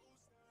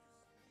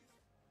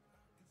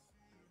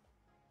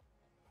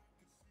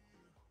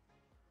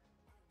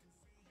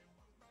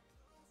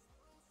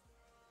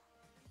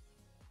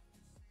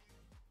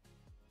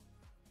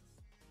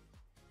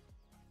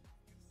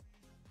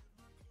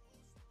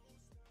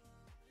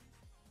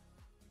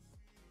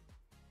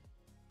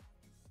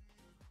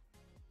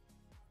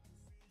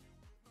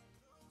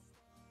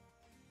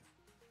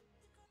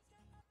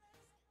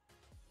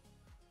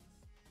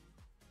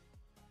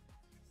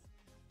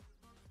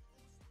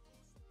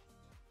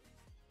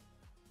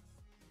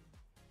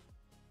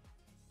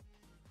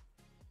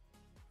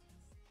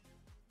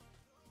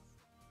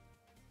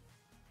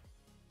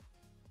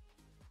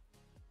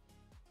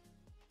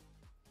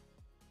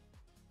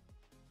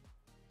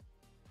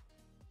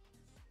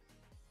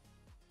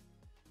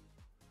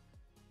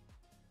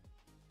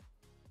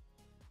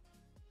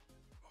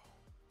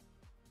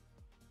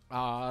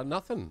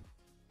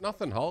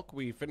 Nothing, Hulk.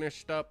 We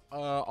finished up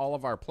all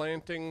of our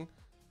planting,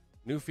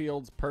 new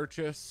fields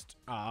purchased,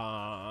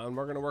 and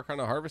we're gonna work on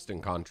a harvesting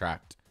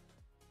contract.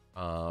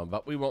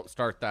 But we won't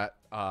start that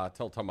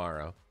till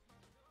tomorrow.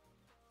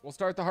 We'll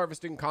start the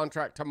harvesting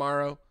contract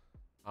tomorrow.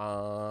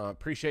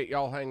 Appreciate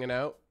y'all hanging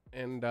out,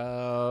 and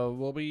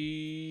we'll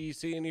be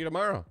seeing you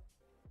tomorrow.